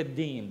all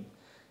redeemed.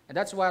 And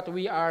that's what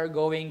we are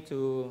going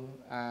to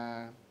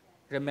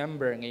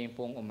remember ngayon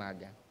pong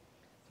umaga.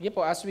 Sige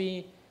po, as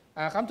we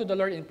come to the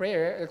Lord in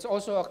prayer, let's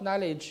also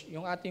acknowledge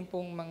yung ating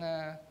pong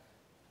mga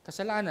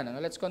kasalanan.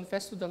 Let's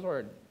confess to the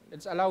Lord.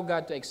 Let's allow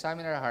God to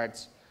examine our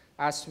hearts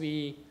as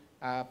we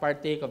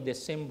partake of these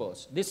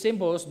symbols. These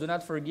symbols do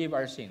not forgive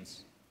our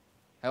sins.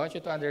 I want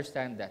you to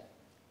understand that.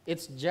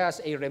 It's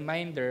just a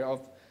reminder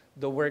of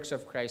the works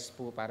of Christ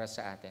po para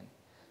sa atin.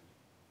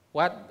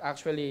 What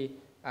actually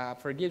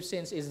forgives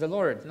sins is the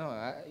Lord, no?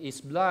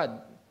 His blood.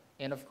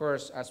 And of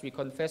course, as we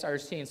confess our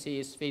sins, He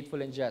is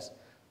faithful and just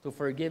to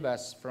forgive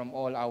us from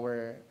all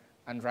our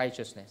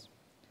unrighteousness.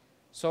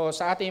 So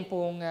sa ating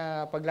pong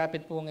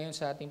paglapit po ngayon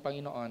sa ating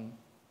Panginoon,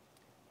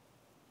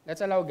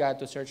 let's allow God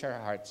to search our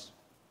hearts.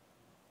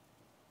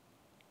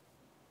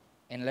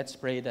 And let's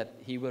pray that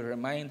He will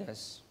remind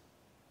us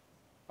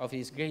of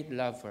His great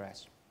love for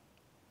us.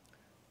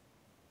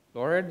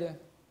 Lord,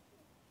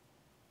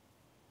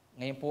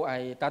 ngayon po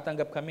ay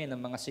tatanggap kami ng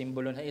mga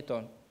simbolo na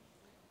ito.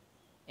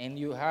 And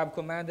You have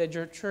commanded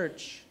Your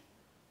church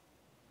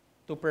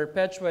to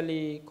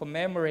perpetually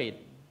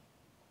commemorate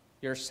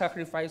Your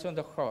sacrifice on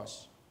the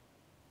cross,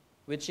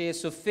 which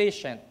is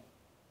sufficient,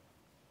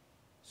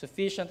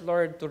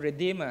 Lord, to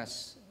redeem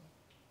us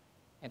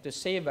and to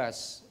save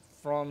us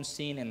from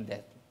sin and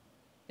death.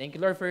 Thank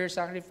You, Lord, for Your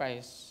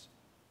sacrifice.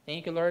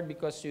 Thank You, Lord,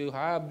 because You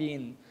have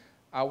been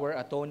our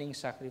atoning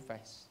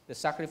sacrifice, the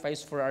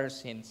sacrifice for our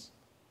sins.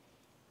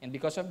 And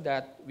because of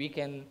that, we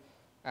can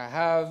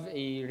have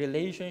a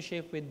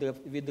relationship with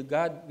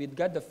God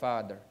the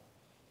Father.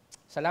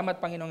 Salamat,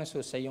 Panginoong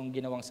Jesus, sa iyong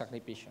ginawang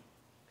sakripisyo.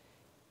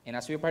 And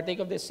as we partake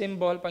of this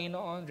symbol,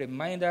 Panginoon,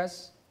 remind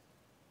us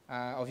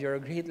of Your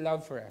great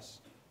love for us.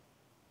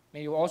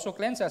 May You also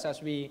cleanse us as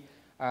we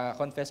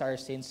confess our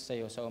sins sa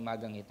iyo sa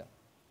umagang ito.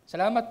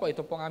 Salamat po.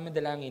 Ito po ang aming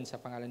dalangin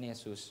sa pangalan ni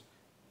Jesus.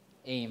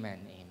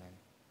 Amen. Amen.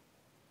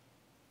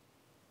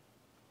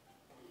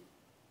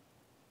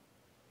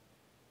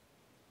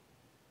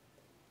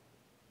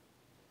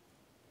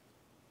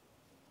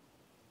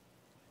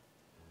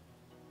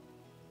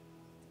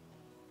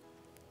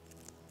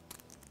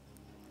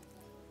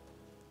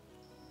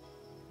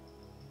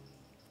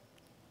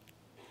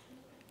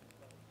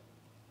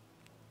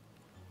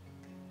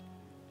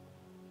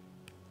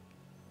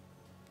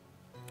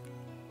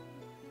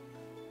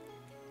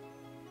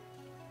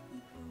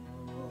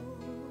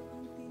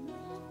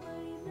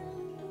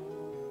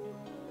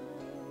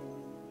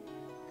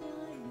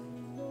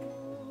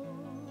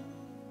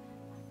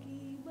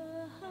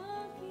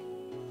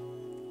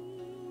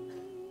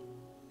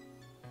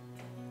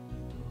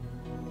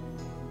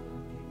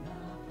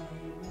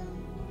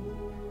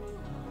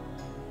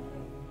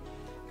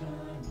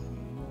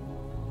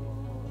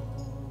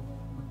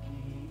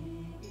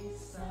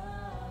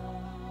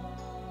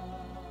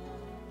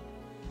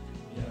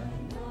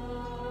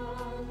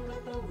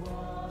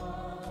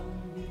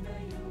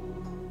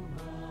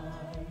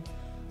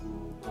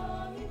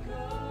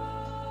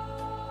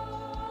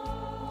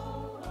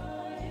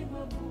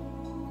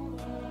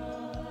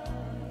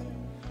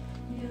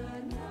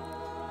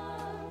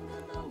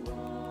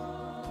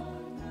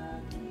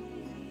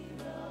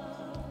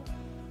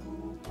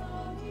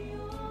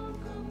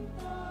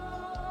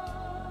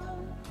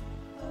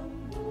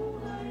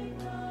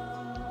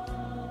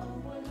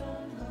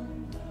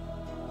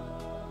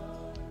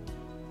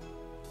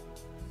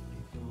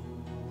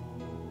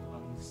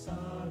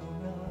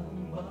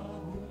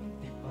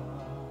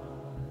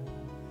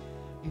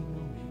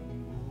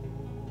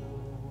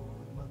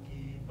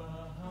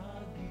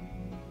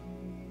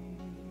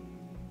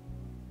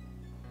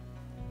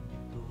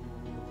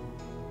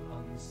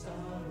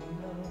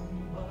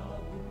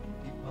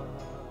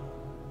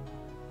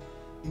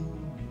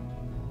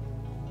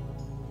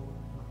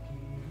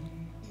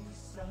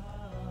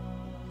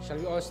 Shall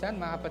we all stand,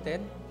 mga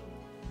kapatid?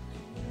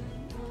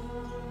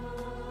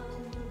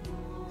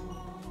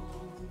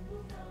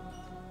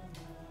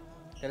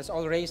 Let us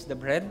all raise the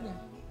bread.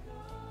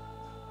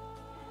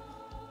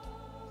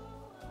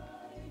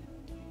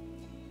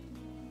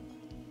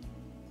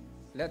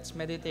 Let's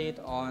meditate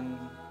on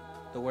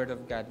the Word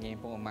of God ngayong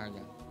pong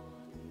umaga.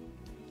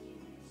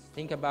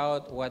 Think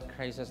about what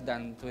Christ has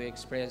done to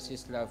express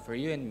His love for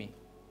you and me.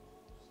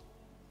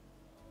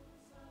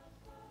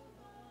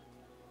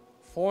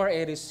 For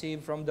I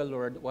received from the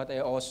Lord what I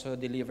also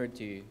delivered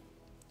to you,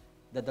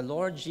 that the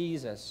Lord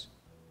Jesus,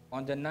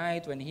 on the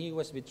night when he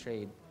was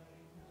betrayed,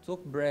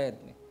 took bread,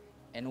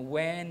 and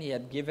when he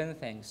had given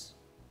thanks,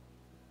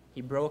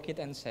 he broke it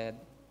and said,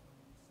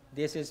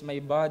 "This is my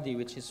body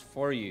which is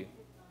for you.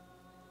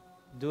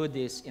 Do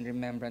this in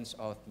remembrance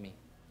of me."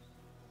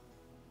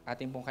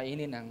 Ating pong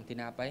kainin ang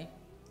tinapay.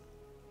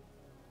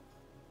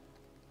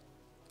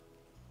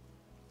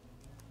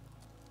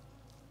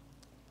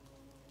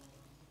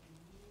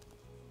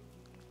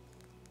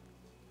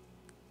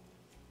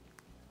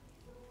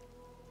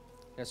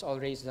 Let's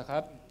all raise the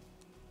cup.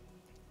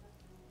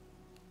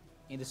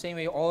 In the same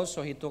way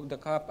also, he took the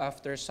cup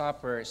after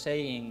supper,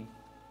 saying,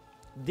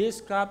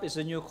 "This cup is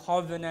the new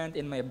covenant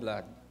in my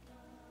blood.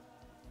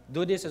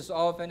 Do this as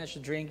often as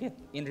you drink it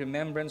in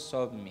remembrance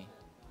of me.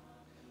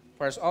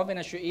 For as often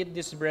as you eat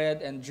this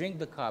bread and drink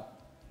the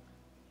cup,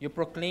 you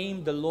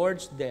proclaim the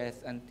Lord's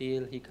death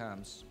until he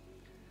comes."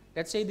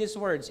 Let's say these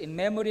words, "In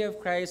memory of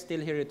Christ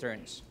till he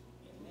returns."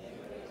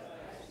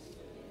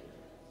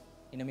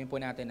 Inumin po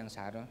natin ng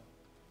saro.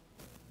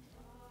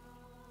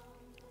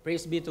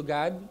 Praise be to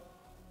God.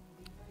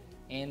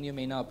 And you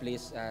may now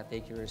please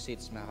take your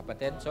seats, mga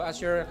kapatid. So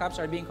as your cups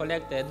are being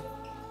collected,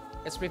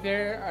 let's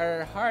prepare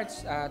our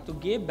hearts to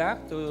give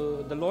back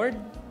to the Lord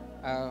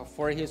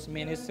for His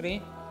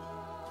ministry,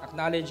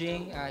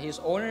 acknowledging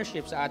His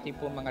ownership sa ating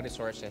po mga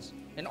resources,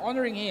 and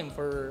honoring Him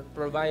for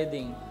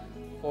providing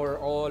for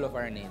all of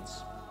our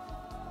needs.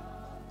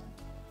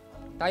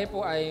 Tayo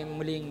po ay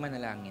muling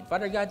manalangin.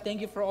 Father God,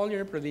 thank you for all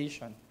your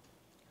provision.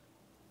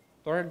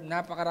 Lord,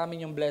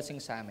 napakarami yung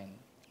blessings sa amin.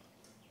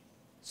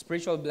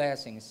 Spiritual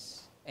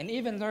blessings, and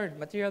even, Lord,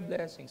 material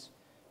blessings.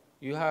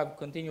 You have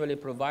continually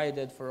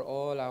provided for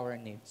all our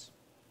needs.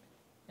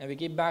 And we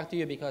give back to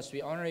you because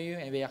we honor you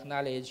and we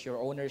acknowledge your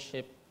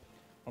ownership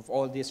of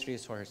all these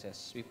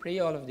resources. We pray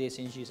all of this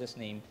in Jesus'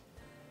 name.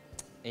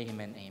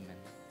 Amen, amen.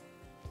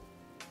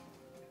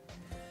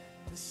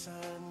 The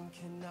sun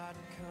cannot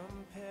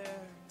compare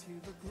to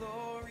the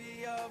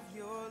glory of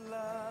your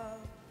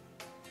love.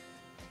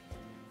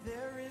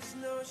 There is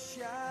no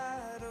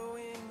shadow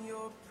in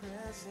your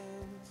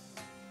presence.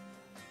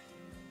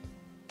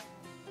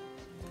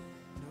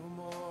 No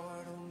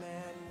mortal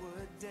man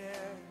would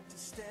dare to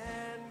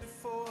stand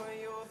before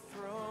your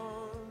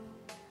throne,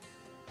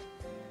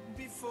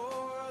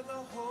 before the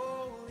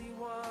Holy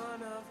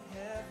One of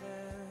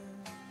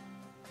heaven.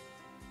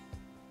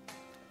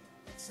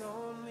 It's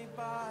only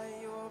by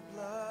your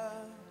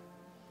blood,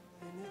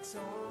 and it's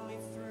only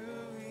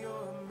through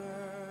your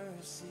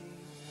mercy.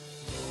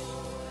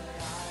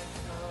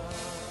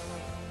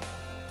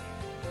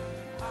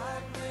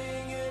 I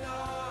bring an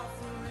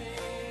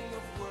offering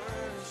of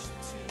worship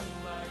to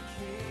my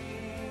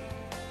King.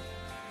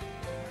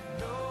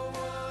 No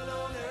one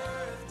on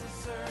earth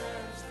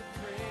deserves the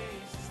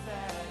praises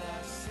that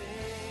I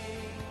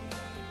sing.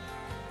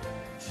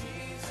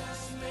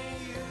 Jesus, may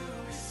you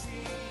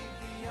receive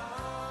the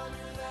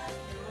honor that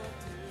you're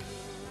due.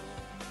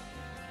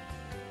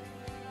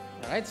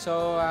 All right,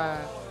 so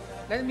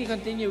let me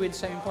continue with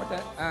some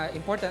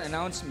important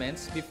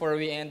announcements before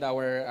we end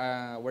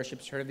our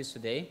worship service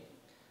today.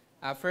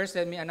 First,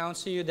 let me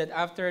announce to you that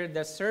after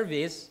the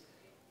service,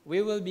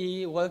 we will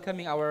be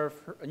welcoming our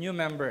new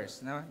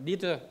members. No?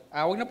 Dito,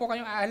 huwag na po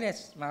kayong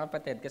aalis, mga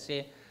kapatid,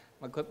 kasi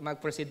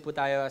mag-proceed po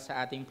tayo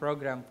sa ating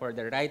program for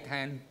the right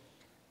hand.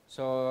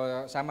 So,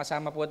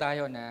 sama-sama po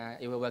tayo na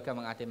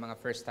i-welcome ang ating mga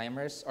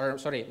first-timers,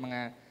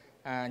 mga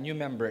new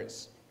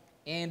members.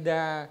 And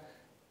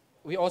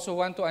we also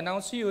want to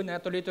announce to you na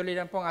tuloy-tuloy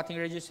lang po ang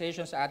ating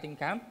registration sa ating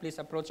camp. Please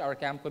approach our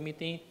camp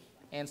committee.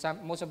 And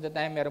most of the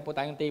time, meron po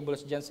tayong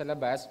tables dyan sa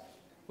labas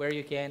where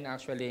you can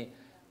actually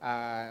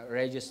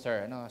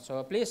register. No?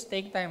 So please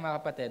take time, mga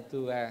kapatid,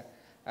 to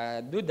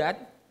do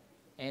that.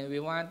 And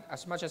we want,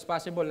 as much as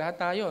possible, lahat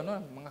tayo,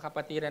 no? Mga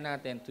kapatiran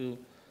natin, to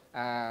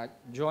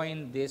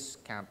join this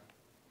camp.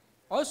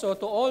 Also,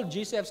 to all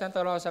GCF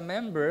Santa Rosa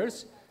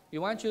members, we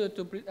want you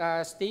to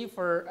stay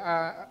for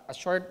a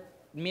short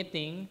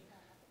meeting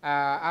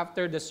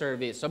after the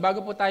service. So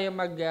bago po tayo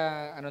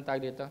anong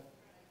tawag dito?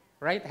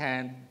 Right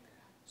hand.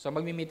 So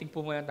magmi-meeting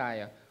po muna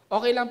tayo.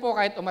 Okay lang po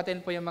kahit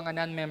umattend po yung mga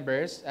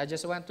non-members. I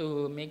just want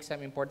to make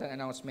some important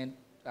announcement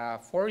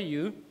for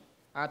you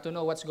to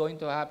know what's going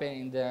to happen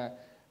in the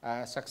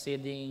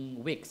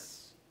succeeding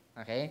weeks.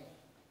 Okay?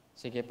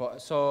 Sige po.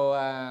 So,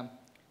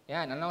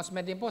 yan,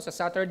 announcement din po. Sa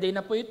Saturday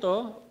na po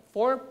ito,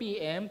 4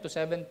 p.m. to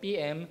 7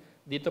 p.m.,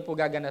 dito po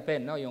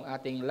gaganapin, no, yung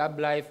ating Love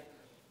Life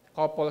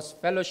Couples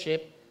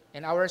Fellowship.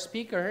 And our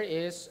speaker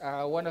is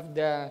one of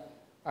the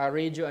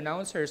radio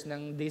announcers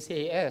ng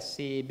DCAS,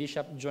 si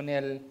Bishop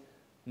Jonel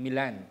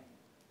Milan.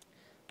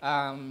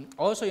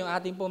 Also, yung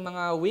ating po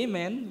mga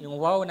women, yung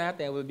WOW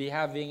natin, will be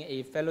having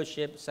a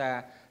fellowship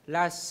sa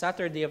last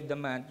Saturday of the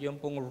month,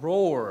 yung pong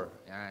Roar.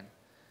 Yan.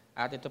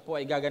 At ito po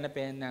ay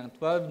gaganapin ng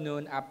 12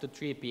 noon up to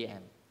 3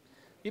 p.m.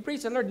 We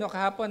praise the Lord, no?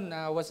 Kahapon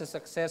was a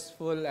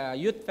successful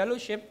youth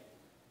fellowship.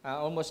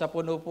 Almost sa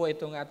puno po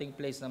itong ating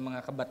place ng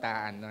mga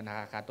kabataan, no?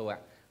 Nakakatuwa.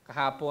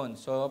 Kahapon.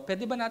 So,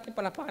 pwede ba natin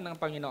palapakan ng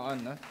Panginoon,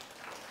 no?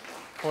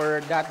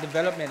 for that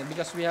development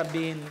because we have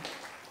been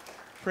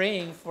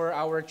praying for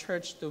our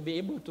church to be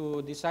able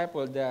to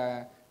disciple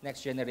the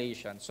next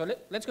generation. So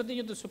let's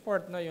continue to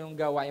support yung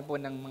gawain po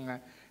ng mga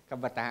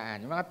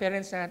kabataan. Yung mga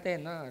parents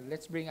natin,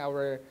 let's bring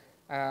our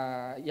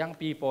young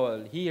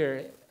people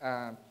here.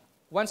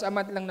 Once a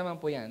month lang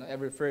naman po yan,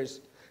 every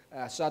first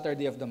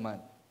Saturday of the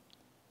month.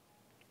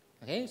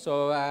 Okay,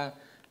 so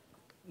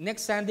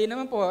next Sunday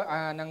naman po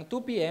ng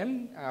 2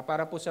 p.m.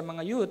 Para po sa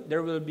mga youth,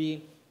 there will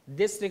be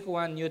District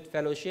 1 Youth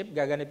Fellowship.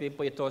 Gaganapin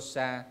po ito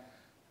sa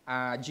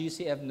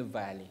GCF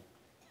Nuvali.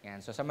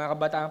 Yan. So sa mga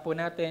kabataan po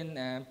natin,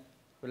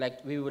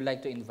 we would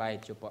like to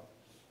invite you po.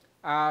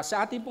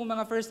 Sa ating pong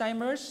mga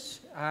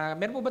first-timers,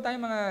 meron po ba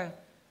tayong mga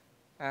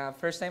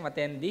first-time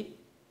attendee?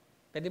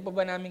 Pwede po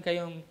ba namin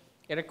kayong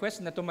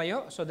i-request na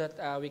tumayo so that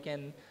we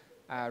can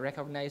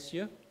recognize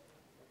you?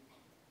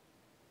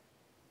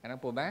 Ano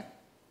po ba?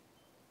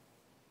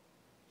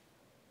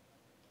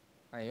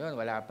 Ayun,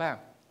 wala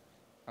pa.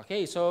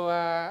 Okay, so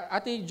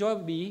Ate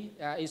Joby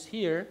is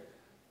here.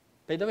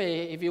 By the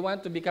way, if you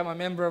want to become a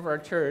member of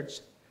our church,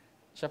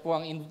 siya po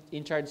ang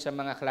in charge sa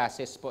mga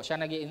classes po. Siya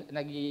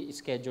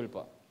nag-i-schedule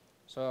po.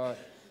 So,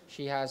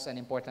 she has an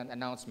important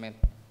announcement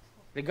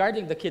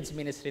regarding the kids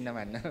ministry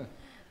naman.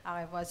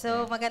 Okay po.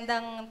 So,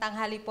 magandang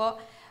tanghali po.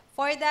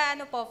 For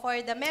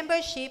the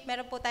membership,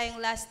 meron po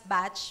tayong last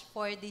batch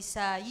for this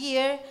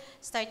year,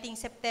 starting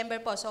September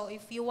po. So,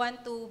 if you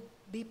want to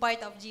be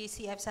part of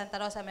GCF Santa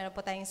Rosa, meron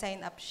po tayong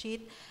sign-up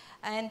sheet.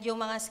 And yung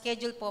mga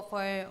schedule po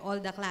for all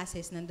the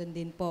classes, nandun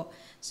din po.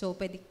 So,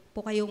 pwede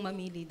po kayong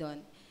mamili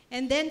doon.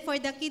 And then, for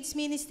the kids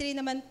ministry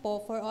naman po,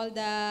 for all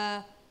the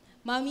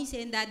mommies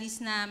and daddies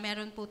na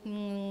meron po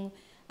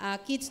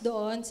kids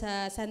doon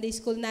sa Sunday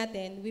school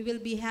natin, we will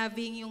be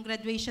having yung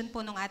graduation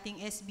po ng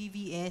ating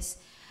SBVS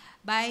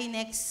by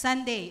next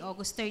Sunday,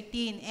 August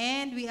 13.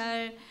 And we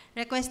are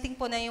requesting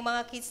po na yung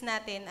mga kids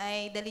natin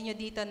ay dali nyo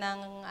dito ng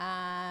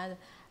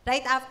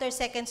right after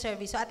second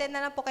service. So, attend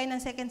na lang po kayo ng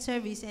second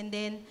service and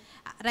then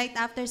right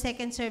after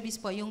second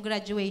service po, yung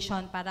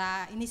graduation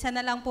para inisa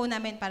na lang po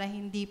namin para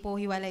hindi po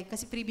hiwalay.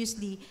 Kasi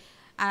previously,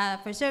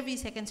 first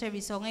service, second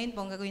service. So, ngayon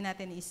po, ang gagawin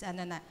natin is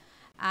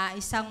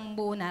isang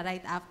buo na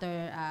right after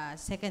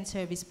second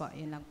service po.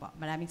 Yun lang po.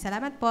 Maraming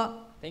salamat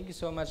po. Thank you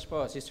so much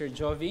po, Sister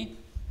Jovi.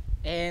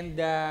 And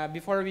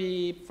before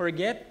we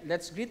forget,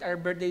 let's greet our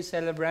birthday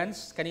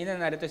celebrants. Kanina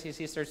narito si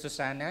Sister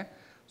Susana.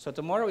 So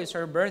tomorrow is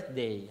her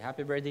birthday.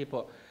 Happy birthday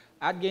po.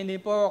 At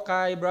ganyan po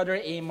kay Brother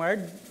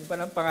Amard. Yung pa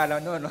ng pangalan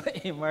no?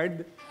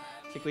 Amard.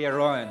 Si Kuya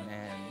Ron.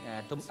 And,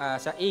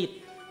 sa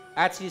 8.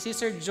 At si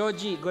Sister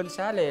Joji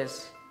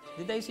Gonzalez.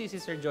 Did I see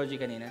Sister Joji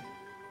kanina?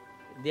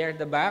 There at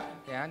the back.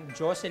 Yan.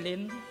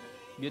 Jocelyn.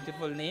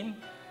 Beautiful name.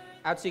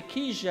 At si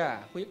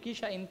Kisha.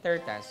 Kisha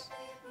Intertas.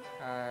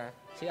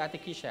 Si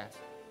Ate Kisha.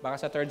 Baka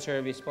sa third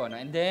service po. No?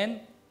 And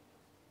then,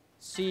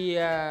 si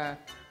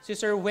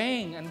Sister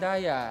Wayne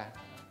Andaya.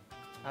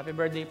 Happy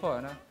birthday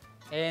po. No?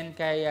 And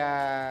kay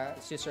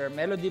Sister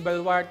Melody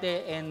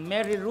Balwarte and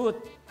Mary Ruth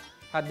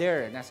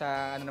Hader.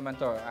 Nasa ano naman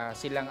to,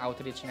 silang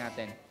outreach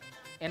natin.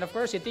 And of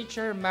course, si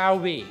Teacher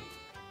Maui.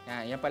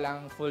 Yan pala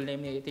ang full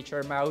name ni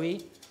Teacher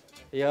Maui.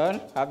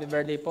 Yan, happy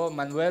birthday po.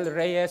 Manuel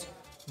Reyes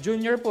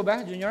Jr. po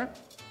ba? Junior?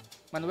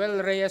 Manuel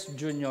Reyes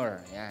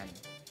Jr. Yan.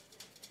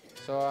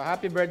 So,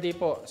 happy birthday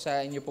po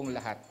sa inyo pong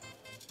lahat.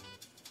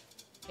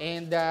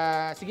 And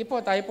sige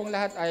po, tayo pong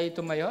lahat ay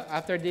tumayo.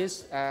 After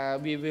this,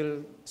 we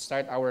will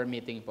start our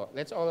meeting po.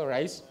 Let's all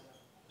rise.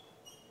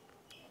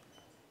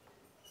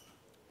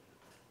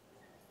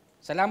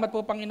 Salamat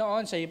po,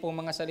 Panginoon, sa iyo pong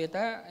mga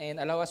salita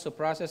and allow us to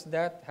process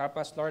that. Help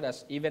us, Lord,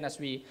 even as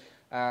we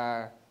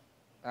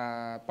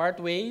part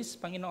ways,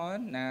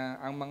 Panginoon, na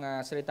ang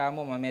mga salita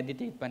mo,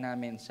 ma-meditate pa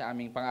namin sa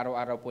aming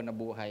pang-araw-araw po na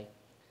buhay.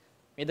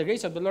 May the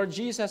grace of the Lord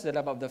Jesus, the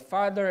love of the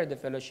Father, and the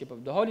fellowship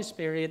of the Holy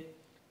Spirit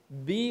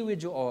be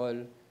with you all.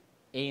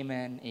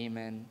 Amen,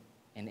 amen,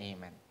 and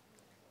amen.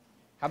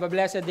 Have a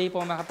blessed day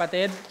po, mga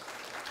kapatid.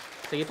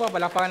 Sige po,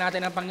 palakpakan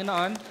natin ang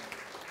Panginoon.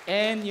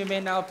 And you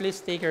may now please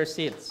take your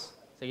seats.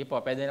 Sige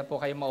po, pwede na po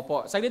kayo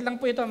maupo. Saglit lang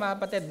po ito, mga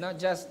kapatid, no?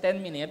 Just 10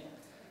 minutes.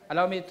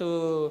 Allow me to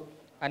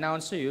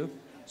announce to you.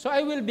 So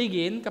I will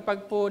begin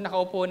kapag po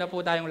nakaupo na po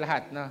tayong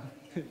lahat. No?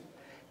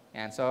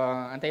 Yan, so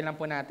antayin lang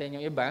po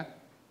natin yung iba.